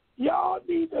 Y'all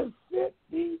need to sit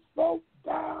these folks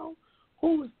down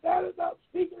who standing up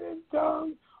speaking in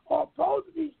tongues or supposed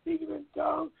to be speaking in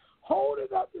tongues, holding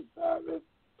up the service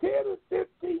 10 or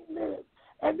 15 minutes,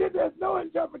 and then there's no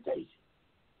interpretation.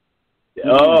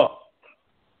 Oh,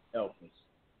 help us.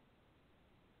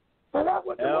 And that's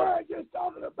what the word is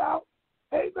talking about.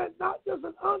 Amen. Not just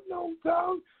an unknown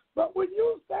tongue, but when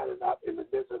you standing up in the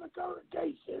midst of the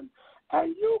congregation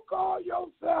and you call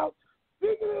yourself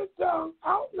speaking in tongues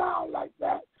out loud like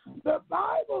that, the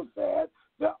Bible says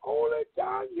the only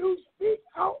time you speak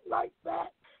out like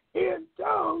that in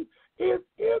tongues is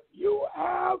if you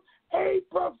have a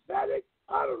prophetic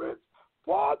utterance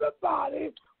for the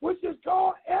body, which is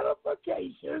called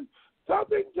edification,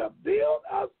 something to build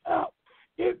us up.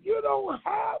 If you don't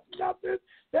have nothing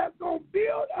that's going to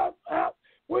build us up,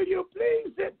 will you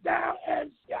please sit down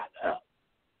and shut up?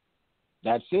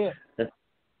 That's it.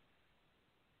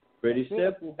 Pretty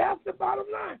simple. That's the bottom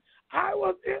line. I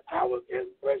was in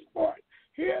Bridgeport,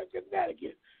 here in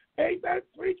Connecticut. Amen.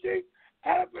 Preaching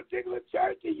at a particular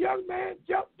church. A young man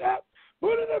jumped up.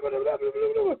 And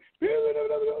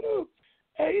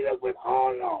he just went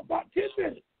on and on, about 10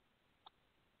 minutes.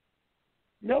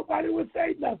 Nobody would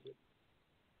say nothing.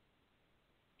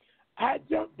 I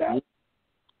jumped up.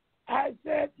 I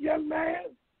said, young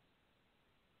man.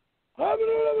 I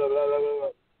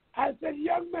said,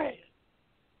 young man.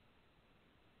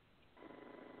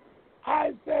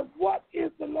 I said, what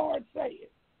is the Lord saying?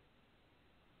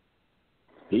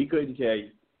 He couldn't tell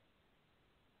you.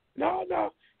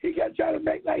 No. He kept trying to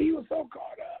make like he was so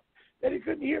caught up that he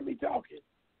couldn't hear me talking.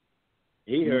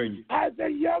 He heard you. I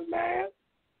said, young man,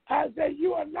 I said,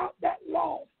 you are not that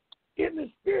lost in the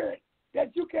spirit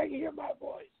that you can't hear my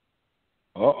voice.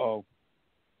 Uh-oh.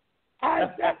 I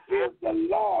said, is the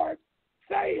Lord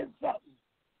saying something?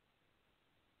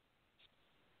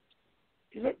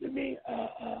 He looked at me,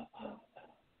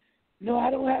 no,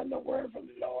 I don't have no word from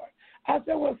the Lord. I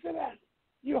said, well, sit down.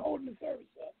 You're holding the service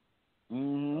up.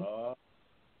 Mm-hmm.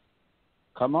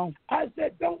 Come on. I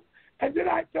said, don't. And then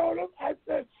I told him,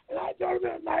 in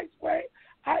a nice way,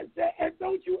 I said, and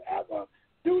don't you ever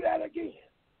do that again.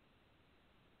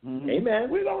 Mm-hmm. Amen.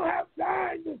 We don't have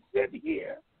time to sit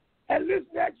here and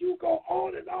listen at you go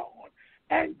on,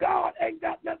 and God ain't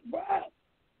got nothing for us.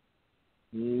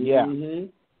 Yeah. Mm-hmm.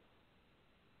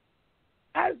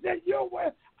 I said, you're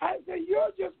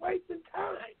just wasting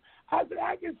time. I said,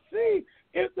 I can see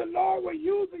if the Lord were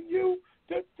using you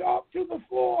to talk to the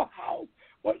full house,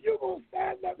 but you're going to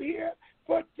stand up here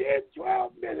for 10,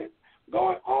 12 minutes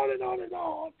going on and on and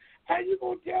on, and you're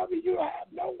going to tell me you don't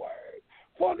have no word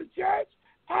for the church?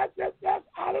 I said, that's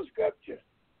out of Scripture.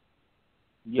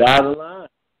 You're out of line.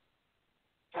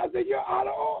 I said, you're out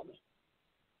of order.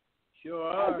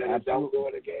 Sure I are. said, don't do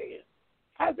it again.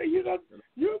 I said,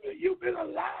 you've been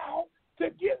allowed to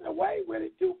get away with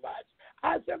it too much.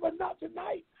 I said, but not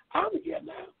tonight. I'm here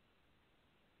now.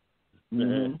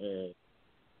 Mm-hmm.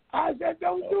 I said,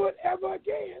 don't do it ever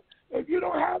again. If you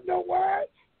don't have no word,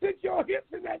 sit your hips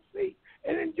in that seat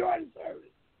and enjoy the service.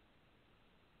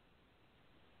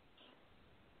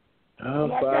 Oh,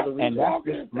 Father, and that's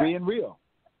just being real.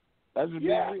 That's just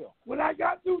being real. When I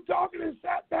got through talking and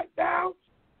sat back down,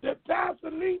 the pastor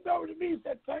leaned over to me and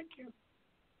said, "Thank you."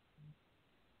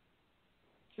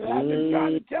 So I've been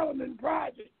trying to tell him in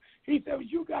private. He said, "Well,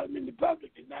 you got him in the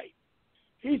public tonight."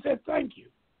 He said, "Thank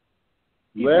you."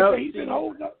 He said he's been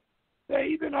holding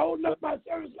up my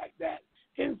service like that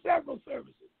in several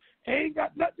services. He ain't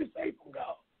got nothing to say from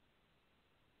God.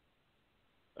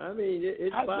 I mean,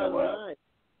 it's bottom line.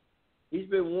 He's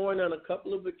been warned on a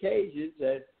couple of occasions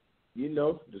that, you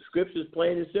know, the scripture's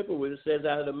plain and simple when it says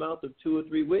out of the mouth of 2 or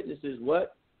 3 witnesses,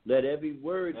 what? Let every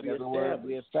word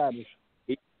be established.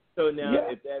 So now,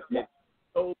 if that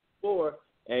told before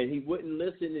and he wouldn't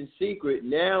listen in secret,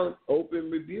 now open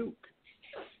rebuke.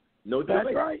 No choice.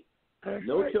 That's right. That's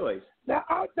no right. choice. Now,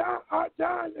 our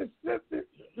time is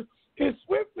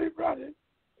swiftly running.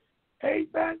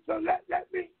 Amen. So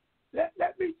let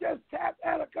me just tap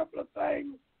at a couple of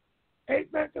things.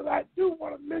 Amen. Because I do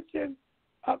want to mention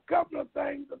a couple of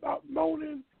things about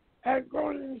moaning and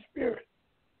groaning in the spirit.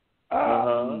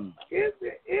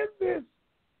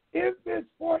 In this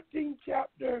 14th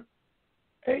chapter,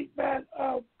 amen,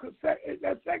 of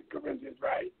that's 2 Corinthians,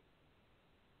 right?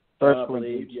 1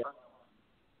 Corinthians. Yeah.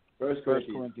 1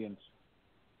 Corinthians.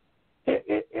 In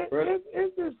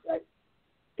this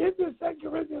 2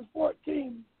 Corinthians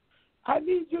 14, I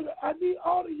need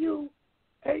all of you,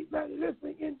 amen,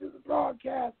 listening into the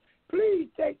broadcast, please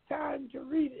take time to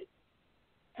read it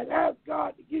and ask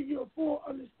God to give you a full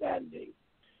understanding.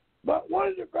 But one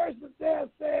of the verses there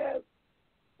says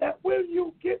that when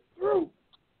you get through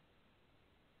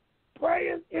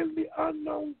praying in the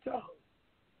unknown tongue,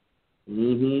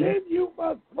 then you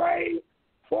must pray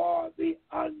for the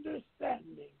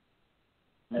understanding.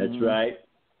 That's right.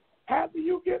 After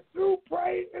you get through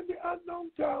praying in the unknown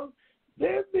tongue,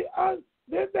 then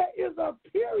there is a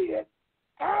period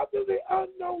after the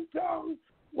unknown tongue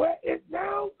where it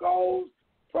now goes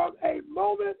from a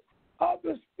moment of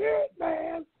the spirit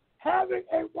man having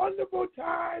a wonderful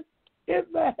time in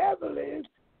the heavenlies.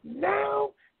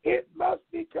 Now it must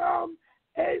become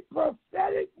a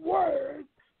prophetic word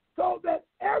so that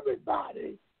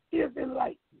everybody is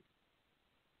enlightened.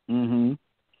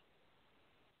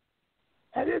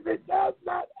 And if it does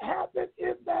not happen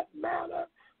in that manner,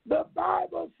 the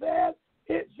Bible says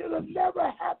it should have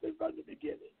never happened from the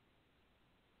beginning.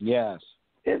 Yes.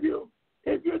 If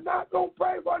you're not going to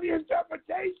pray for the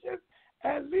interpretation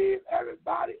and leave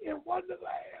everybody in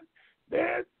wonderland,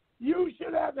 then you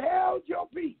should have held your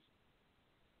peace.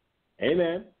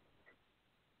 Amen.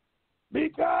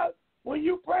 Because when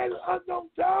you pray in an unknown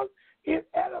tongue, it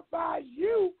edifies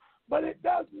you, but it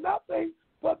does nothing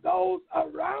for those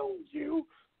around you.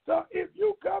 So if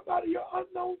you come out of your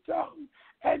unknown tongue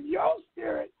and your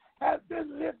spirit has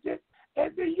been lifted,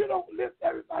 and then you don't lift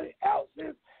everybody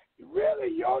else's,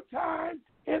 really your time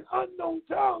in unknown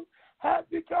tongue has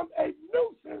become a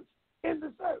nuisance in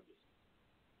the service.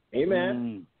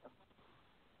 Amen.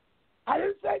 I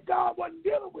didn't say God wasn't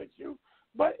dealing with you,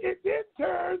 but it then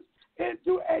turns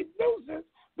into a nuisance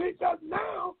because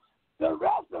now the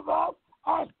rest of us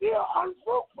are still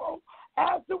unfruitful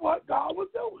as to what God was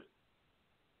doing.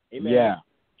 Amen. Yeah.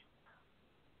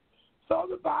 So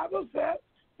the Bible says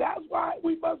that's why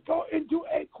we must go into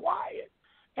a quiet.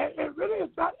 And really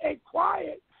it's not a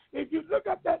quiet. If you look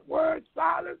at that word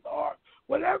silence or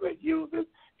whatever it uses,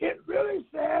 it really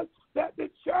says that the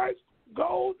church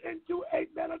goes into a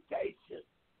meditation.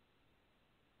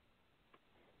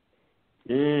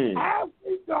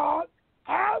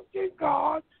 Asking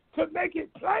God to make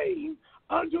it plain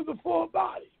unto the full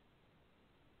body.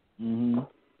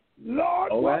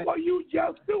 Lord, what were you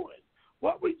just doing?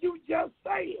 What were you just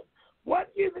saying?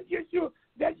 What is it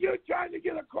that you're trying to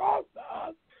get across to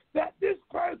us that this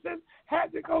person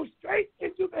had to go straight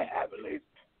into the heavenlies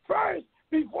first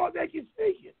before they can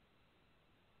speak it?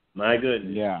 My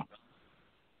goodness. Yeah.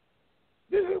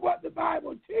 This is what the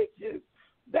Bible teaches,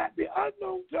 that the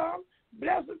unknown tongue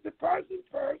blesses the person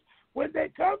first. When they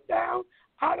come down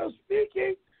out of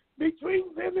speaking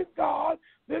between them and God,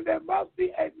 then there must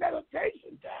be a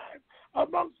meditation time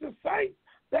amongst the saints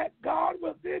that God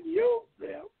will then use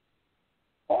them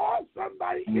or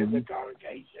somebody in the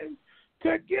congregation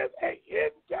to give an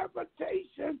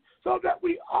interpretation so that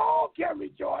we all can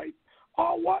rejoice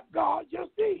on what God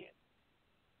just did.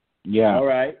 Yeah. All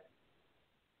right.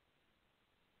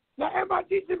 Now, am I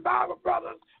teaching Bible,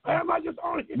 brothers, or am I just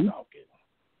only talking?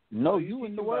 No, you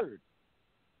in the Word.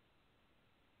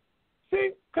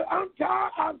 See, cause I'm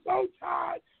tired. I'm so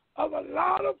tired of a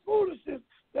lot of foolishness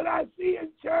that I see in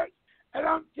church, And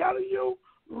I'm telling you,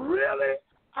 really,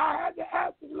 I had to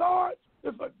ask the Lord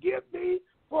to forgive me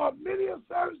for many of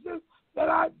services that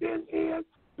I've been in,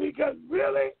 because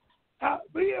really,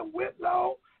 being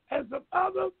Whitlow and some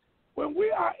others, when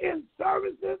we are in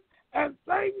services and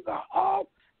things are off,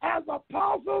 as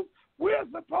apostles, we're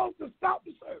supposed to stop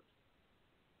the service.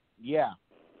 Yeah.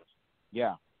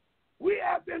 Yeah. We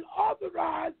have been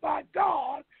authorized by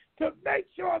God to make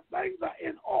sure things are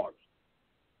in order.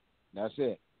 That's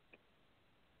it.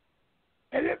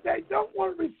 And if they don't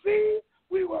want to receive,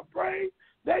 we will pray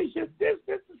they should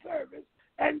dismiss the service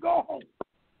and go home.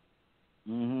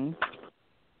 Mm-hmm.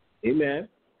 Amen.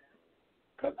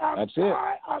 Because I'm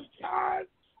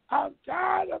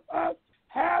tired of us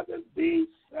having these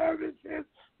services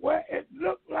where it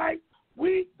looks like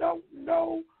we don't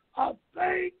know a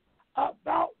thing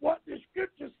about what the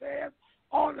Scripture says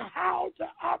on how to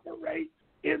operate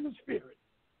in the Spirit.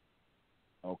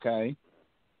 Okay.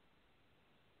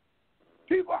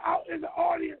 People out in the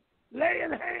audience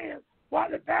laying hands while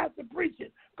the pastor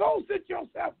preaching. Go sit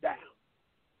yourself down.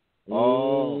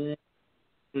 Oh,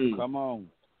 come on.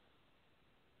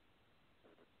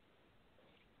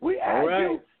 We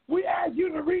ask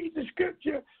you to read the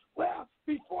Scripture. Well,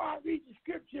 before I read the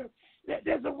Scripture,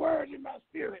 there's a word in my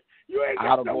spirit. You ain't got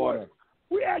out of no order. word.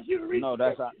 We ask you to read No,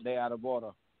 the Scripture. they out of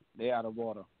order. They out of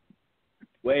order.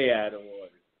 Way out of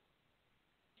order.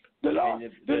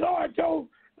 The Lord told,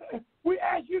 we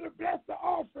asked you to bless the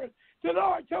offering. The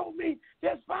Lord told me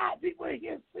there's 5 people in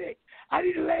here sick. I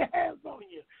need to lay hands on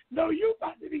you. No, you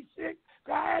about to be sick.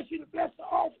 I asked you to bless the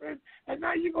offering, and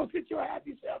now you're going to sit your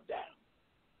happy self down.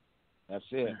 That's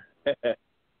it.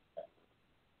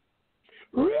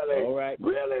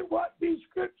 Really what these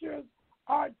scriptures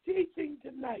are teaching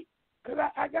tonight, because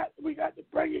we got to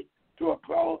bring it to a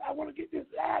close. I want to get this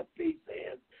last piece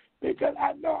in because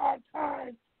I know our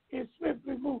time is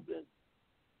swiftly moving.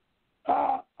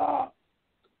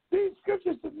 These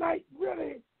scriptures tonight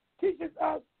really teaches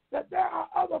us that there are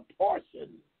other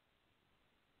portions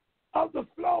of the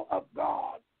flow of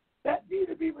God that need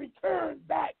to be returned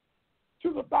back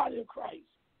to the body of Christ.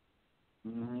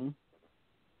 Mm-hmm.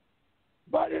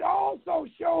 But it also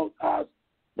shows us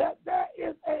that there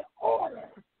is an order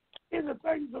in the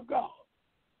things of God.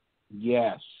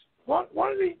 Yes. One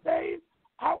of these days,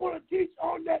 I want to teach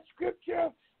on that scripture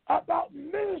about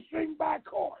ministering by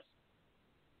course.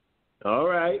 All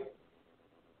right.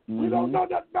 Mm-hmm. We don't know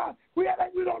nothing about. We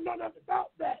don't know nothing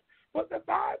about that. But the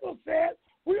Bible says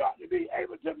we ought to be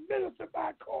able to minister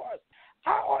by course.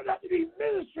 I ought not to be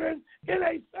ministering in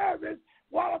a service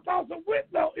while Apostle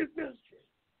Whitlow is ministering.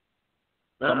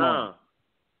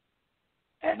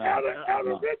 And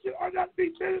Elder Richard ought not to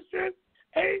be ministering,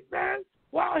 amen,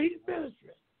 while he's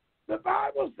ministering. The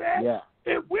Bible says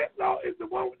if Whitlow is the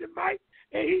one with the mic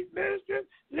and he's ministering,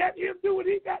 let him do what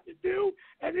he got to do.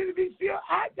 And then if he feels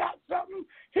I got something,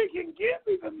 he can give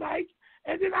me the mic,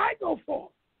 and then I go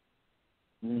forth.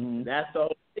 Mm-hmm. That's the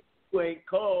whole thing. You ain't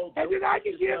called. And then I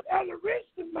can give Elder Rich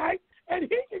the mic, and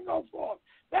he can go forth.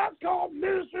 That's called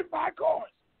ministering by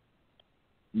course.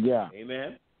 Yeah.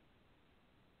 Amen.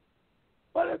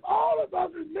 But if all of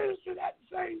us is ministering at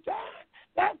the same time,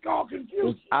 that's called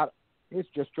confusion. It's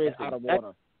just straight out of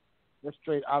order. Just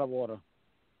straight out of order.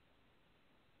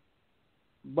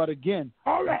 But again,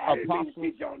 all right, I didn't mean to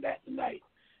teach on that tonight.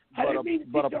 I didn't mean to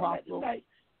teach on that tonight.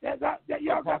 That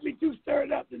y'all got me too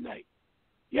stirred up tonight.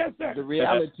 Yes, sir. The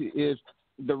reality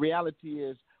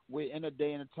is we're in a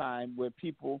day and a time where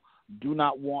people do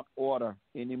not want order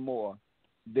anymore.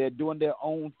 They're doing their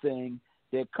own thing.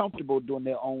 They're comfortable doing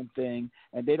their own thing,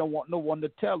 and they don't want no one to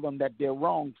tell them that they're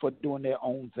wrong for doing their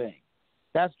own thing.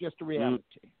 That's just the reality.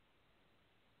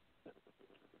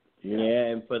 Yeah,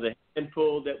 and for the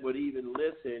handful that would even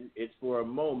listen, it's for a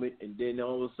moment, and then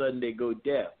all of a sudden they go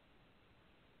deaf.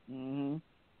 Mm-hmm.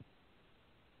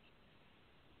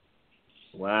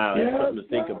 Wow, that's something to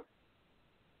think about.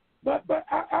 But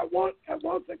I want, and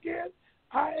once again,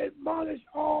 I admonish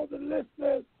all the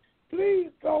listeners, please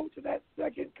go to that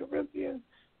 2 Corinthians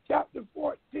chapter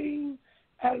 14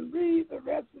 and read the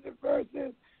rest of the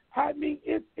verses. I mean,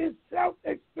 it's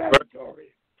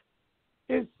self-explanatory.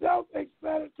 It's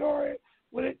self-explanatory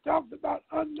when it talks about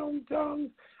unknown tongues.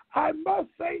 I must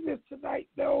say this tonight,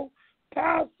 though,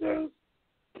 pastors,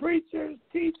 preachers,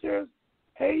 teachers,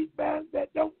 amen,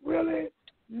 that don't really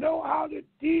know how to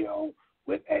deal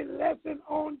with a lesson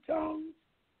on tongues,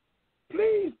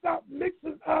 please stop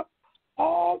mixing up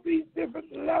all these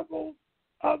different levels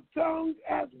of tongues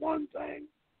as one thing.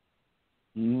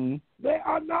 Mm-hmm. They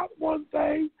are not one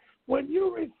thing. When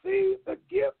you receive the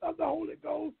gift of the Holy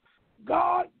Ghost,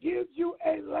 God gives you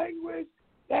a language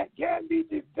that can be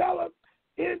developed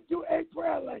into a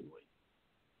prayer language.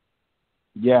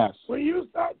 Yes. When you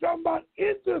start talking about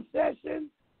intercession,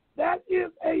 that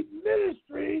is a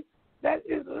ministry that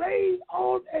is laid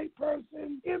on a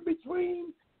person in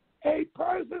between a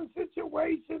person's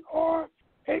situation or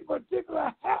a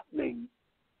particular happening,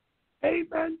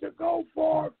 amen, to go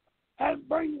forth and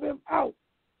bring them out.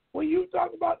 When you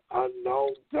talk about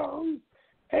unknown tongues,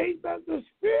 amen, the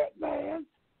spirit man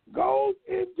goes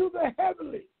into the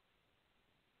heavenly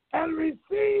and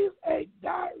receives a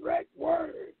direct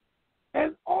word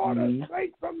and order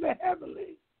straight from the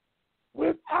heavenly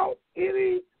without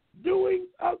any doing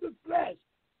of the flesh.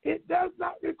 It does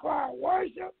not require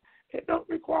worship. It don't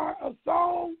require a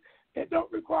song. It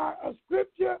don't require a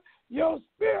scripture. Your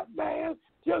spirit man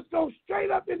just goes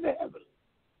straight up in the heavens.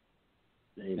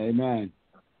 Amen.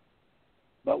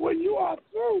 But when you are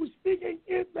through speaking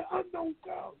in the unknown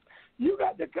tongue, you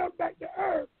got to come back to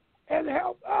earth and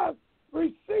help us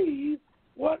receive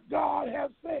what God has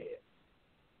said.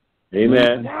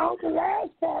 Amen. Now the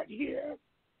last part here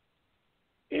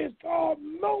is called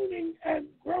moaning and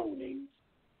groaning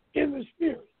in the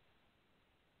spirit.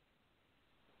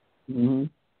 Mm-hmm.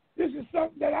 This is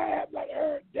something that I have not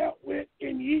heard dealt with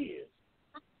in years.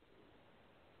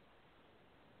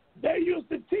 They used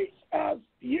to teach us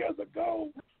years ago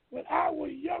when I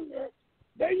was younger,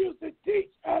 they used to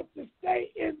teach us to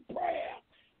stay in prayer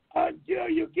until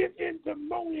you get into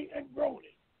moaning and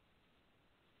groaning.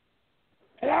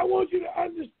 And I want you to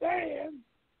understand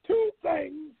two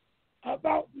things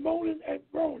about moaning and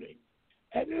groaning.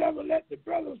 And then I'm going to let the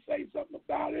brother say something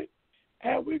about it,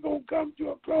 and we're going to come to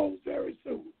a close very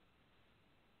soon.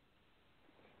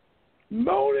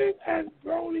 Moaning and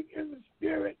groaning in the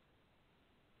spirit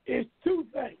is two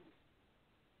things.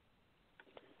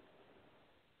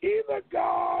 Either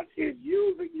God is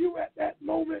using you at that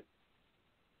moment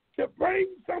to bring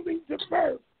something to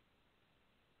birth,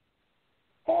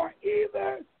 or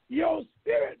either your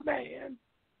spirit man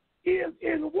is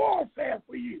in warfare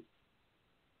for you.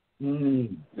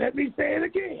 Let me say it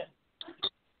again.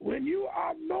 When you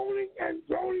are moaning and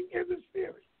groaning in the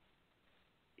spirit,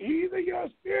 either your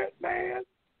spirit man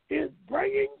is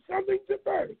bringing something to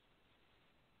birth,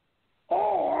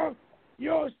 or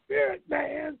your spirit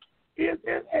man is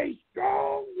in a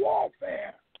strong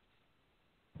warfare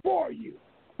for you.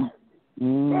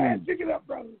 Go ahead, pick it up,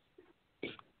 brothers.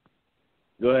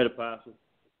 Go ahead, Apostle.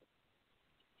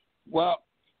 Well,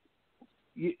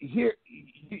 you've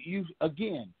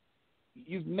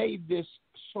made this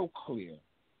so clear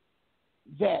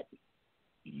that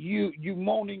you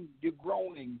moaning, you're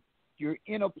groaning, you're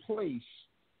in a place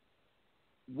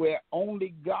where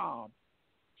only God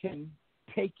can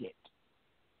take it.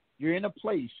 You're in a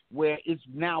place where it's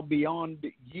now beyond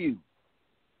you.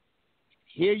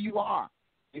 Here you are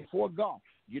before God.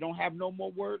 You don't have no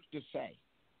more words to say.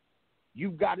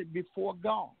 You've got it before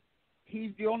God.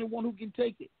 He's the only one who can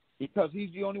take it because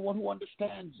he's the only one who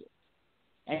understands it.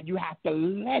 And you have to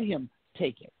let him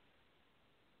take it.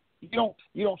 You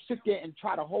don't sit there and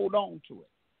try to hold on to it.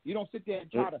 You don't sit there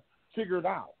and try to figure it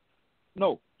out.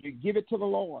 No, you give it to the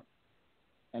Lord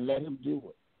and let him do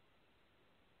it.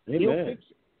 Amen. He'll fix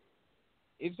it.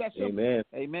 It's that simple. Amen.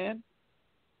 Amen.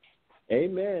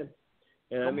 Amen.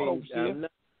 And I mean,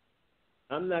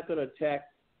 I'm not going to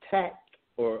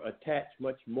attach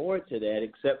much more to that,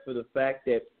 except for the fact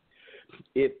that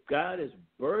if God is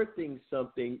birthing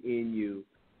something in you,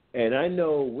 and I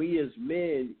know we as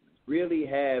men really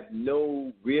have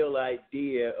no real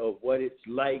idea of what it's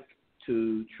like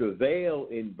to travail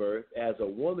in birth as a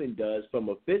woman does from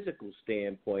a physical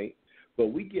standpoint, but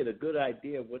we get a good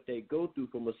idea of what they go through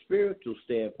from a spiritual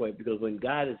standpoint, because when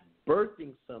God is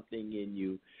birthing something in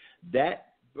you, that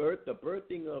birth, the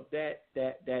birthing of that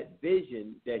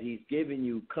vision that he's given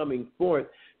you coming forth,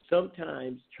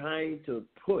 sometimes trying to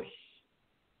push,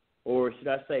 or should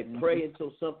I say pray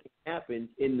until something happens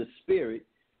in the spirit,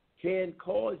 can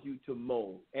cause you to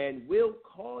moan and will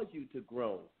cause you to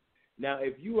groan. Now,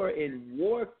 if you are in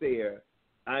warfare,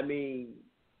 I mean,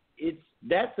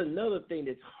 that's another thing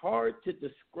that's hard to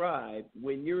describe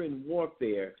when you're in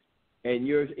warfare and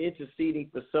you're interceding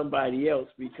for somebody else,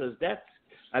 because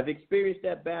I've experienced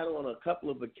that battle on a couple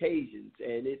of occasions,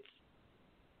 and it's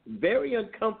very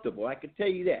uncomfortable. I can tell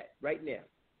you that right now.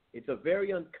 It's a very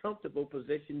uncomfortable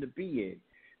position to be in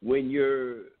when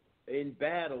you're in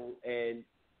battle, and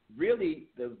really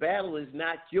the battle is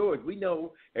not yours. We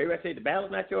know, everybody say the battle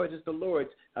is not yours, it's the Lord's.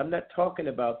 I'm not talking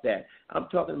about that. I'm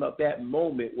talking about that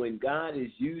moment when God is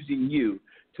using you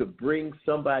to bring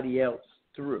somebody else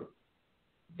through.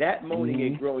 That moaning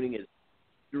and groaning is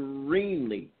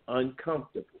extremely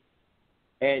uncomfortable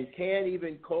and can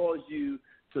even cause you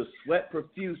to sweat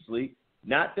profusely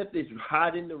Not that it's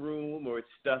hot in the room or it's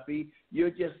stuffy.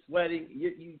 You're just sweating.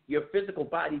 Your physical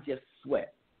body just sweats.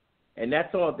 And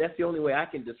that's all. That's the only way I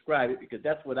can describe it because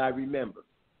that's what I remember.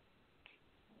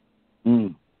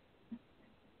 Mm.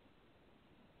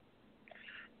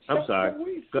 I'm sorry.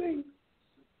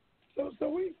 So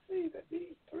we see that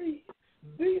these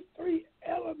three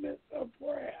elements of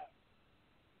prayer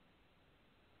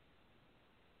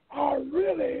are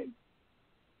really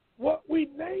what we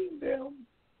named them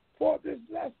for this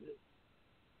lesson.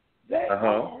 They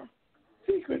are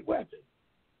secret weapons.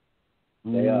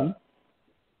 They are.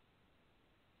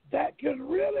 That can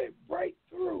really break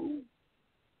through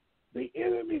the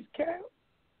enemy's camp.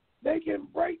 They can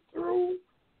break through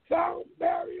sound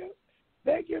barriers.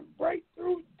 They can break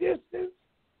through distance,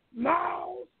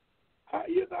 miles,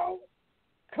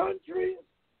 countries,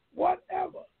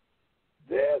 whatever.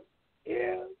 This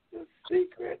is the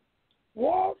secret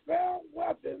warfare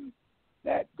weapon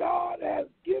that God has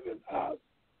given us,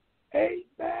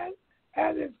 amen,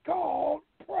 and it's called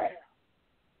prayer.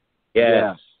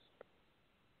 Yes.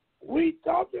 We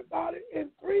talked about it in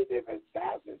 3 different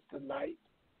facets tonight,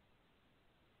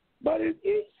 but in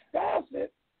each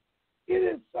facet, it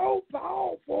is so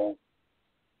powerful,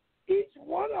 each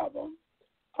one of them,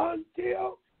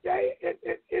 until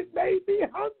it made me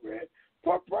hungry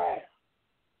for prayer.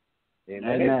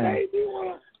 Amen.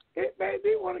 It made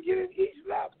me want to get in each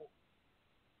level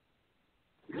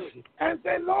and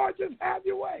say, Lord, just have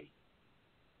your way.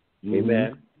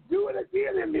 Amen. Do it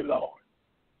again in me, Lord.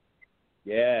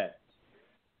 Yeah.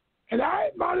 And I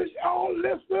admonish all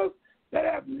listeners that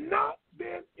have not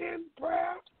been in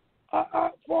prayer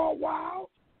for a while.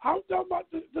 I'm talking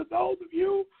about to those of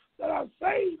you that are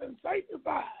saved and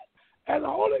sanctified and the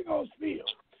Holy Ghost filled.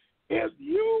 If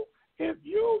you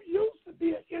used to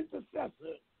be an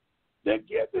intercessor, the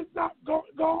gift is not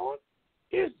gone.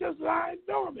 It's just lying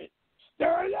dormant.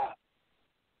 Stir it up.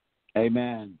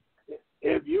 Amen.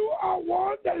 If you are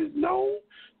one that is known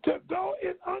to go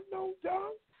in unknown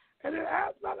tongues, and it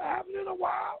has not happened in a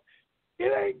while,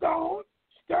 it ain't gone.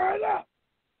 Stir it up.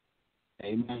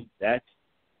 Amen. That's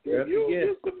if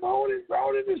you just moan and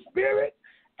groan in the spirit,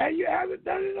 and you haven't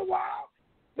done it in a while,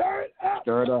 stir it up.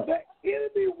 Stir it up. The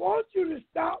enemy wants you to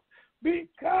stop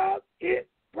because it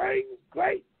brings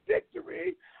great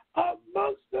victory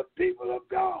amongst the people of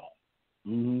God.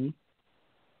 Mm-hmm.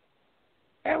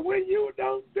 And when you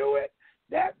don't do it,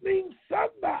 that means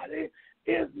somebody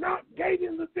is not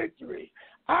gaining the victory.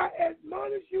 I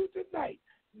admonish you tonight,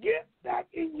 get back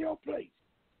in your place.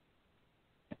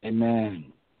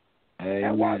 Amen. Amen.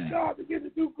 And watch God begin to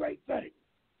do great things.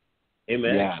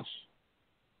 Amen. Yes.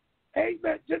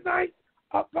 Amen. Tonight,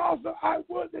 Apostle, I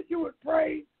would that you would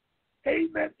pray,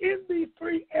 amen, in these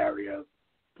 3 areas.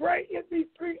 Pray in these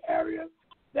 3 areas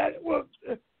that it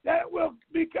will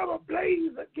become a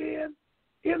blaze again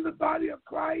in the body of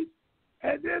Christ.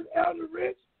 And then, Elder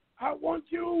Rich, I want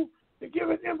you to give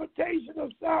an invitation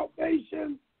of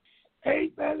salvation.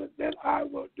 Amen. And then I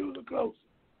will do the closing.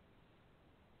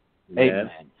 Amen.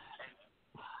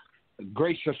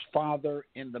 Gracious Father,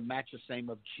 in the matchless name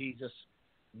of Jesus,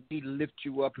 we lift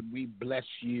you up and we bless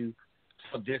you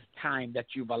for this time that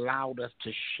you've allowed us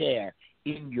to share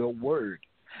in your word.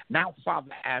 Now,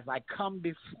 Father, as I come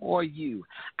before you,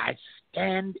 I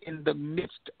stand in the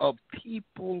midst of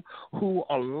people who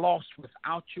are lost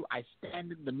without you. I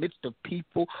stand in the midst of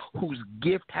people whose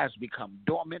gift has become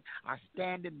dormant. I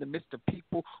stand in the midst of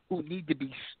people who need to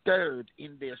be stirred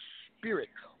in their spirit,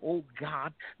 oh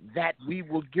God, that we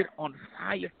will get on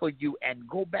fire for you and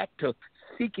go back to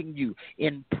seeking you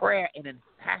in prayer and in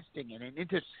fasting and in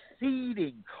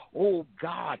interceding, oh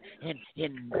God, and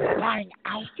in crying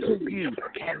out to you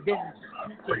and then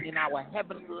speaking in our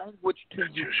heavenly language to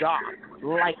you, God,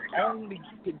 like only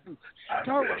you can do.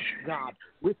 Stir us, God,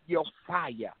 with your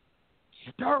fire.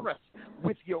 Stir us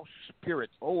with your spirit,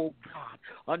 oh God,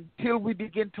 until we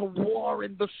begin to war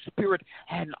in the spirit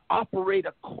and operate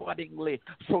accordingly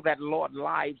so that, Lord,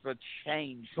 lives are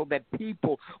changed, so that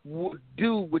people would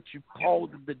do what you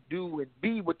called them to do and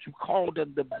be what you called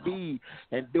them to be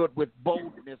and do it with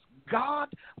boldness. God,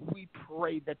 we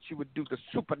pray that you would do the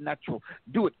supernatural,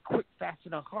 do it quick, fast,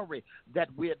 in a hurry, that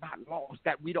we're not lost,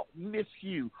 that we don't miss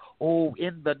you, oh,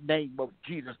 in the name of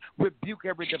Jesus. Rebuke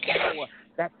every devourer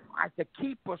that tries to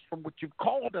keep us from what you've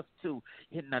called us to.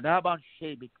 In the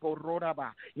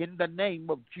name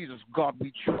of Jesus, God,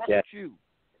 we trust you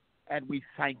and we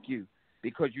thank you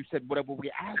because you said whatever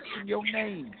we ask in your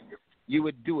name, you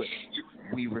would do it.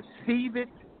 We receive it.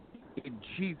 In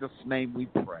Jesus' name we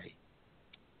pray.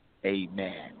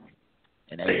 Amen.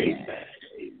 And amen.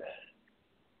 Amen.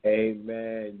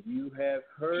 Amen. You have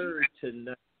heard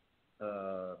tonight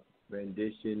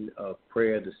rendition of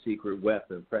Prayer the Secret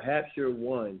Weapon. Perhaps you're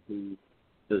one who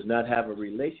does not have a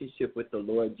relationship with the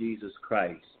Lord Jesus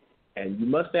Christ, and you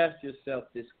must ask yourself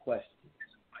this question.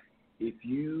 If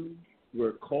you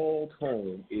were called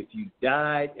home, if you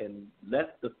died and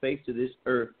left the face of this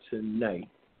earth tonight,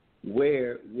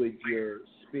 where would your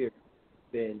spirit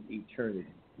spend eternity?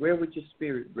 Where would your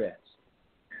spirit rest?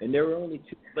 And there are only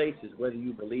two places, whether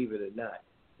you believe it or not.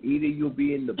 Either you'll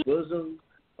be in the bosom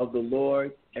of the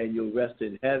Lord and you'll rest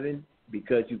in heaven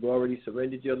because you've already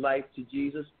surrendered your life to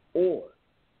Jesus, or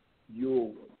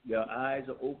your eyes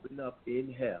are opened up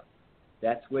in hell.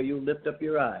 That's where you'll lift up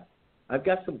your eyes. I've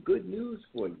got some good news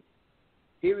for you.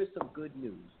 Here is some good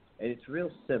news, and it's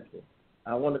real simple.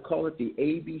 I want to call it the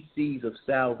ABCs of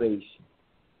salvation.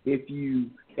 If you,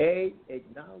 A,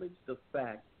 acknowledge the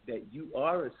fact that you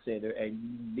are a sinner and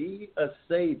you need a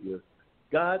Savior,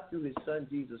 God, through his Son,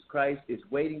 Jesus Christ, is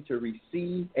waiting to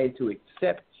receive and to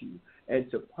accept you and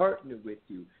to partner with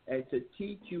you and to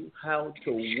teach you how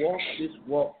to walk this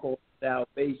walk called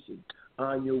salvation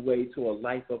on your way to a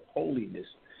life of holiness.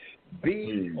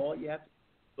 B, all you have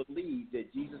to believe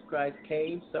that Jesus Christ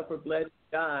came, suffered, bled,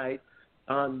 died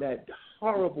on that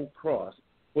horrible cross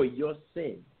for your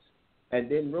sins, and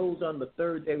then rose on the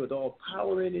third day with all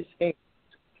power in his hands.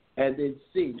 And then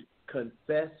C,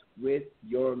 confess with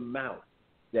your mouth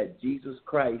that Jesus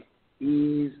Christ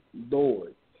is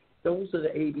Lord. Those are the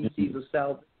ABCs of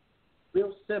salvation.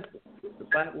 Real simple. The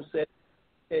Bible says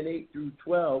 10:8 through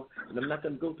 12, and I'm not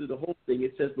going to go through the whole thing.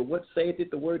 It says, but what saith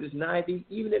it? The word is nigh thee,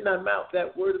 even in thy mouth,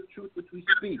 that word of truth which we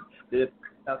speak. That if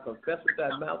thou confess with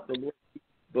thy mouth the Lord,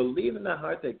 believe in thy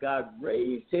heart that God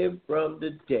raised him from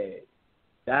the dead,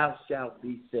 thou shalt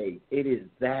be saved. It is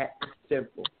that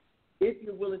simple. If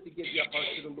you're willing to give your heart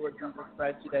to the Lord Jesus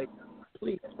Christ today,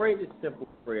 please pray this simple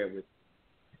prayer with me.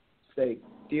 Say,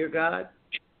 dear God,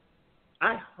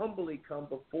 I humbly come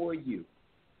before you.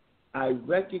 I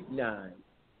recognize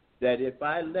that if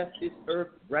I left this earth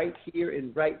right here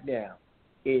and right now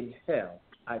in hell,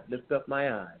 I'd lift up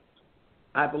my eyes.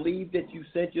 I believe that you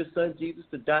sent your son Jesus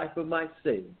to die for my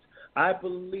sins. I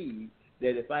believe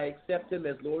that if I accept him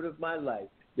as Lord of my life,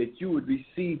 that you would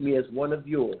receive me as one of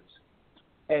yours.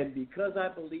 And because I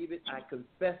believe it, I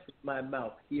confess with my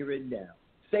mouth here and now.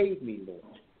 Save me, Lord.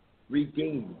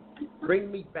 Redeem me.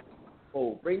 Bring me back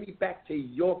home. Bring me back to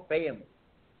your family.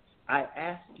 I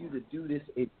ask you to do this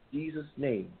in Jesus'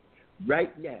 name.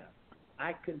 Right now,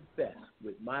 I confess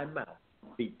with my mouth,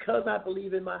 because I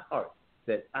believe in my heart,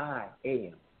 that I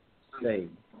am saved.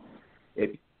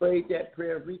 If you prayed that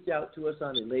prayer, reach out to us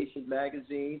on Elation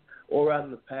Magazine or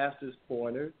on the Pastor's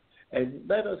Corner and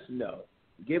let us know.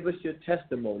 Give us your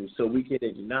testimony so we can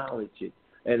acknowledge it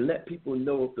and let people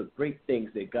know of the great things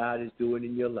that God is doing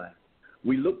in your life.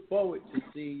 We look forward to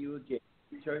seeing you again.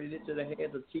 Turning it into the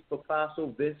hands of Chief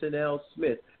Apostle Vincent L.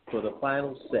 Smith for the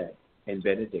final say and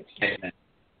benediction. Amen.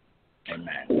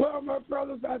 Amen. Well, my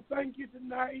brothers, I thank you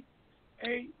tonight,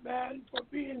 amen, for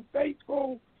being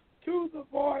faithful to the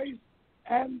voice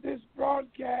and this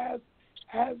broadcast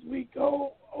as we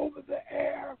go over the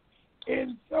air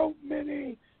in so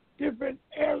many different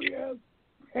areas,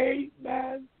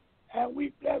 amen. And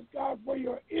we bless God for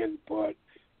your input,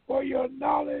 for your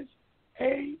knowledge,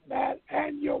 amen,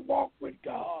 and your walk with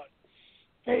God.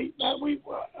 Amen.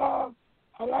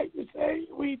 I like to say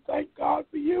we thank God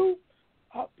for you,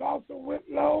 Apostle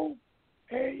Whitlow.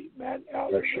 Amen.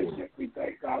 Elder Bishop, we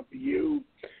thank God for you.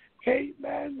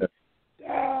 Amen.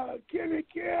 Kenny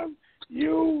Kim,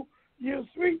 you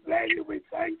sweet lady, we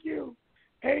thank you.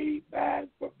 Amen.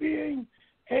 For being,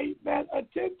 amen,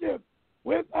 attentive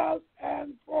with us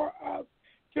and for us.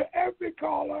 To every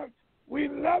caller, we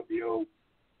love you.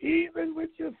 Even with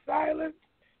your silence,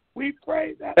 we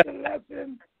pray that the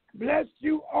lesson blessed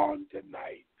you on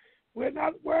tonight. We're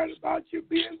not worried about you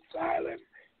being silent,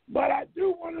 but I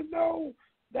do want to know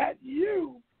that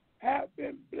you have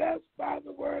been blessed by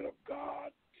the word of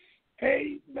God.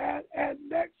 Amen. And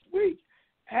next week,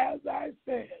 as I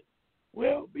said,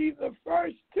 will be the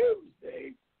first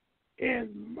Tuesday in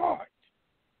March.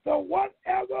 So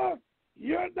whatever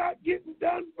you're not getting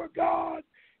done for God,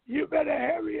 you better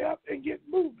hurry up and get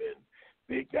moving,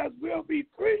 because we'll be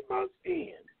 3 months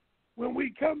in when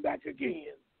we come back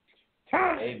again.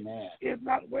 Time is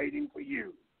not waiting for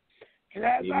you. And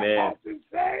as I often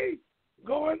say,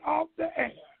 going off the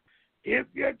air, if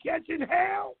you're catching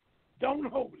hell, don't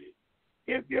hold it.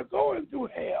 If you're going through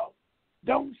hell,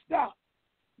 don't stop.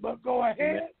 But go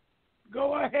ahead,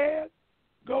 go ahead,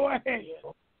 go ahead.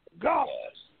 God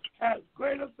has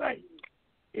greater things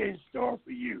in store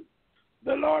for you.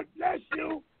 The Lord bless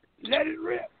you. Let it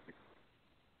rip.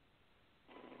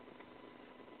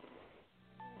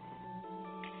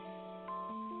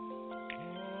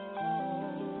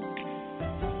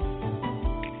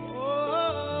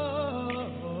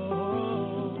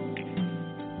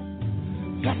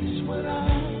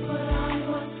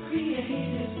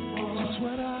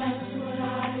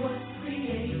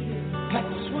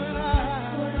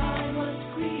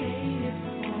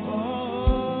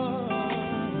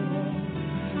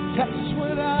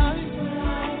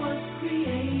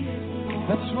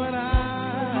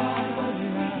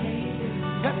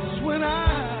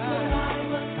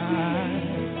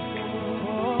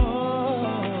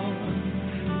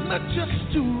 not just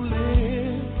to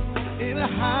live in a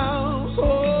house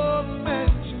or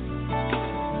mansion,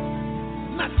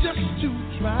 not just to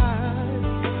drive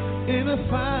in a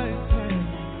fine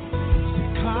fancy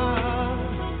car.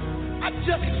 I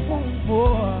just want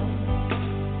more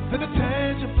than the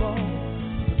tangible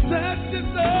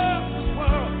possessions of this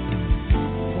world.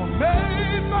 For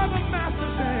made by the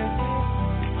master's hand,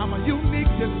 I'm a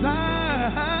unique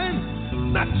design,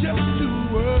 not just to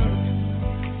work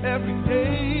every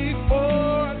day for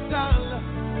 $1,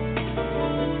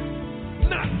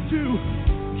 not to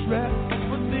dress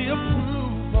with the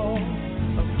approval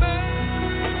of man.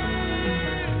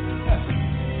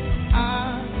 I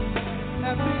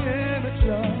have the image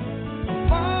of a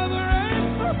Father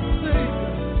and a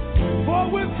Savior, for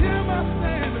with Him I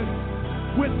stand,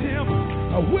 with Him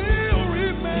I will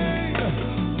remain.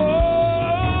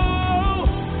 Oh,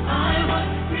 I was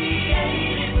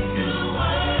created to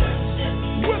worship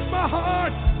with my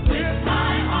heart, with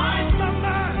my heart, my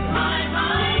mind, my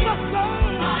mind, my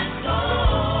soul, my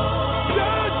soul.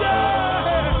 yeah,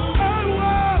 yeah.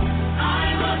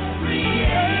 I was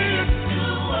created to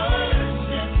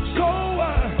worship, So I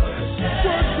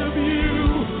worship you.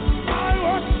 I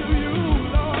worship you,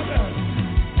 Lord.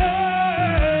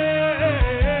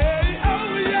 Hey,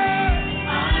 oh yeah.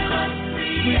 I was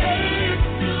created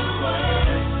to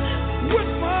worship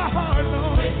With my heart,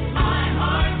 Lord. with my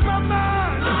heart, My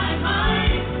mind, my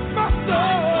mind, my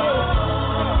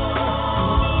soul.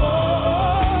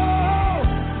 Oh,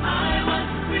 I was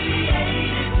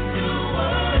created to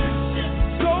worship,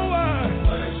 so I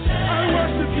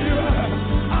worship you.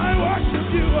 I worship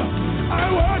you. I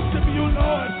worship you,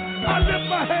 Lord. I lift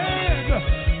my hands.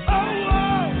 Oh,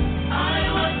 I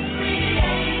was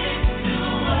created to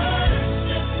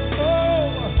worship,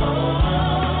 oh,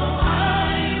 oh.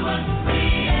 I was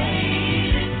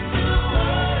created to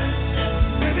worship,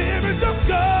 In the image of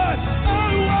God.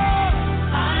 Oh,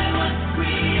 I was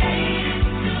created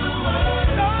to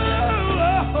worship, oh,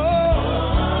 oh, oh.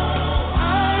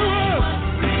 I was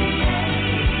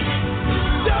created to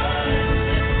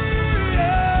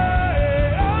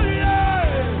yeah, oh, yeah.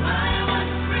 I was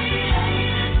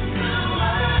created to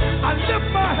worship, I lift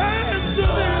my hands to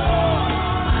thee, Lord.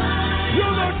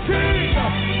 You're the King.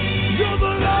 You're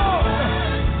the Lord.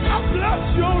 I bless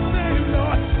your name,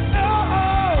 Lord. Oh,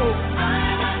 I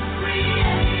was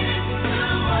created to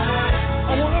worship,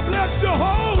 I want to bless your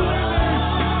holy name.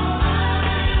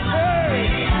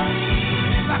 Hey,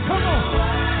 now come on.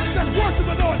 Let's worship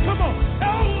the Lord. Come on. Oh,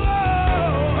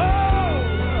 oh, oh,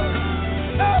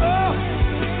 oh,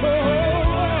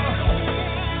 oh,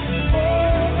 oh,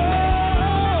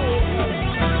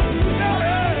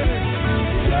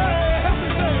 yeah, help me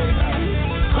say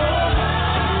it.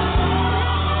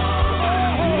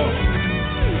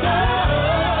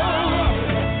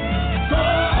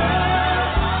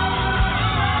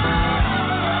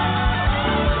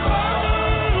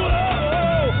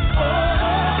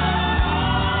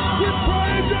 We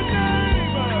praise your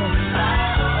name.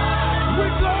 We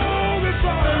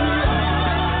glorify you.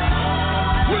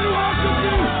 We worship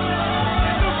you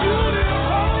in the beauty of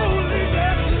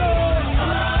holiness, Lord.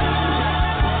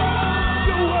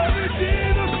 You're worthy,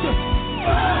 Jesus.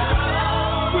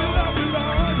 We love you,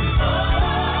 Lord.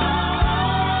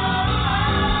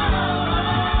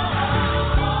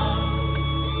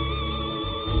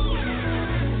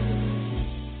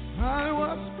 I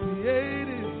was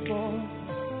created for.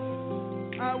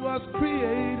 I was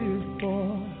created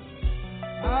for.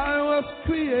 I was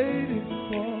created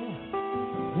for.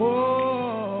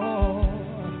 Whoa.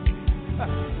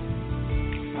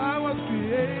 I was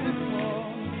created for.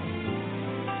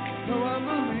 So I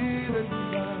believe in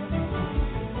God.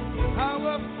 I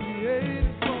was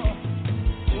created for.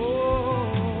 Oh.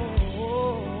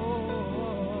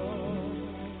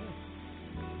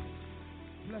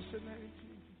 Bless your name,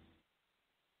 Jesus.